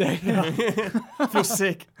work today. I feel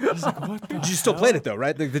sick. I was like, what the You still played it though,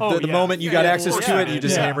 right? The Oh, yeah. moment you Yeah, got yeah, access of to course it, I you did.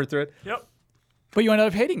 just Yeah. hammered through it. Yep. But you ended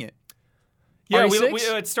up hating it. Yeah,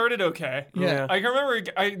 RE6? it started okay. Yeah. I can remember.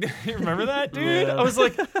 You remember that, dude? I was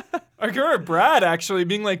like, I can remember Brad actually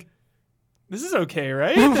being like, "This is okay,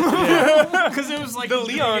 right?" Because it was like The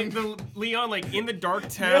Leon. the Leon like in the dark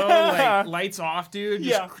town, Yeah. like lights off, dude. Just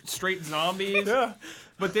Yeah. straight zombies. Yeah.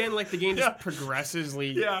 But then like the game Yeah. just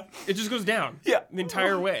progressively. Yeah. It just goes down. Yeah. The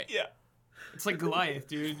entire way. Yeah. It's like Goliath,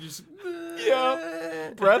 dude. Just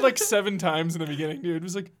Yeah. Brad like 7 times in the beginning, dude.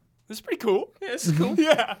 Was like, "This is pretty cool." yeah, this is cool.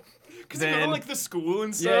 Yeah. Because you go to Then- like the school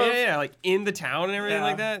and Yeah, stuff. yeah, yeah. Like in the town and everything Yeah.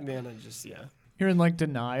 like that. Man, I just You're in like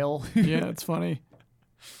denial. Yeah, it's funny.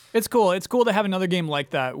 It's cool. It's cool to have another game like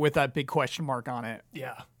that with that big question mark on it.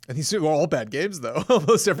 Yeah. And these were all bad games though.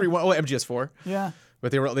 Almost every one. Well, MGS4, Yeah.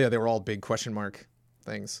 but they were all big question mark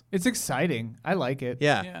things. It's exciting. I like it.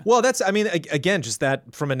 Yeah. Yeah. Well, that's, I mean, again, just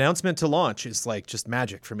that from announcement to launch is like just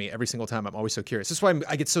magic for me every single time. I'm always so curious. That's why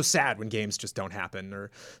I get so sad when games just don't happen or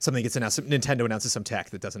something gets announced. Nintendo announces some tech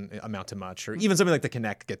that doesn't amount to much, or even something like the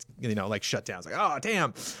Kinect gets, like shut down. It's like, oh,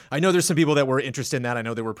 damn. I know there's some people that were interested in that. I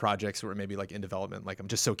know there were projects that were maybe like in development. Like, I'm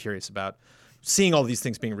just so curious about seeing all these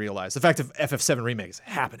things being realized. The fact of FF7 remake is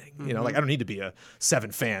happening, like I don't need to be a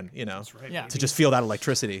 7 fan, Yeah. to just feel that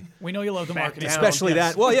electricity. We know you love the marketing. down. Especially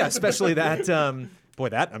yes. that. Well, yeah, especially that.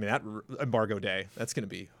 That embargo day. That's gonna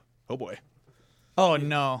be. Oh boy. Oh,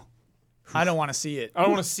 no. I don't want to see it. I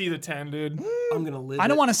don't want to see the 10, dude. I'm gonna live. I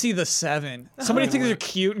don't want to see the 7. Somebody thinks they're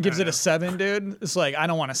cute and gives it a 7, dude. It's like, I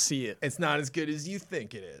don't want to see it. It's not as good as you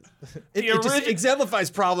think it is. The It just origi- exemplifies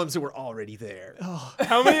problems that were already there.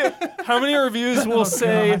 How many reviews will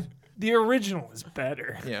say the original is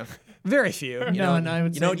better? Yeah. Very few. None, I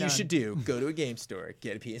would You say know what you none. should do? Go to a game store,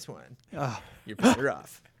 get a PS1. You're better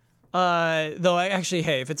off. Though I actually,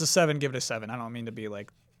 hey, if it's a 7, give it a 7. I don't mean to be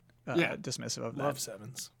like Yeah. dismissive of Love that.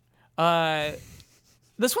 7s.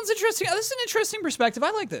 This one's interesting. This is an interesting perspective.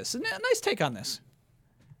 I like this. A nice take on this.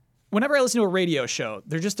 Whenever I listen to a radio show,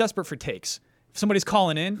 they're just desperate for takes. If somebody's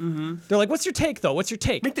calling in, they're like, "What's your take, though? What's your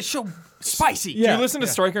take?" Make the show spicy. Do Yeah. you listen to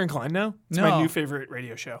Stryker and Klein now? It's No. my new favorite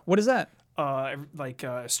radio show. What is that?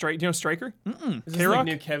 Strike. Do you know Stryker? Is this K-Rock? like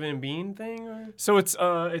new Kevin and Bean thing? Or? So it's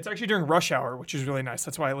actually during rush hour, which is really nice.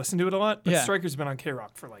 That's why I listen to it a lot. But Yeah. Stryker's been on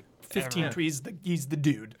K-Rock for like 15. Ever. He's the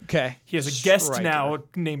dude. Okay. He has a guest Stryker. now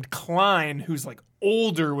named Klein, who's like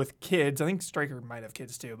older with kids. I think Stryker might have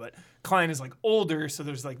kids too, but Klein is like older, so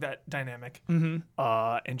there's like that dynamic. And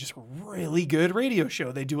just really good radio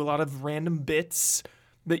show. They do a lot of random bits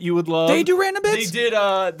that you would love. They do random bits?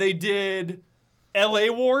 They did LA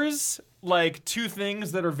Wars, like 2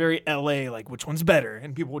 things that are very LA, like which one's better,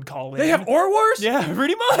 and people would call in. They have Or Wars? Yeah,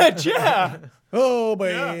 pretty much. Yeah. Oh,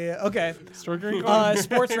 boy. Okay. Stryker and Klein.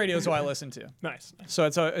 Sports radio is what I listen to. Nice. So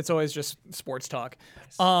it's always just sports talk.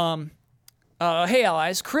 Hey,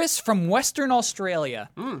 allies. Chris from Western Australia.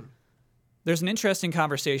 There's an interesting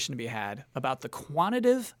conversation to be had about the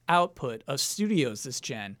quantitative output of studios this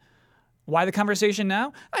gen. Why the conversation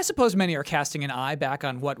now? I suppose many are casting an eye back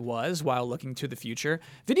on what was while looking to the future.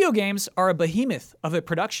 Video games are a behemoth of a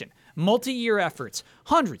production, multi-year efforts,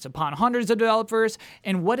 hundreds upon hundreds of developers,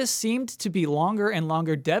 and what has seemed to be longer and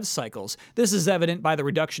longer dev cycles. This is evident by the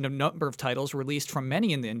reduction of number of titles released from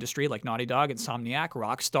many in the industry like Naughty Dog, Insomniac,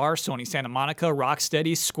 Rockstar, Sony Santa Monica,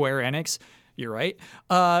 Rocksteady, Square Enix. You're right.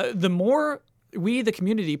 The more we, the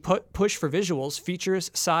community, push for visuals, features,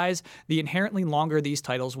 size, the inherently longer these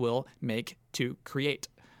titles will take to create,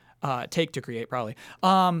 probably.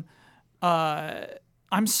 I'm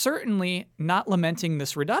certainly not lamenting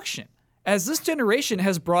this reduction, as this generation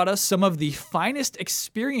has brought us some of the finest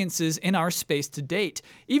experiences in our space to date,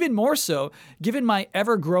 even more so given my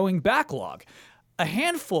ever-growing backlog. A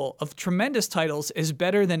handful of tremendous titles is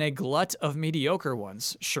better than a glut of mediocre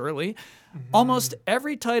ones, surely. Almost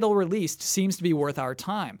every title released seems to be worth our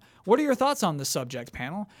time. What are your thoughts on this subject,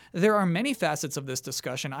 panel? There are many facets of this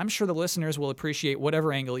discussion. I'm sure the listeners will appreciate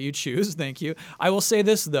whatever angle you choose. Thank you. I will say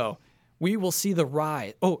this, though. We will see the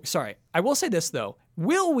rise. I will say this, though.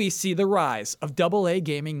 Will we see the rise of AA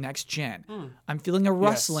gaming next gen? I'm feeling a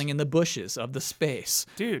rustling in the bushes of the space.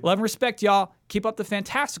 Dude. Love and respect, y'all. Keep up the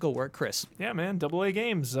fantastical work, Chris. Yeah, man. AA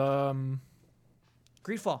games. Greedfall.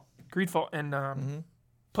 Greedfall and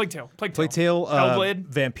Plague Tale. Plague Tale, Hellblade.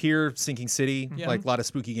 Vampire, Sinking City, Yeah. like a lot of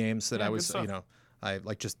spooky games that Yeah, I good was, stuff. I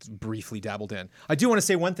like just briefly dabbled in. I do want to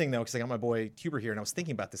say one thing though, because I got my boy Huber here, and I was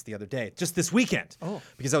thinking about this the other day, just this weekend.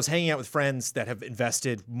 Because I was hanging out with friends that have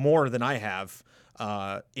invested more than I have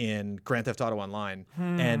in Grand Theft Auto Online,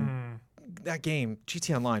 and that game,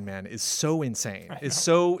 GTA Online, man, is so insane. It's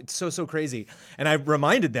so crazy. And I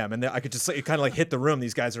reminded them, and I could just it kind of like hit the room.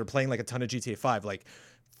 These guys are playing like a ton of GTA 5, like.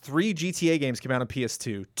 3 GTA games came out on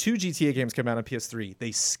PS2. 2 GTA games came out on PS3.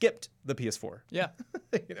 They skipped the PS4. Yeah.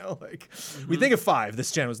 Like we think of 5.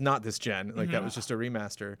 This gen was not this gen. Like that was just a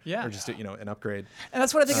remaster. Yeah. Or just a, an upgrade. And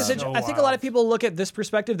that's what I think is interesting. I think a lot of people look at this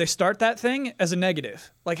perspective, they start that thing as a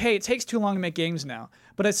negative. Like, hey, it takes too long to make games now.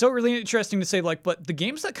 But it's so really interesting to say, like, but the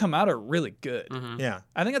games that come out are really good. Yeah.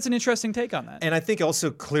 I think that's an interesting take on that. And I think also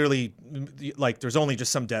clearly, like, there's only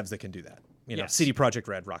just some devs that can do that. Yes. CD Projekt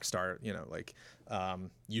Red, Rockstar,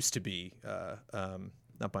 used to be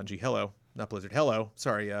not Bungie, hello, not Blizzard, hello,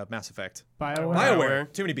 sorry, Mass Effect.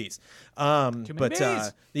 BioWare. Too many Bs.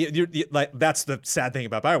 Like that's the sad thing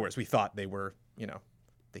about BioWare is we thought they were,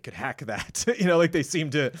 they could hack that. Like they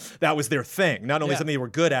seemed to, that was their thing. Not only something they were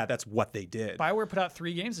good at, that's what they did. BioWare put out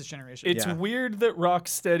 3 games this generation. It's weird that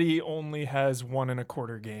Rocksteady only has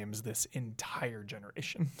 1.25 games this entire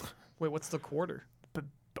generation. Wait, what's the quarter? But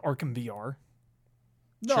Arkham VR.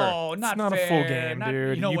 No, not It's not fair. a full game,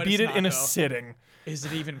 dude. You know what, beat it's it in not, a though. sitting. Is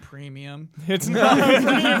it even premium? It's not a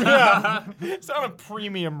premium. It's not a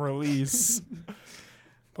premium release.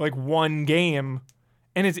 Like one game.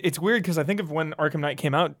 And it's weird because I think of when Arkham Knight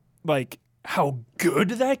came out, like how good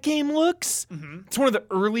that game looks. It's one of the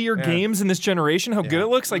earlier games in this generation, how good it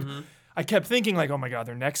looks. Like I kept thinking like, oh my God,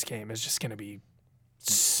 their next game is just gonna be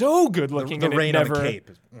so good looking. The and rain it on never, a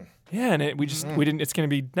cape. Yeah, and we didn't, it's gonna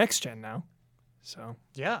be next gen now. So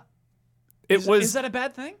Yeah. is that a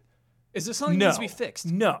bad thing? Is this something that needs to be fixed?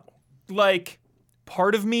 No. Like,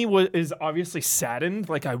 part of me is obviously saddened.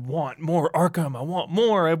 Like, I want more Arkham. I want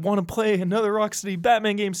more. I want to play another Rocksteady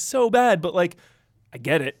Batman game so bad. But, like, I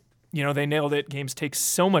get it. They nailed it. Games take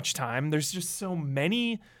so much time. There's just so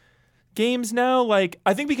many games now. Like,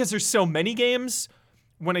 I think because there's so many games,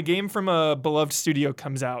 when a game from a beloved studio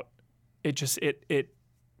comes out, it's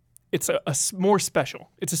more special.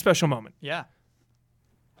 It's a special moment. Yeah.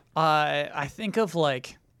 I think of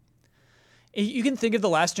like, you can think of the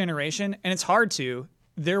last generation, and it's hard to.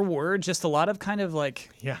 There were just a lot of kind of like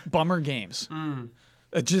bummer games.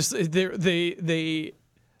 Just they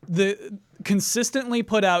consistently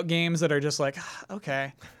put out games that are just like,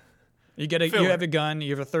 okay. You have a gun.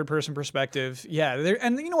 You have a third-person perspective. Yeah,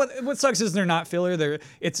 and you know what sucks is they're not filler.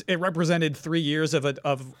 It represented 3 years of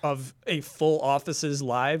a full office's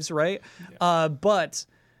lives, right? Yeah. But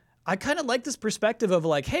I kind of like this perspective of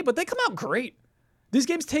like, hey, but they come out great. These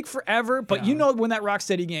games take forever, but when that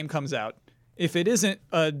Rocksteady game comes out, if it isn't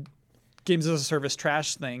a games as a service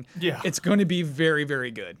trash thing, it's going to be very,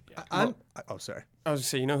 very good. Sorry. I was gonna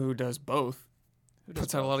say, you know who does both?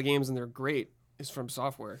 Puts out a lot of games and they're great. Is From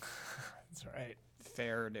Software. That's right.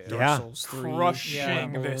 Fair, dude. Dark Souls 3,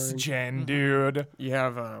 Crushing this gen, dude. You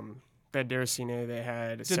have they had Deracine, they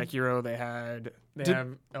had Sekiro, they have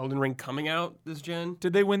Elden Ring coming out this gen.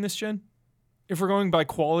 Did they win this gen? If we're going by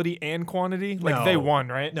quality and quantity, like they won,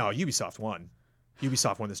 right? No, Ubisoft won.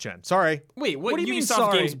 Ubisoft won this gen. Sorry. Wait, what do you mean, Ubisoft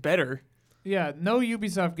sorry? game's better? Yeah, no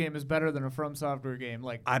Ubisoft game is better than a From Software game.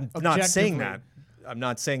 Like I'm not saying objectively. that. I'm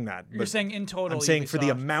not saying that. You're saying in total. I'm saying for the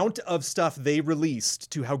Ubisoft. amount of stuff they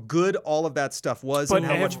released to how good all of that stuff was and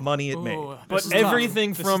how much money it made. But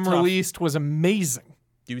everything from released was amazing.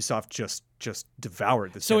 Ubisoft just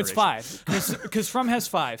devoured this So it's generation. 5 because From has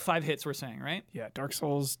 5 hits. We're saying, right? Yeah, Dark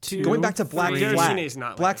Souls 2. Going back to Black 3. Flag. Deracine's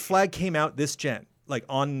not Black like it. Flag came out this gen, like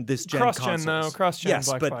on this gen Cross-gen, consoles. though. Cross-gen yes,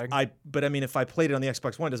 Black but Flag. I mean, if I played it on the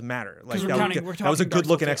Xbox One, it doesn't matter. Like we're that, counting- was, we're that was a talking good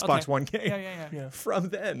looking Dark Souls, Xbox One game. Yeah. From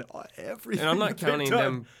then, everything. And I'm not they've counting done.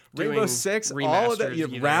 them Rainbow doing Six, all of that. remasters You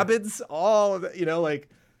have either. Rabbids, all of that. Like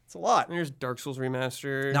it's a lot. There's Dark Souls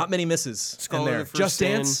Remaster. Not many misses Skull in of there. the First Just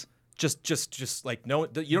Sin. Dance. Just like no,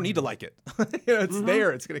 you don't need to like it. It's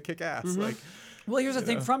there. It's gonna kick ass. Like Well, here's the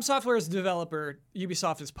thing: From Software is developer,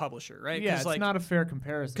 Ubisoft is publisher, right? Yeah, it's like, not a fair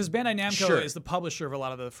comparison. because Bandai Namco Sure. is the publisher of a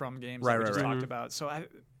lot of the From games Right, that we right, just right. talked about. So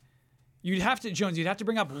you'd have to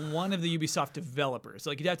bring up one of the Ubisoft developers.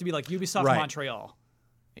 Like you'd have to be like Ubisoft Right. Montreal.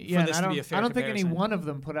 yeah, this and to be a fair I don't think any comparison. one of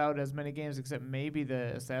them put out as many games except maybe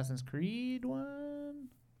the Assassin's Creed one.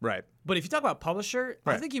 right. But if you talk about publisher,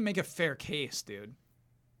 I Right. think you make a fair case, dude.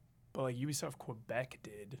 But like Ubisoft Quebec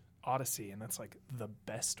did Odyssey, and that's like the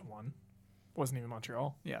best one. Wasn't even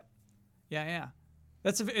Montreal. Yeah.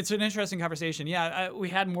 It's an interesting conversation. Yeah, we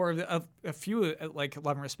had more of a few like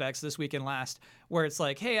Love and Respects this week and last, where it's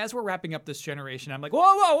like, hey, as we're wrapping up this generation, I'm like,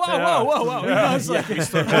 whoa. You know, it's like, We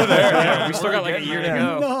still got like a year to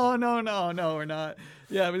go. no, we're not.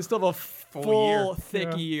 Yeah, we still have a full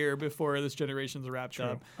thick year before this generation's wrapped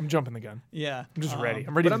up. I'm jumping the gun. Yeah, I'm just ready.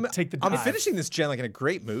 I'm ready to take the dive. I'm finishing this gen like in a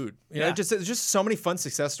great mood. You know, there's just so many fun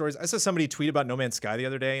success stories. I saw somebody tweet about No Man's Sky the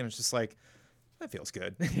other day, and it's just like, that feels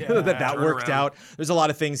good. that worked out. There's a lot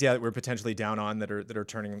of things, that we're potentially down on that are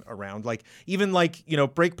turning around. Like even like,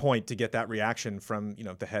 Breakpoint, to get that reaction from,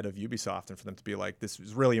 the head of Ubisoft, and for them to be like, this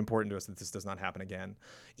is really important to us that this does not happen again.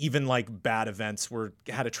 Even like bad events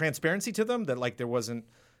had a transparency to them that like there wasn't.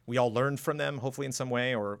 We all learned from them, hopefully in some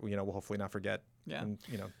way, or we'll hopefully not forget. Yeah. And,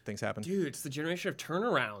 things happen. Dude, it's the generation of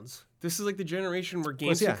turnarounds. This is like the generation where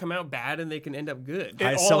games can come out bad and they can end up good.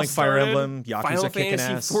 Highest selling Fire Emblem, Yakuza Final kicking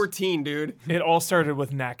Fantasy ass. 14, dude. It all started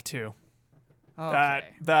with Knack 2. Okay.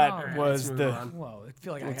 That was let's the. move on. Whoa, I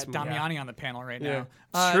feel like I got Damiani on the panel right now.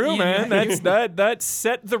 It's true, man. That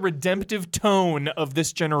set the redemptive tone of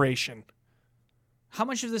this generation. How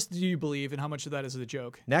much of this do you believe, and how much of that is a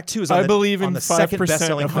joke? Knack 2 is I on believe in on the second 5%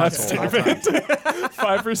 best-selling of that console of all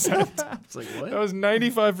time. 5%. It's like, what? That was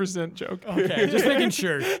 95% joke. Okay, just making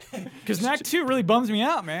sure. Because Knack 2 really bums me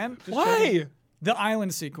out, man. Why? The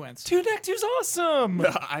island sequence. Dude, Knack 2's awesome.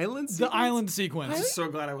 The islands? The island I'm sequence. so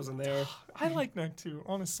glad I wasn't there. I like Knack 2,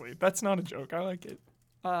 honestly. That's not a joke. I like it.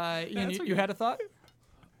 You had a thought?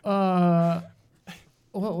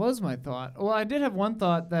 What was my thought? Well, I did have one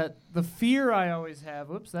thought, that the fear I always have.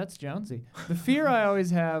 Whoops, that's Jonesy. The fear I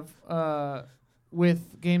always have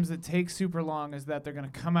with games that take super long is that they're going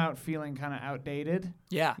to come out feeling kind of outdated.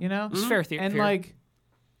 Yeah. You know? It's fair theory. And like,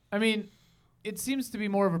 I mean, it seems to be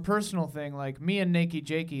more of a personal thing. Like me and Nakey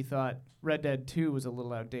Jakey thought Red Dead 2 was a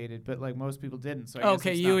little outdated, but like most people didn't. So I guess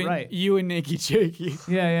it's not right. You and Nakey Jakey.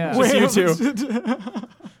 Yeah. Just you two.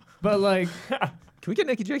 But like, Can we get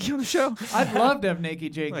Naked Jakey on the show? I'd love to have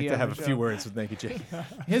Nakey Jakey. I'd like to on have the a show. few words with Naked Jakey.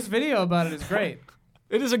 His video about it is great.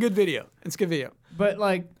 It is a good video. It's a good video. But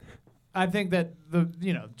like, I think that the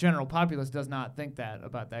general populace does not think that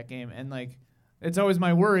about that game, and like, it's always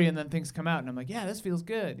my worry. And then things come out, and I'm like, yeah, this feels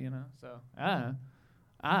good, So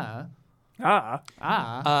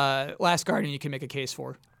Last Guardian, you can make a case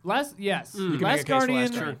for. Last You can make a Last case for Guardian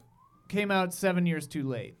Last Guardian. came out 7 years too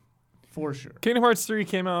late, for sure. Kingdom Hearts 3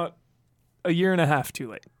 came out a year and a half too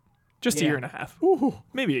late. Just a Yeah. year and a half.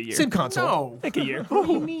 Maybe a year. Same console. No. Like a year. What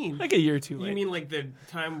do you mean? Like a year too late. You mean like the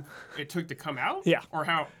time it took to come out? Yeah. Or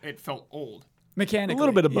how it felt old? Mechanically. a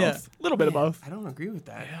little bit of both. Yeah. A little bit of both. I don't agree with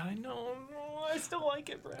that. Yeah, I know. I still like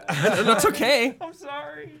it, Brad. That's okay. I'm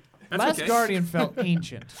sorry. That's Last okay. Guardian felt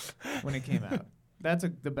ancient when it came out. That's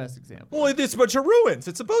the best example. Well, it's a bunch of ruins.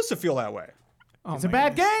 It's supposed to feel that way. Oh It's a my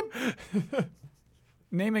bad goodness. game.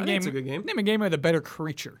 Name a think game. it's a good game. Name a game with a better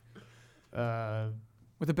creature. Uh,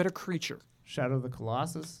 With a better creature. Shadow of the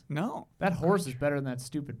Colossus. No. That horse is better than that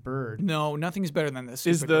stupid bird. No, nothing's better than this.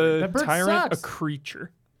 Is stupid bird. the That bird tyrant sucks. a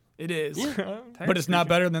creature? It is. But But it's not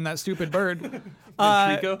better than that stupid bird.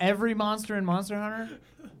 Trico? Every monster in Monster Hunter.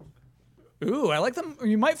 Ooh, I like them.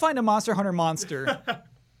 You might find a Monster Hunter monster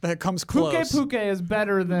that comes close. Puke is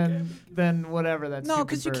better than whatever that. No,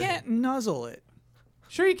 because because you can't nuzzle it.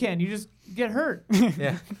 Sure, you can. You just get hurt.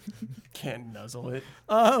 Yeah. Can't nuzzle it.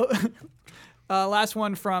 Last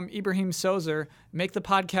one from Ibrahim Sozer. Make the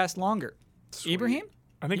podcast longer. Ibrahim?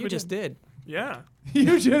 I think You we just did. Yeah.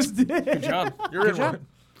 You just did. Good job. You're in one. Okay.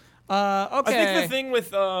 I think the thing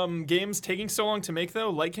with games taking so long to make, though,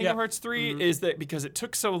 like Kingdom Yeah. Hearts 3, is that because it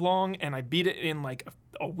took so long and I beat it in like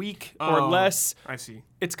a week or Oh. less, I see.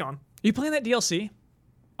 it's gone. You playing that DLC?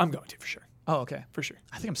 I'm going to for sure. Oh, okay. For sure.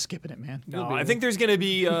 I think I'm skipping it, man. No, I think there's gonna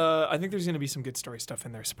be some good story stuff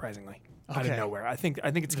in there. Surprisingly, out of Okay. nowhere. I think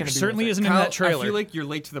it's gonna be Certainly worth it. isn't in Kyle, that trailer. I feel like you're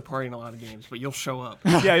late to the party in a lot of games, but you'll show up.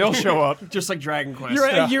 Yeah, you'll show up. Just like Dragon Quest. You're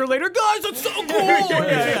a year later, guys. That's so cool.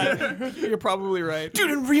 yeah. You're probably right. Dude,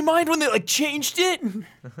 and remind when they like changed it.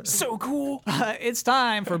 So cool. It's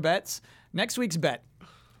time for bets. Next week's bet.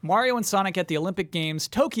 Mario and Sonic at the Olympic Games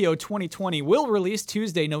Tokyo 2020 will release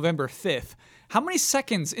Tuesday, November 5th. How many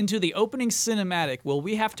seconds into the opening cinematic will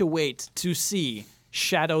we have to wait to see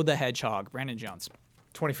Shadow the Hedgehog? Brandon Jones.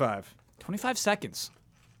 25. 25 seconds.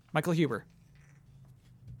 Michael Huber.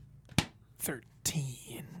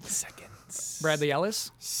 13 seconds. Bradley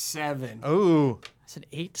Ellis. 7. Oh. I said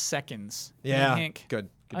 8 seconds. Yeah. Hank. Good.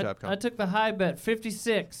 Good job, Colin. I took the high bet,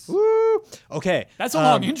 56. Woo! Okay. That's a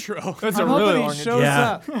long intro. That's I'm a really hoping long he shows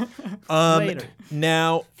Yeah. up later.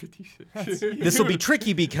 Now, this will be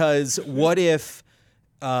tricky because what if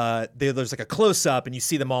there's like a close-up and you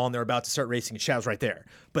see them all and they're about to start racing and Shadow's right there.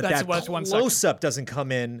 But That's that what's 1 second. close-up doesn't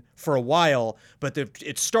come in for a while, but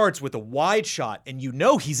it starts with a wide shot and you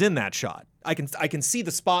know he's in that shot. I can see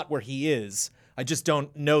the spot where he is. I just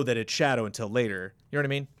don't know that it's Shadow until later. You know what I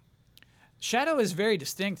mean? Shadow is very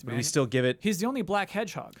distinct, man. We still give it. He's the only black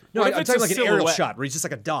hedgehog. No, What if I'm it's talking a like an aerial silhouette? shot where he's just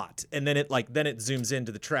like a dot, and then it zooms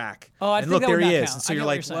into the track. Oh, I and think look, that there would he not is. count. And so I you're get what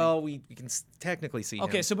like, you're saying. well, we can technically see him.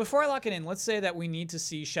 Okay, so before I lock it in, let's say that we need to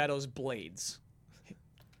see Shadow's blades.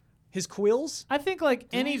 His quills? I think like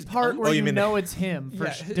any part where Oh, you you mean know it's him for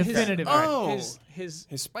his- definitive. Oh. His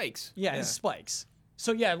His spikes. his spikes.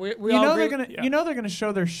 So yeah, we You all know agree. they're gonna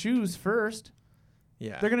show their shoes first.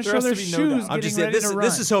 yeah, They're gonna There show has their to be no shoes doubt. I'm getting just saying ready this. to run.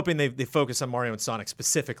 This is hoping they focus on Mario and Sonic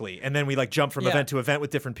specifically, and then we like jump from Yeah. event to event with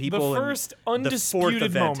different people. first and the fourth undisputed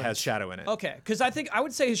event moment. has Shadow in it. Okay, because I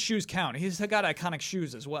would say his shoes count. He's got iconic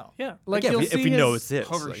shoes as well. Yeah. like yeah, you'll if see we his, know it's this,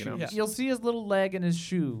 hover like, you know. Yeah. You'll see his little leg in his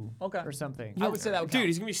shoe, Okay. or something. I would say that would count. Dude,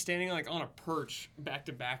 he's gonna be standing like on a perch, back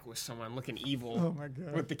to back with someone, looking evil. Oh my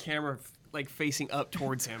god! With the camera like facing up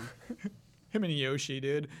towards him. Him and Yoshi,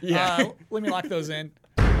 dude. Yeah. Let me lock those in.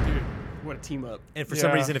 Dude, what a team up! And for some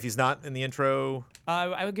Yeah. reason, if he's not in the intro,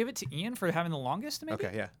 I would give it to Ian for having the longest, maybe.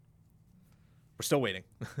 okay, yeah, we're still waiting.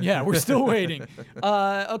 Yeah, we're still waiting.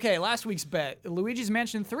 Okay, last week's bet. Luigi's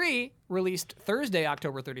Mansion 3 released Thursday,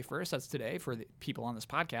 October 31st. That's today for the people on this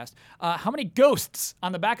podcast. How many ghosts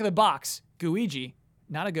on the back of the box? Guigi,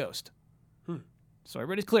 not a ghost. So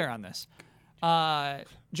everybody's clear on this.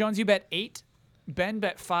 Jones, you bet 8. Ben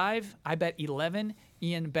bet 5. I bet 11.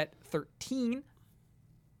 Ian bet 13.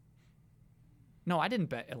 No, I didn't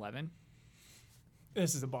bet 11.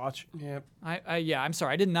 This is a botch. Yep. I'm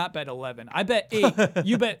sorry. I did not bet 11. I bet 8.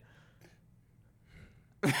 You bet.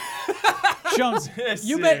 Jones,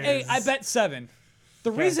 you bet 8. I bet 7.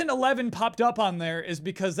 The reason 11 popped up on there is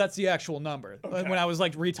because that's the actual number. When I was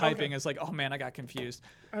like retyping, it's like, oh man, I got confused.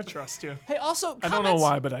 I trust you. Hey, also, I don't know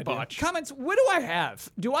why, but I do. Comments. What do I have?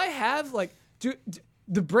 Do I have like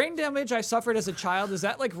the brain damage I suffered as a child? Is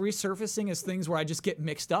that like resurfacing as things where I just get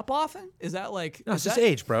mixed up often? Is that like? No, it's is just that,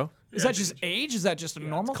 age, bro. Is that just age? Is that just a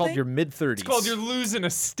normal It's called thing? your mid-30s. It's called you're losing a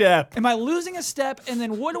step. Am I losing a step? And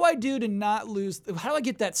then what do I do to not lose? How do I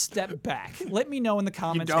get that step back? Let me know in the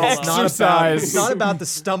comments. don't. below. It's not about, Exercise. it's not about the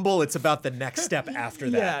stumble. It's about the next step after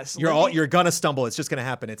that. Yes, You're gonna stumble. It's just gonna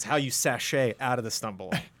happen. It's how you sashay out of the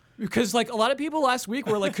stumble. Because like a lot of people last week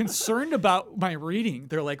were like concerned about my reading.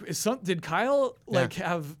 They're like, did Kyle like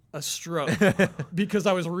have a stroke because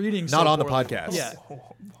I was reading? Not so on the poorly?" podcast. Yeah,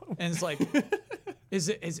 and it's like,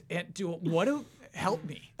 help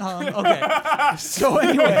me? Okay. So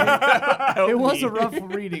anyway, It was a rough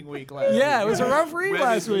reading week last. yeah, it was a rough read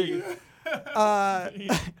last week.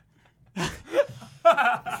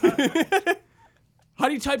 How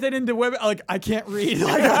do you type that into web? Like, I can't read.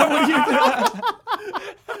 Like,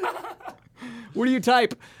 what do you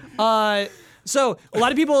type? So a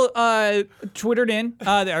lot of people Twittered in.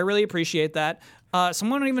 I really appreciate that.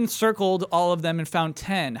 Someone even circled all of them and found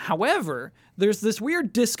 10. However, there's this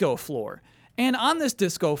weird disco floor. And on this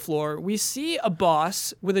disco floor, we see a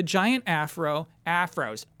boss with a giant afro.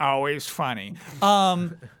 Afros, always funny.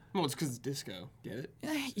 Well, it's because it's disco. Get it?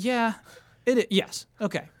 Yeah. Yes.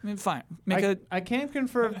 Okay. I mean, fine. I can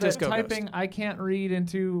confirm that Disco typing I can't read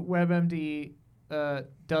into WebMD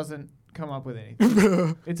doesn't come up with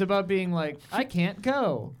anything. It's about being like, I can't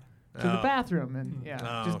go to the bathroom and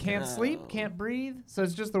just okay. can't sleep, can't breathe. So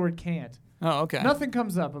it's just the word can't. Oh, okay. Nothing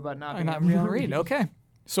comes up about not being I'm not able to able to read. Okay.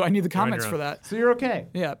 So I need the comments your for own. that. So you're okay.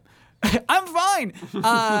 Yeah. I'm fine.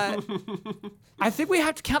 I think we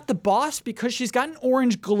have to count the boss because she's got an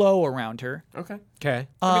orange glow around her. Okay. Okay.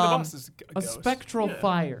 I mean, the boss is a A ghost. spectral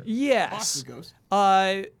fire. Boss Yes. is ghost.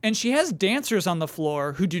 And she has dancers on the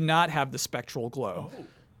floor who do not have the spectral glow.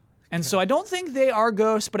 And so I don't think they are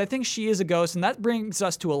ghosts, but I think she is a ghost, and that brings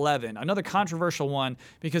us to 11. Another controversial one,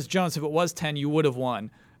 because Jones, if it was 10, you would have won.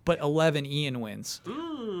 But 11, Ian wins.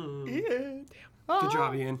 Good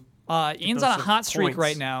job, Ian. Ian's on a hot streak points.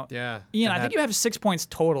 right now. Yeah. Ian, I think you have 6 points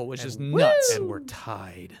total, which is nuts. And we're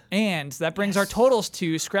tied. And that brings our totals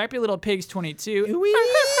to Scrappy Little Pigs 22.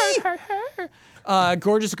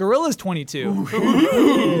 Gorgeous Gorillas 22.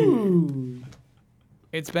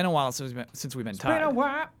 It's been a while since we've been tied. Been a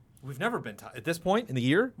while. We've never been tied. At this point in the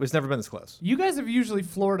year, it's never been this close. You guys have usually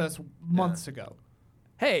floored us months ago.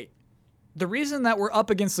 Hey, the reason that we're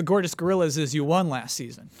up against the Gorgeous Gorillas is you won last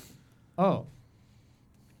season. Oh.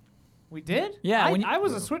 We did? Yeah, I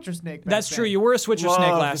was a Switcher Snake back That's then. true. You were a Switcher Love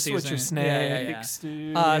Snake the last Switcher season. Yeah. Snakes,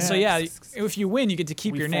 dude. So yeah, if you win, you get to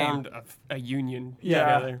keep We your name. formed a union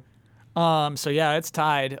Yeah. together. So yeah, it's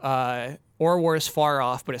tied. Or worse, far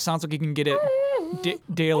off, but it sounds like you can get it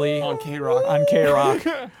daily On K-Rock. on K-Rock.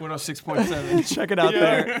 106.7. Check it out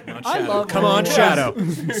there. I love Come on, Shadow.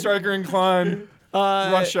 Striker and Climb.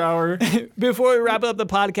 Rush Hour. Before we wrap up the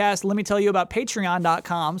podcast, let me tell you about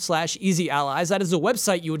patreon.com/Easy Allies. That is a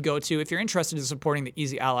website you would go to if you're interested in supporting the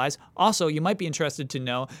Easy Allies. Also, you might be interested to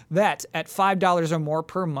know that at $5 or more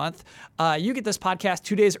per month, you get this podcast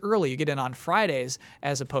 2 days early. You get it on Fridays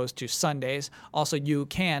as opposed to Sundays. Also, you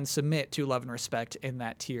can submit to Love and Respect in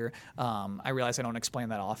that tier. I realize I don't explain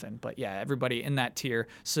that often, but yeah, everybody in that tier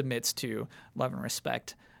submits to Love and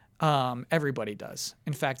Respect. Everybody does.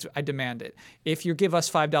 In fact, I demand it. If you give us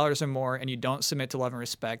 $5 or more and you don't submit to Love and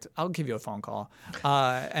Respect, I'll give you a phone call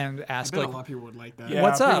and ask, I bet like, a lot of people would like that. Yeah,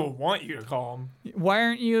 What's up? people want you to call them. why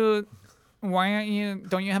aren't you,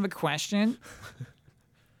 don't you have a question?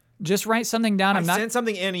 Just write something down. I sent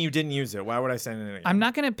something in and you didn't use it. Why would I send it in again? I'm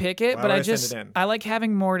not going to pick it, Why but would I send it in? I like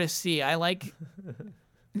having more to see.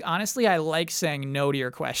 Honestly, I like saying no to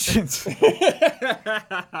your questions.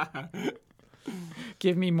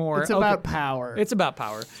 Give me more. It's Okay. about power. It's about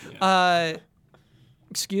power.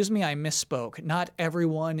 Excuse me, I misspoke. Not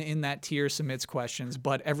everyone in that tier submits questions,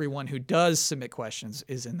 but everyone who does submit questions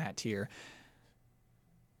is in that tier.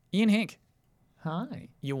 Ian Hink, Hi.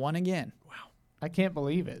 you won again. I can't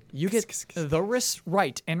believe it. You get the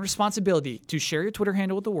right and responsibility to share your Twitter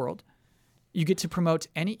handle with the world. You get to promote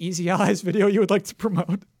any Easy Allies video you would like to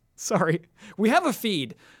promote. Sorry. We have a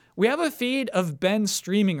feed. We have a feed of Ben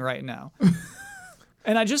streaming right now.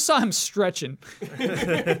 And I just saw him stretching.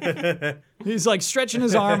 He's like stretching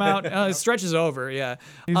his arm out. His stretch is over, yeah.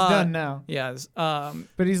 He's done now. Yeah.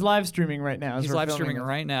 But he's live streaming right now. as He's we're live filming streaming this.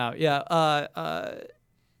 right now. Yeah.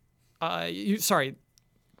 Sorry.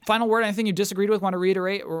 Final word, anything you disagreed with, want to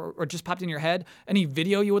reiterate, or just popped in your head? Any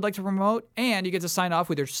video you would like to promote? And you get to sign off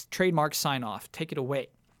with your trademark sign off. Take it away.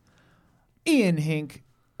 Ian Hink,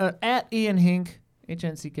 at Ian Hink,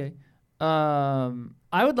 HNCK.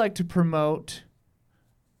 I would like to promote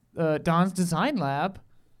Don's Design Lab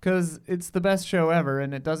because it's the best show ever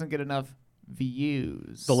and it doesn't get enough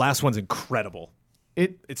views. The last one's incredible.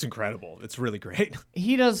 It It's incredible. It's really great.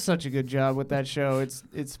 he does such a good job with that show. It's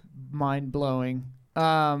mind blowing.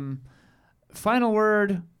 Final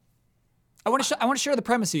word. I want to share the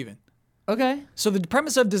premise even. Okay. So the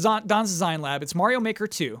premise of Don's Design Lab, it's Mario Maker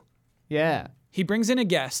 2. Yeah. He brings in a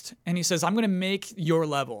guest and he says, I'm going to make your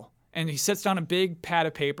level. And he sets down a big pad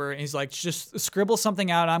of paper and he's like, just scribble something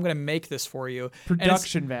out. And I'm going to make this for you. And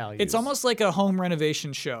Production value. It's almost like a home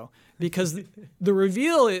renovation show because the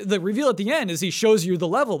reveal at the end is he shows you the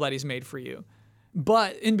level that he's made for you.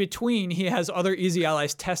 But in between, he has other Easy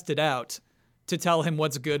Allies test it out to tell him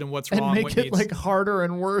what's good and what's wrong. and make what it needs. like harder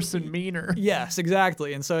and worse and meaner. Yes,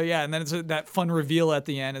 exactly. And so, yeah, and then it's that fun reveal at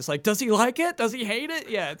the end. It's like, does he like it? Does he hate it?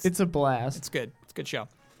 Yeah, It's a blast. it's good. It's a good show.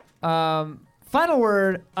 Final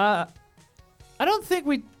word. I don't think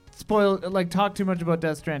we talk too much about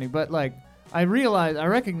Death Stranding, but I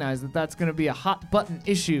recognize that that's going to be a hot button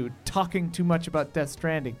issue, talking too much about Death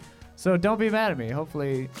Stranding. So don't be mad at me.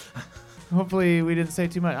 Hopefully we didn't say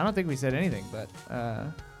too much. I don't think we said anything, but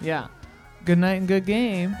yeah. Good night and good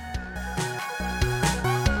game.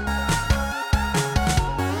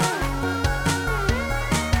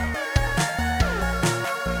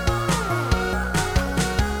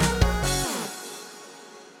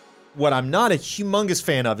 What I'm not a humongous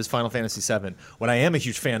fan of is Final Fantasy VII. What I am a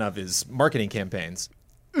huge fan of is marketing campaigns.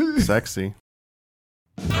 Sexy.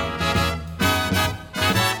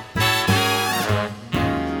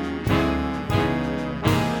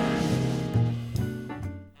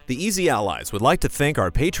 The Easy Allies would like to thank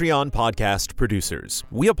our Patreon podcast producers.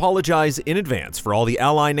 We apologize in advance for all the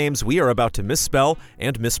ally names we are about to misspell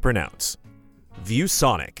and mispronounce. View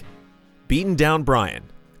Sonic, Beaten Down Brian,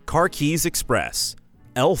 Car Keys Express,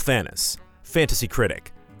 L. Thanis, Fantasy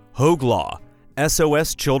Critic, Hogue Law,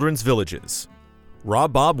 SOS Children's Villages,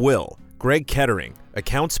 Rob Bob Will, Greg Kettering,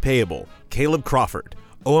 Accounts Payable, Caleb Crawford,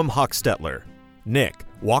 Oam Hochstetler, Nick,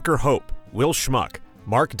 Walker Hope, Will Schmuck,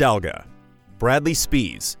 Mark Dalga, Bradley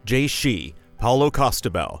Spees, Jay Shee, Paulo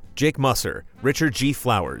Costabel, Jake Musser, Richard G.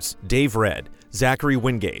 Flowers, Dave Red, Zachary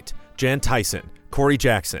Wingate, Jan Tyson, Corey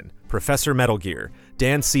Jackson, Professor Metal Gear,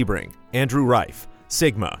 Dan Sebring, Andrew Reif,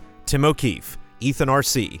 Sigma, Tim O'Keefe, Ethan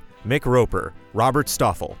R.C., Mick Roper, Robert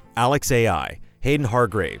Stoffel, Alex A.I., Hayden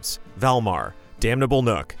Hargraves, Valmar, Damnable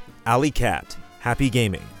Nook, Ali Cat, Happy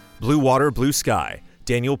Gaming, Blue Water Blue Sky,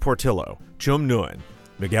 Daniel Portillo, Chum Nguyen,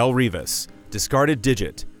 Miguel Rivas, Discarded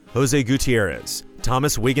Digit, Jose Gutierrez,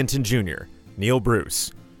 Thomas Wigginton Jr., Neil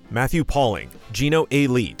Bruce, Matthew Pauling, Gino A.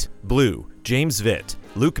 Leet, Blue, James Vitt,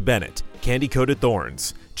 Luke Bennett, Candy Coated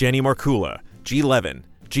Thorns, Jenny Markula, G. Levin,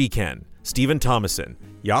 G. Ken, Stephen Thomason,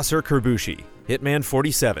 Yasser Kerbushi, Hitman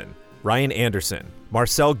 47, Ryan Anderson,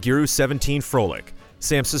 Marcel Giru 17 Froelich,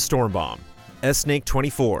 Samsa Stormbomb, S. Snake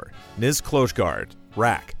 24, Niz Klojgard,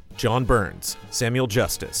 Rack, John Burns, Samuel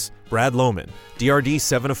Justice, Brad Lohman, DRD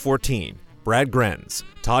 7 of 14, Brad Grenz,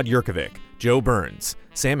 Todd Yurkovic, Joe Burns,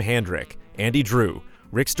 Sam Handrick, Andy Drew,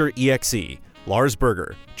 Rickster EXE, Lars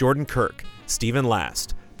Berger, Jordan Kirk, Stephen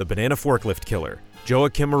Last, The Banana Forklift Killer,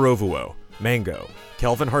 Joachim Morovuo, Mango,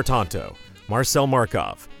 Kelvin Hartanto, Marcel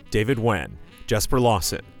Markov, David Wen, Jesper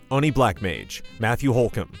Lawson, Oni Blackmage, Matthew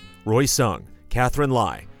Holcomb, Roy Sung, Catherine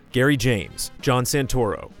Lai, Gary James, John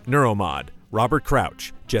Santoro, Neuromod, Robert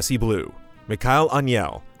Crouch, Jesse Blue, Mikhail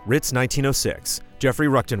Aniel, Ritz 1906, Jeffrey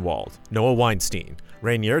Ruchtenwald, Noah Weinstein,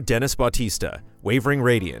 Rainier Dennis Bautista, Wavering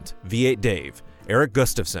Radiant, V8 Dave, Eric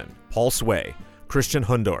Gustafson, Paul Sway, Christian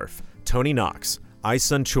Hundorf, Tony Knox,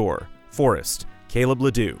 Isun Chor, Forrest, Caleb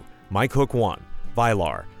Ledoux, Mike Hook 1,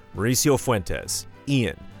 Vilar, Mauricio Fuentes,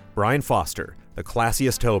 Ian, Brian Foster, The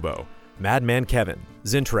Classiest Hobo, Madman Kevin,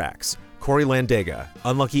 Zintrax, Corey Landega,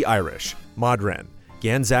 Unlucky Irish, Modren,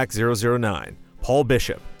 Ganzak 009, Paul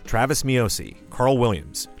Bishop, Travis Miosi, Carl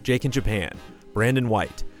Williams, Jake in Japan, Brandon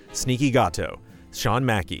White, Sneaky Gato, Sean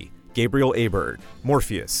Mackey, Gabriel Aberg,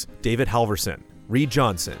 Morpheus, David Halverson, Reed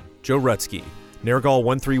Johnson, Joe Rutsky, Nergal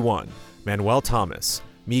 131, Manuel Thomas,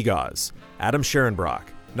 Migaz, Adam Scherenbrock,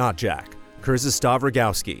 Not Jack, Kurzistav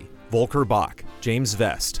Rogowski, Volker Bach, James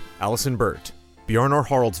Vest, Allison Burt, Bjornor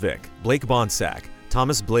Haraldsvik, Blake Bonsack,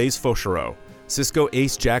 Thomas Blaze Fauchereau, Cisco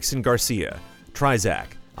Ace Jackson Garcia, Trizac,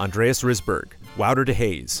 Andreas Risberg, Wouter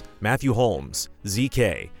DeHaze, Matthew Holmes,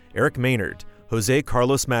 ZK, Eric Maynard, Jose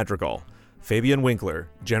Carlos Madrigal, Fabian Winkler,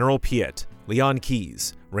 General Piet, Leon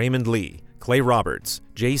Keys, Raymond Lee, Clay Roberts,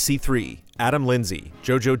 JC3, Adam Lindsay,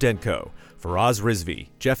 Jojo Denko, Faraz Rizvi,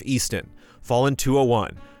 Jeff Easton, Fallen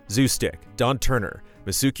 201, Zoostick, Don Turner,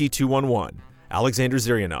 Masuki 211, Alexander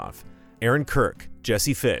Zirianov, Aaron Kirk,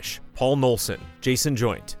 Jesse Fish, Paul Nolson, Jason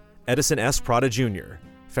Joint, Edison S. Prada Jr.,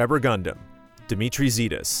 Feber Gundam, Dimitri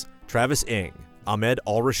Zetas, Travis Ing, Ahmed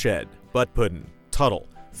Al-Rashed, Butt Puddin, Tuttle,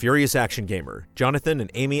 Furious Action Gamer, Jonathan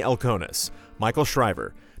and Amy Elkonis, Michael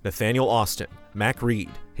Shriver, Nathaniel Austin, Mac Reed,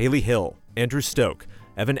 Haley Hill, Andrew Stoke,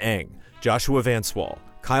 Evan Eng, Joshua Vanswall,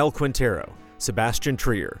 Kyle Quintero, Sebastian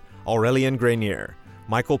Trier, Aurelien Grenier,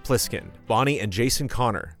 Michael Pliskin, Bonnie and Jason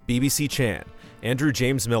Connor, BBC Chan, Andrew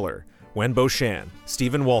James Miller, Wen Boshan,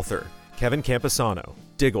 Stephen Walther, Kevin Camposano,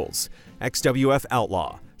 Diggles, XWF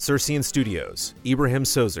Outlaw, Circean Studios, Ibrahim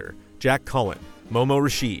Sozer, Jack Cullen, Momo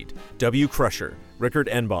Rashid, W. Crusher, Rickard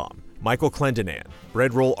Enbaum, Michael Clendenan,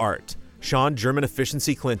 Breadroll Art, Sean German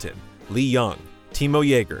Efficiency Clinton, Lee Young, Timo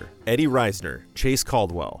Yeager, Eddie Reisner, Chase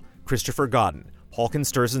Caldwell, Christopher Godden, Halkin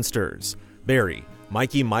Stirs and Stirs, Barry,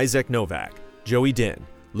 Mikey Mizek Novak, Joey Din,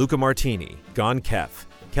 Luca Martini, Gon Kef,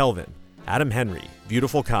 Kelvin, Adam Henry,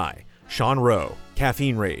 Beautiful Kai, Sean Rowe,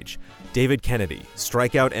 Caffeine Rage, David Kennedy,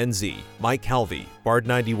 Strikeout NZ, Mike Calvi, Bard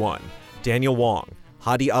 91, Daniel Wong,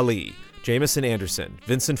 Hadi Ali, Jameson Anderson,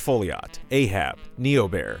 Vincent Foliot, Ahab,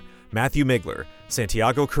 Neobear, Matthew Migler,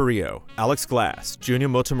 Santiago Carrillo, Alex Glass, Junior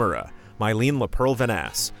Motomura, Mylene LaPearl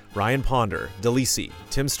Vanass, Ryan Ponder, Delisi,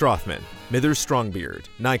 Tim Strothman, Mithers Strongbeard,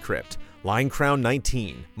 Nycrypt, Line Crown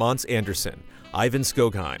 19, Mons Anderson, Ivan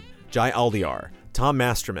Skogheim, Jai Aldiar, Tom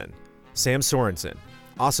Masterman, Sam Sorensen,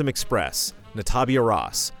 Awesome Express, Natabia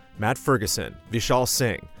Ross, Matt Ferguson, Vishal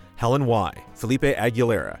Singh, Helen Y., Felipe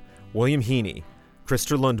Aguilera, William Heaney,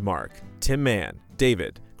 Krister Lundmark, Tim Mann,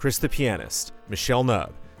 David, Chris the Pianist, Michelle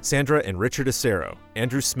Nubb, Sandra and Richard Acero,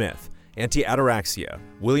 Andrew Smith, Anti-Ataraxia,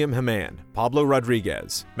 William Haman, Pablo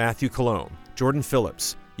Rodriguez, Matthew Colomb, Jordan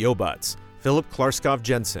Phillips, Yo Butts, Philip Klarskov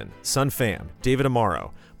Jensen, Sun Pham, David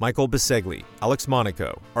Amaro, Michael Bisegli, Alex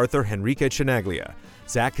Monaco, Arthur Henrique Chinaglia,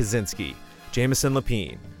 Zach Kaczynski, Jameson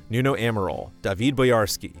Lapine, Nuno Amaral, David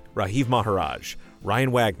Boyarsky, Rahiv Maharaj,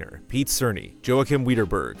 Ryan Wagner, Pete Cerny, Joachim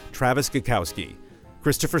Wiederberg, Travis Gukowski,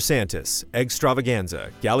 Christopher Santis, Egg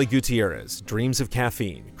Stravaganza, Gali Gutierrez, Dreams of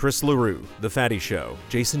Caffeine, Chris LaRue, The Fatty Show,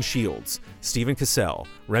 Jason Shields, Stephen Cassell,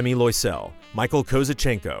 Remy Loisel, Michael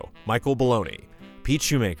Kozachenko, Michael Baloney, Pete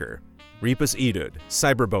Shoemaker, Repas Edud,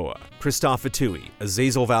 Cyberboa, Christoph Fatui,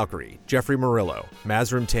 Azazel Valkyrie, Jeffrey Murillo,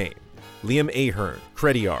 Mazrim Tame, Liam Ahern,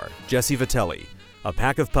 Crediar, Jesse Vitelli, A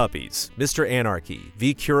Pack of Puppies, Mr. Anarchy,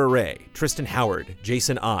 V. Cura Ray, Tristan Howard,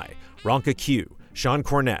 Jason I, Ronka Q, Sean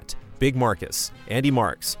Cornett, Big Marcus, Andy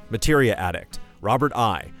Marks, Materia Addict, Robert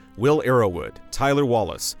I, Will Arrowwood, Tyler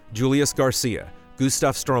Wallace, Julius Garcia,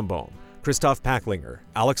 Gustav Strombohm, Christoph Packlinger,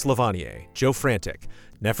 Alex Lavanier, Joe Frantic,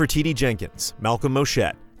 Nefertiti Jenkins, Malcolm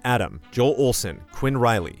Moschette, Adam, Joel Olson, Quinn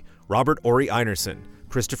Riley, Robert Ori Einerson,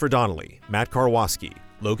 Christopher Donnelly, Matt Karwoski,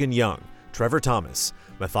 Logan Young, Trevor Thomas,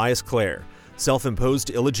 Matthias Clare,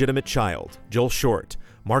 Self-Imposed Illegitimate Child, Joel Short,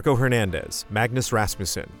 Marco Hernandez, Magnus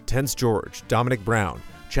Rasmussen, Tense George, Dominic Brown,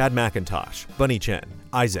 Chad McIntosh, Bunny Chen,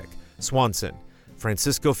 Isaac, Swanson,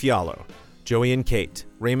 Francisco Fialo, Joey and Kate,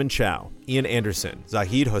 Raymond Chow, Ian Anderson,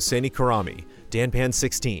 Zahid Hosseini Karami,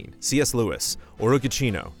 DanPan16, C.S. Lewis,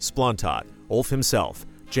 Orugachino, Splontot, Ulf himself,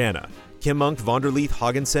 Jana, Kim Monk Vonderleith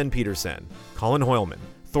Haagensen Petersen, Colin Hoylman,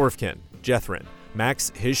 Thorfkin, Jethrin,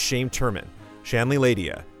 Max His Shame Turman, Shanley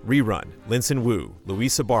Ladia, Rerun, Linson Wu,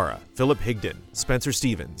 Luis Ibarra, Philip Higdon, Spencer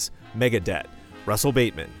Stevens, Megadet, Russell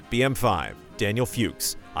Bateman, BM5, Daniel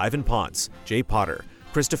Fuchs, Ivan Ponce, Jay Potter,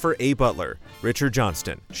 Christopher A. Butler, Richard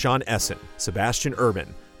Johnston, Sean Essen, Sebastian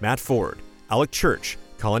Urban, Matt Ford, Alec Church,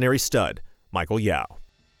 Culinary Stud, Michael Yao.